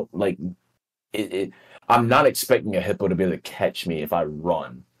you. They don't like it. I'm not expecting a hippo to be able to catch me if I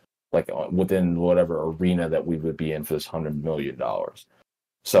run, like within whatever arena that we would be in for this $100 million.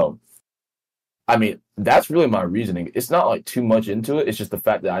 So, I mean, that's really my reasoning. It's not like too much into it. It's just the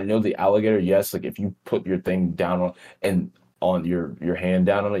fact that I know the alligator. Yes, like if you put your thing down on your hand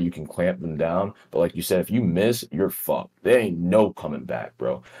down on it, you can clamp them down. But like you said, if you miss, you're fucked. There ain't no coming back,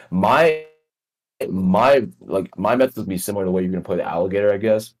 bro. My method would be similar to the way you're gonna play the alligator, I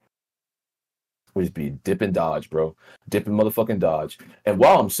guess. Would just be dip and dodge, bro. Dip and motherfucking dodge. And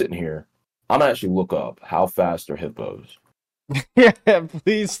while I'm sitting here, I'm gonna actually look up how fast are hippos. Yeah,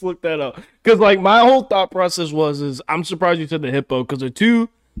 please look that up. Because like my whole thought process is I'm surprised you said the hippo, because the two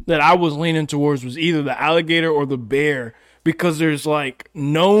that I was leaning towards was either the alligator or the bear, because there's like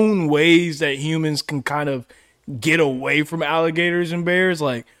known ways that humans can kind of get away from alligators and bears.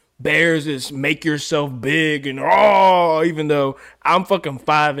 Like bears is make yourself big and even though I'm fucking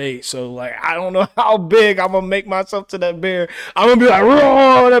 5'8", so like I don't know how big I'm gonna make myself to that bear. I'm gonna be like,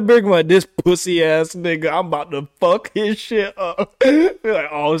 that big, like this pussy ass nigga, I'm about to fuck his shit up. Be like,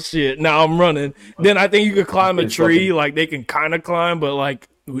 oh shit, now I'm running. Then I think you could climb a tree, like they can kind of climb, but like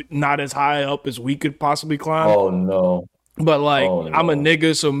not as high up as we could possibly climb. Oh no. But like I'm a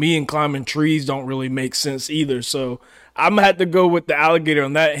nigga, so me and climbing trees don't really make sense either. So I'm gonna have to go with the alligator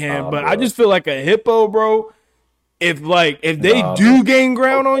on that hand. But bro, I just feel like a hippo, bro. If they do gain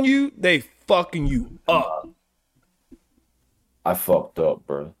ground on you, they fucking you up. I fucked up,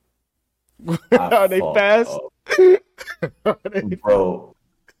 bro. Are they fast? Bro.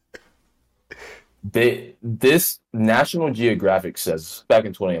 This National Geographic says back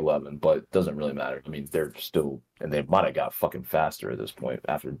in 2011, but it doesn't really matter. I mean, they're still, and they might have got fucking faster at this point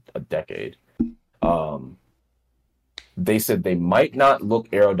after a decade. They said they might not look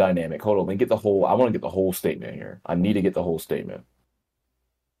aerodynamic. Hold on, let me get the whole. I want to get the whole statement here. I need to get the whole statement.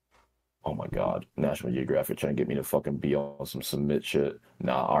 Oh my god, National Geographic trying to get me to fucking be on some submit shit.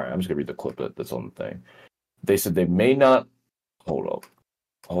 Nah, all right, I'm just gonna read the clip that's on the thing. They said they may not. Hold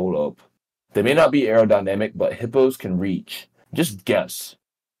up. They may not be aerodynamic, but hippos can reach. Just guess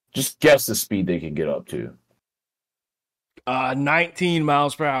the speed they can get up to. 19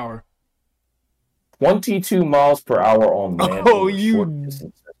 miles per hour. 22 miles per hour on land. Oh, you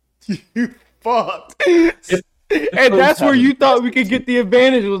fucked. And that's where you thought we could get the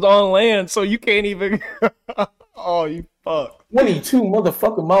advantage was on land, so you can't even. Oh, you fucked. 22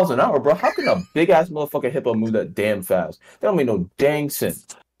 motherfucking miles an hour, bro. How can a big ass motherfucking hippo move that damn fast? That don't make no dang sense.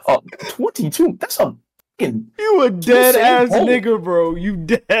 22. That's a fucking. You a dead ass nigga, bro. You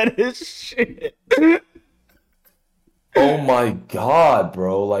dead as shit. Oh my god,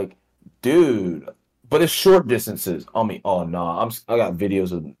 bro. Like, dude. But it's short distances. I mean, oh nah. I got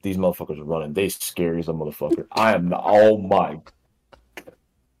videos of these motherfuckers running. They scary as a motherfucker. I am not. Oh my.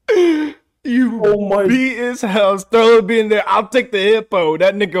 You beat his house. Sterling being there. I'll take the hippo.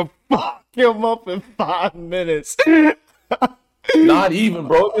 That nigga fuck him up in 5 minutes. Not even,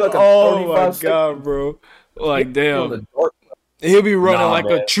 bro. It'd be like a oh my god, bro. Like damn. He'll be running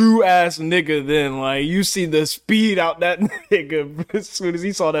a true ass nigga then. Like you see the speed out that nigga as soon as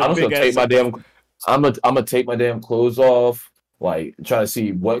he saw that big ass. I'm gonna take my damn clothes off, like trying to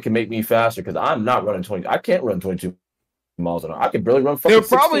see what can make me faster, because I'm not running 20. I can't run 22 miles an hour. I can barely run fucking. They're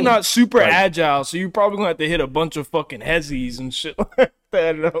probably 16. not super agile, so you're probably gonna have to hit a bunch of fucking hezzies and shit like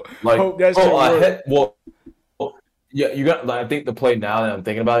that. Hope that shit works. Yeah, you got. Like, I think the play now that I'm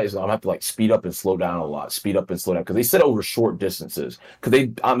thinking about it is I'm gonna have to like speed up and slow down a lot. Speed up and slow down, because they said over short distances. Because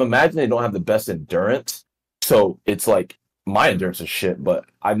I'm imagining they don't have the best endurance, so it's like. My endurance is shit, but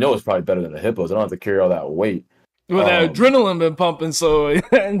I know it's probably better than the hippos. I don't have to carry all that weight. Well, that adrenaline been pumping, so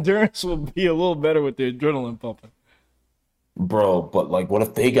endurance will be a little better with the adrenaline pumping. Bro, but like, what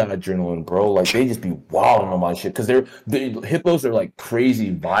if they got adrenaline, bro? Like, they just be wilding on my shit, because the hippos are like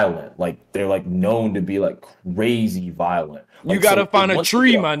crazy violent. Like, they're like known to be like crazy violent. Like, you gotta find a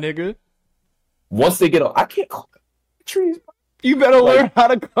tree, my nigga. Once they get up, I can't climb trees. You better learn how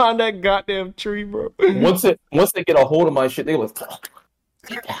to climb that goddamn tree, bro. Once they get a hold of my shit, they like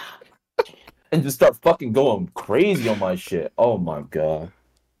and just start fucking going crazy on my shit. Oh my god.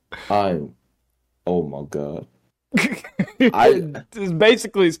 Oh my god. It's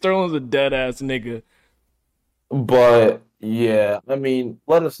basically Sterling's a dead ass nigga. But yeah, I mean,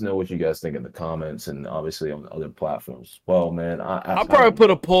 let us know what you guys think in the comments, and obviously on the other platforms. Well, man, I'll probably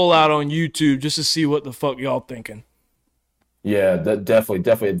put a poll out on YouTube just to see what the fuck y'all thinking. Yeah, that definitely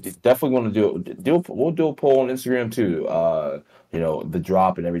want to do it. We'll do a poll on Instagram too. the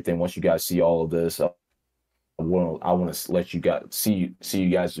drop and everything. Once you guys see all of this, I want to let you guys see you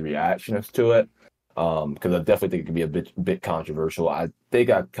guys' reactions to it. Because I definitely think it could be a bit controversial. I think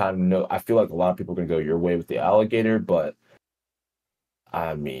I kind of know. I feel like a lot of people are gonna go your way with the alligator, but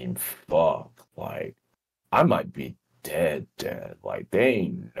I mean, fuck, like I might be dead. Like they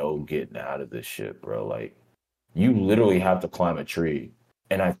ain't no getting out of this shit, bro. Like you literally have to climb a tree,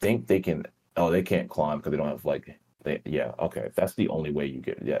 and I think they can. Oh, they can't climb because they don't have like. Yeah, okay. That's the only way you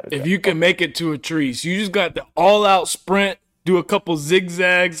get. Yeah. If you can make it to a tree, so you just got the all-out sprint, do a couple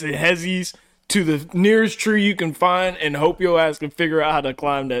zigzags and hezzies to the nearest tree you can find, and hope your ass can figure out how to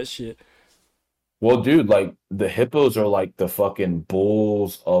climb that shit. Well, dude, like the hippos are like the fucking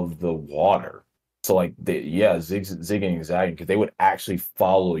bulls of the water. So like zigging and zagging because they would actually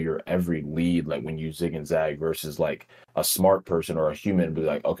follow your every lead, like when you zig and zag versus like a smart person or a human would be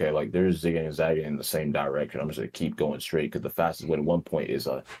like, okay, like they're zigging and zagging in the same direction. I'm just gonna keep going straight because the fastest way to one point is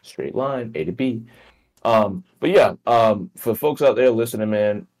a straight line, A to B. But yeah, for folks out there listening,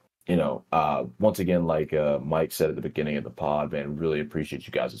 man, once again, like Mike said at the beginning of the pod, man, really appreciate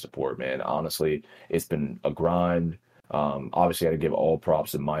you guys' support, man. Honestly, it's been a grind. Obviously, I got to give all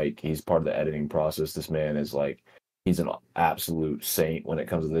props to Mike. He's part of the editing process. This man is like, he's an absolute saint when it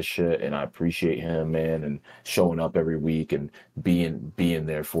comes to this shit, and I appreciate him, man, and showing up every week and being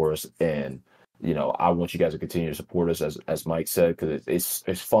there for us. And I want you guys to continue to support us, as Mike said, because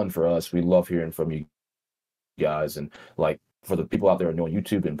it's fun for us. We love hearing from you guys, and like for the people out there on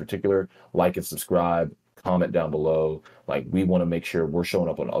YouTube in particular, like and subscribe, comment down below. Like we want to make sure we're showing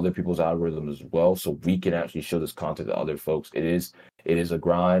up on other people's algorithms as well, so we can actually show this content to other folks. It is a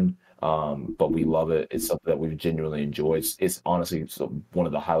grind, but we love it. It's something that we've genuinely enjoyed. It's honestly one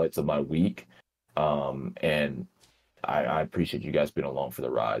of the highlights of my week, and I appreciate you guys being along for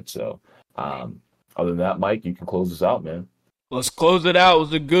the ride. So other than that, Mike, you can close us out, man. Let's close it out. It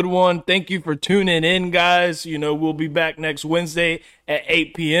was a good one. Thank you for tuning in, guys. We'll be back next Wednesday at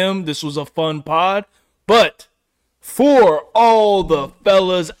 8 p.m. This was a fun pod. But for all the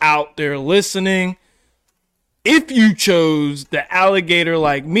fellas out there listening, if you chose the alligator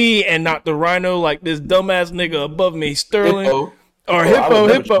like me and not the rhino like this dumbass nigga above me, Sterling, hippo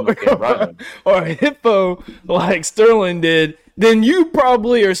or hippo like Sterling did, then you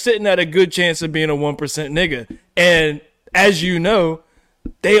probably are sitting at a good chance of being a 1% nigga. And as you know,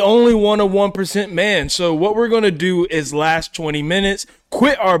 they only want a 1% man. So what we're going to do is last 20 minutes,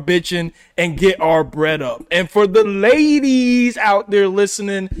 quit our bitching, and get our bread up. And for the ladies out there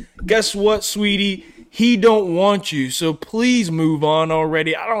listening, guess what, sweetie? He don't want you. So please move on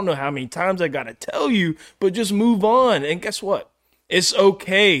already. I don't know how many times I got to tell you, but just move on. And guess what? It's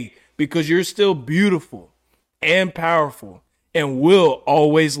okay because you're still beautiful and powerful and we'll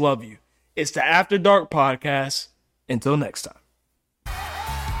always love you. It's the After Dark Podcast. Until next time.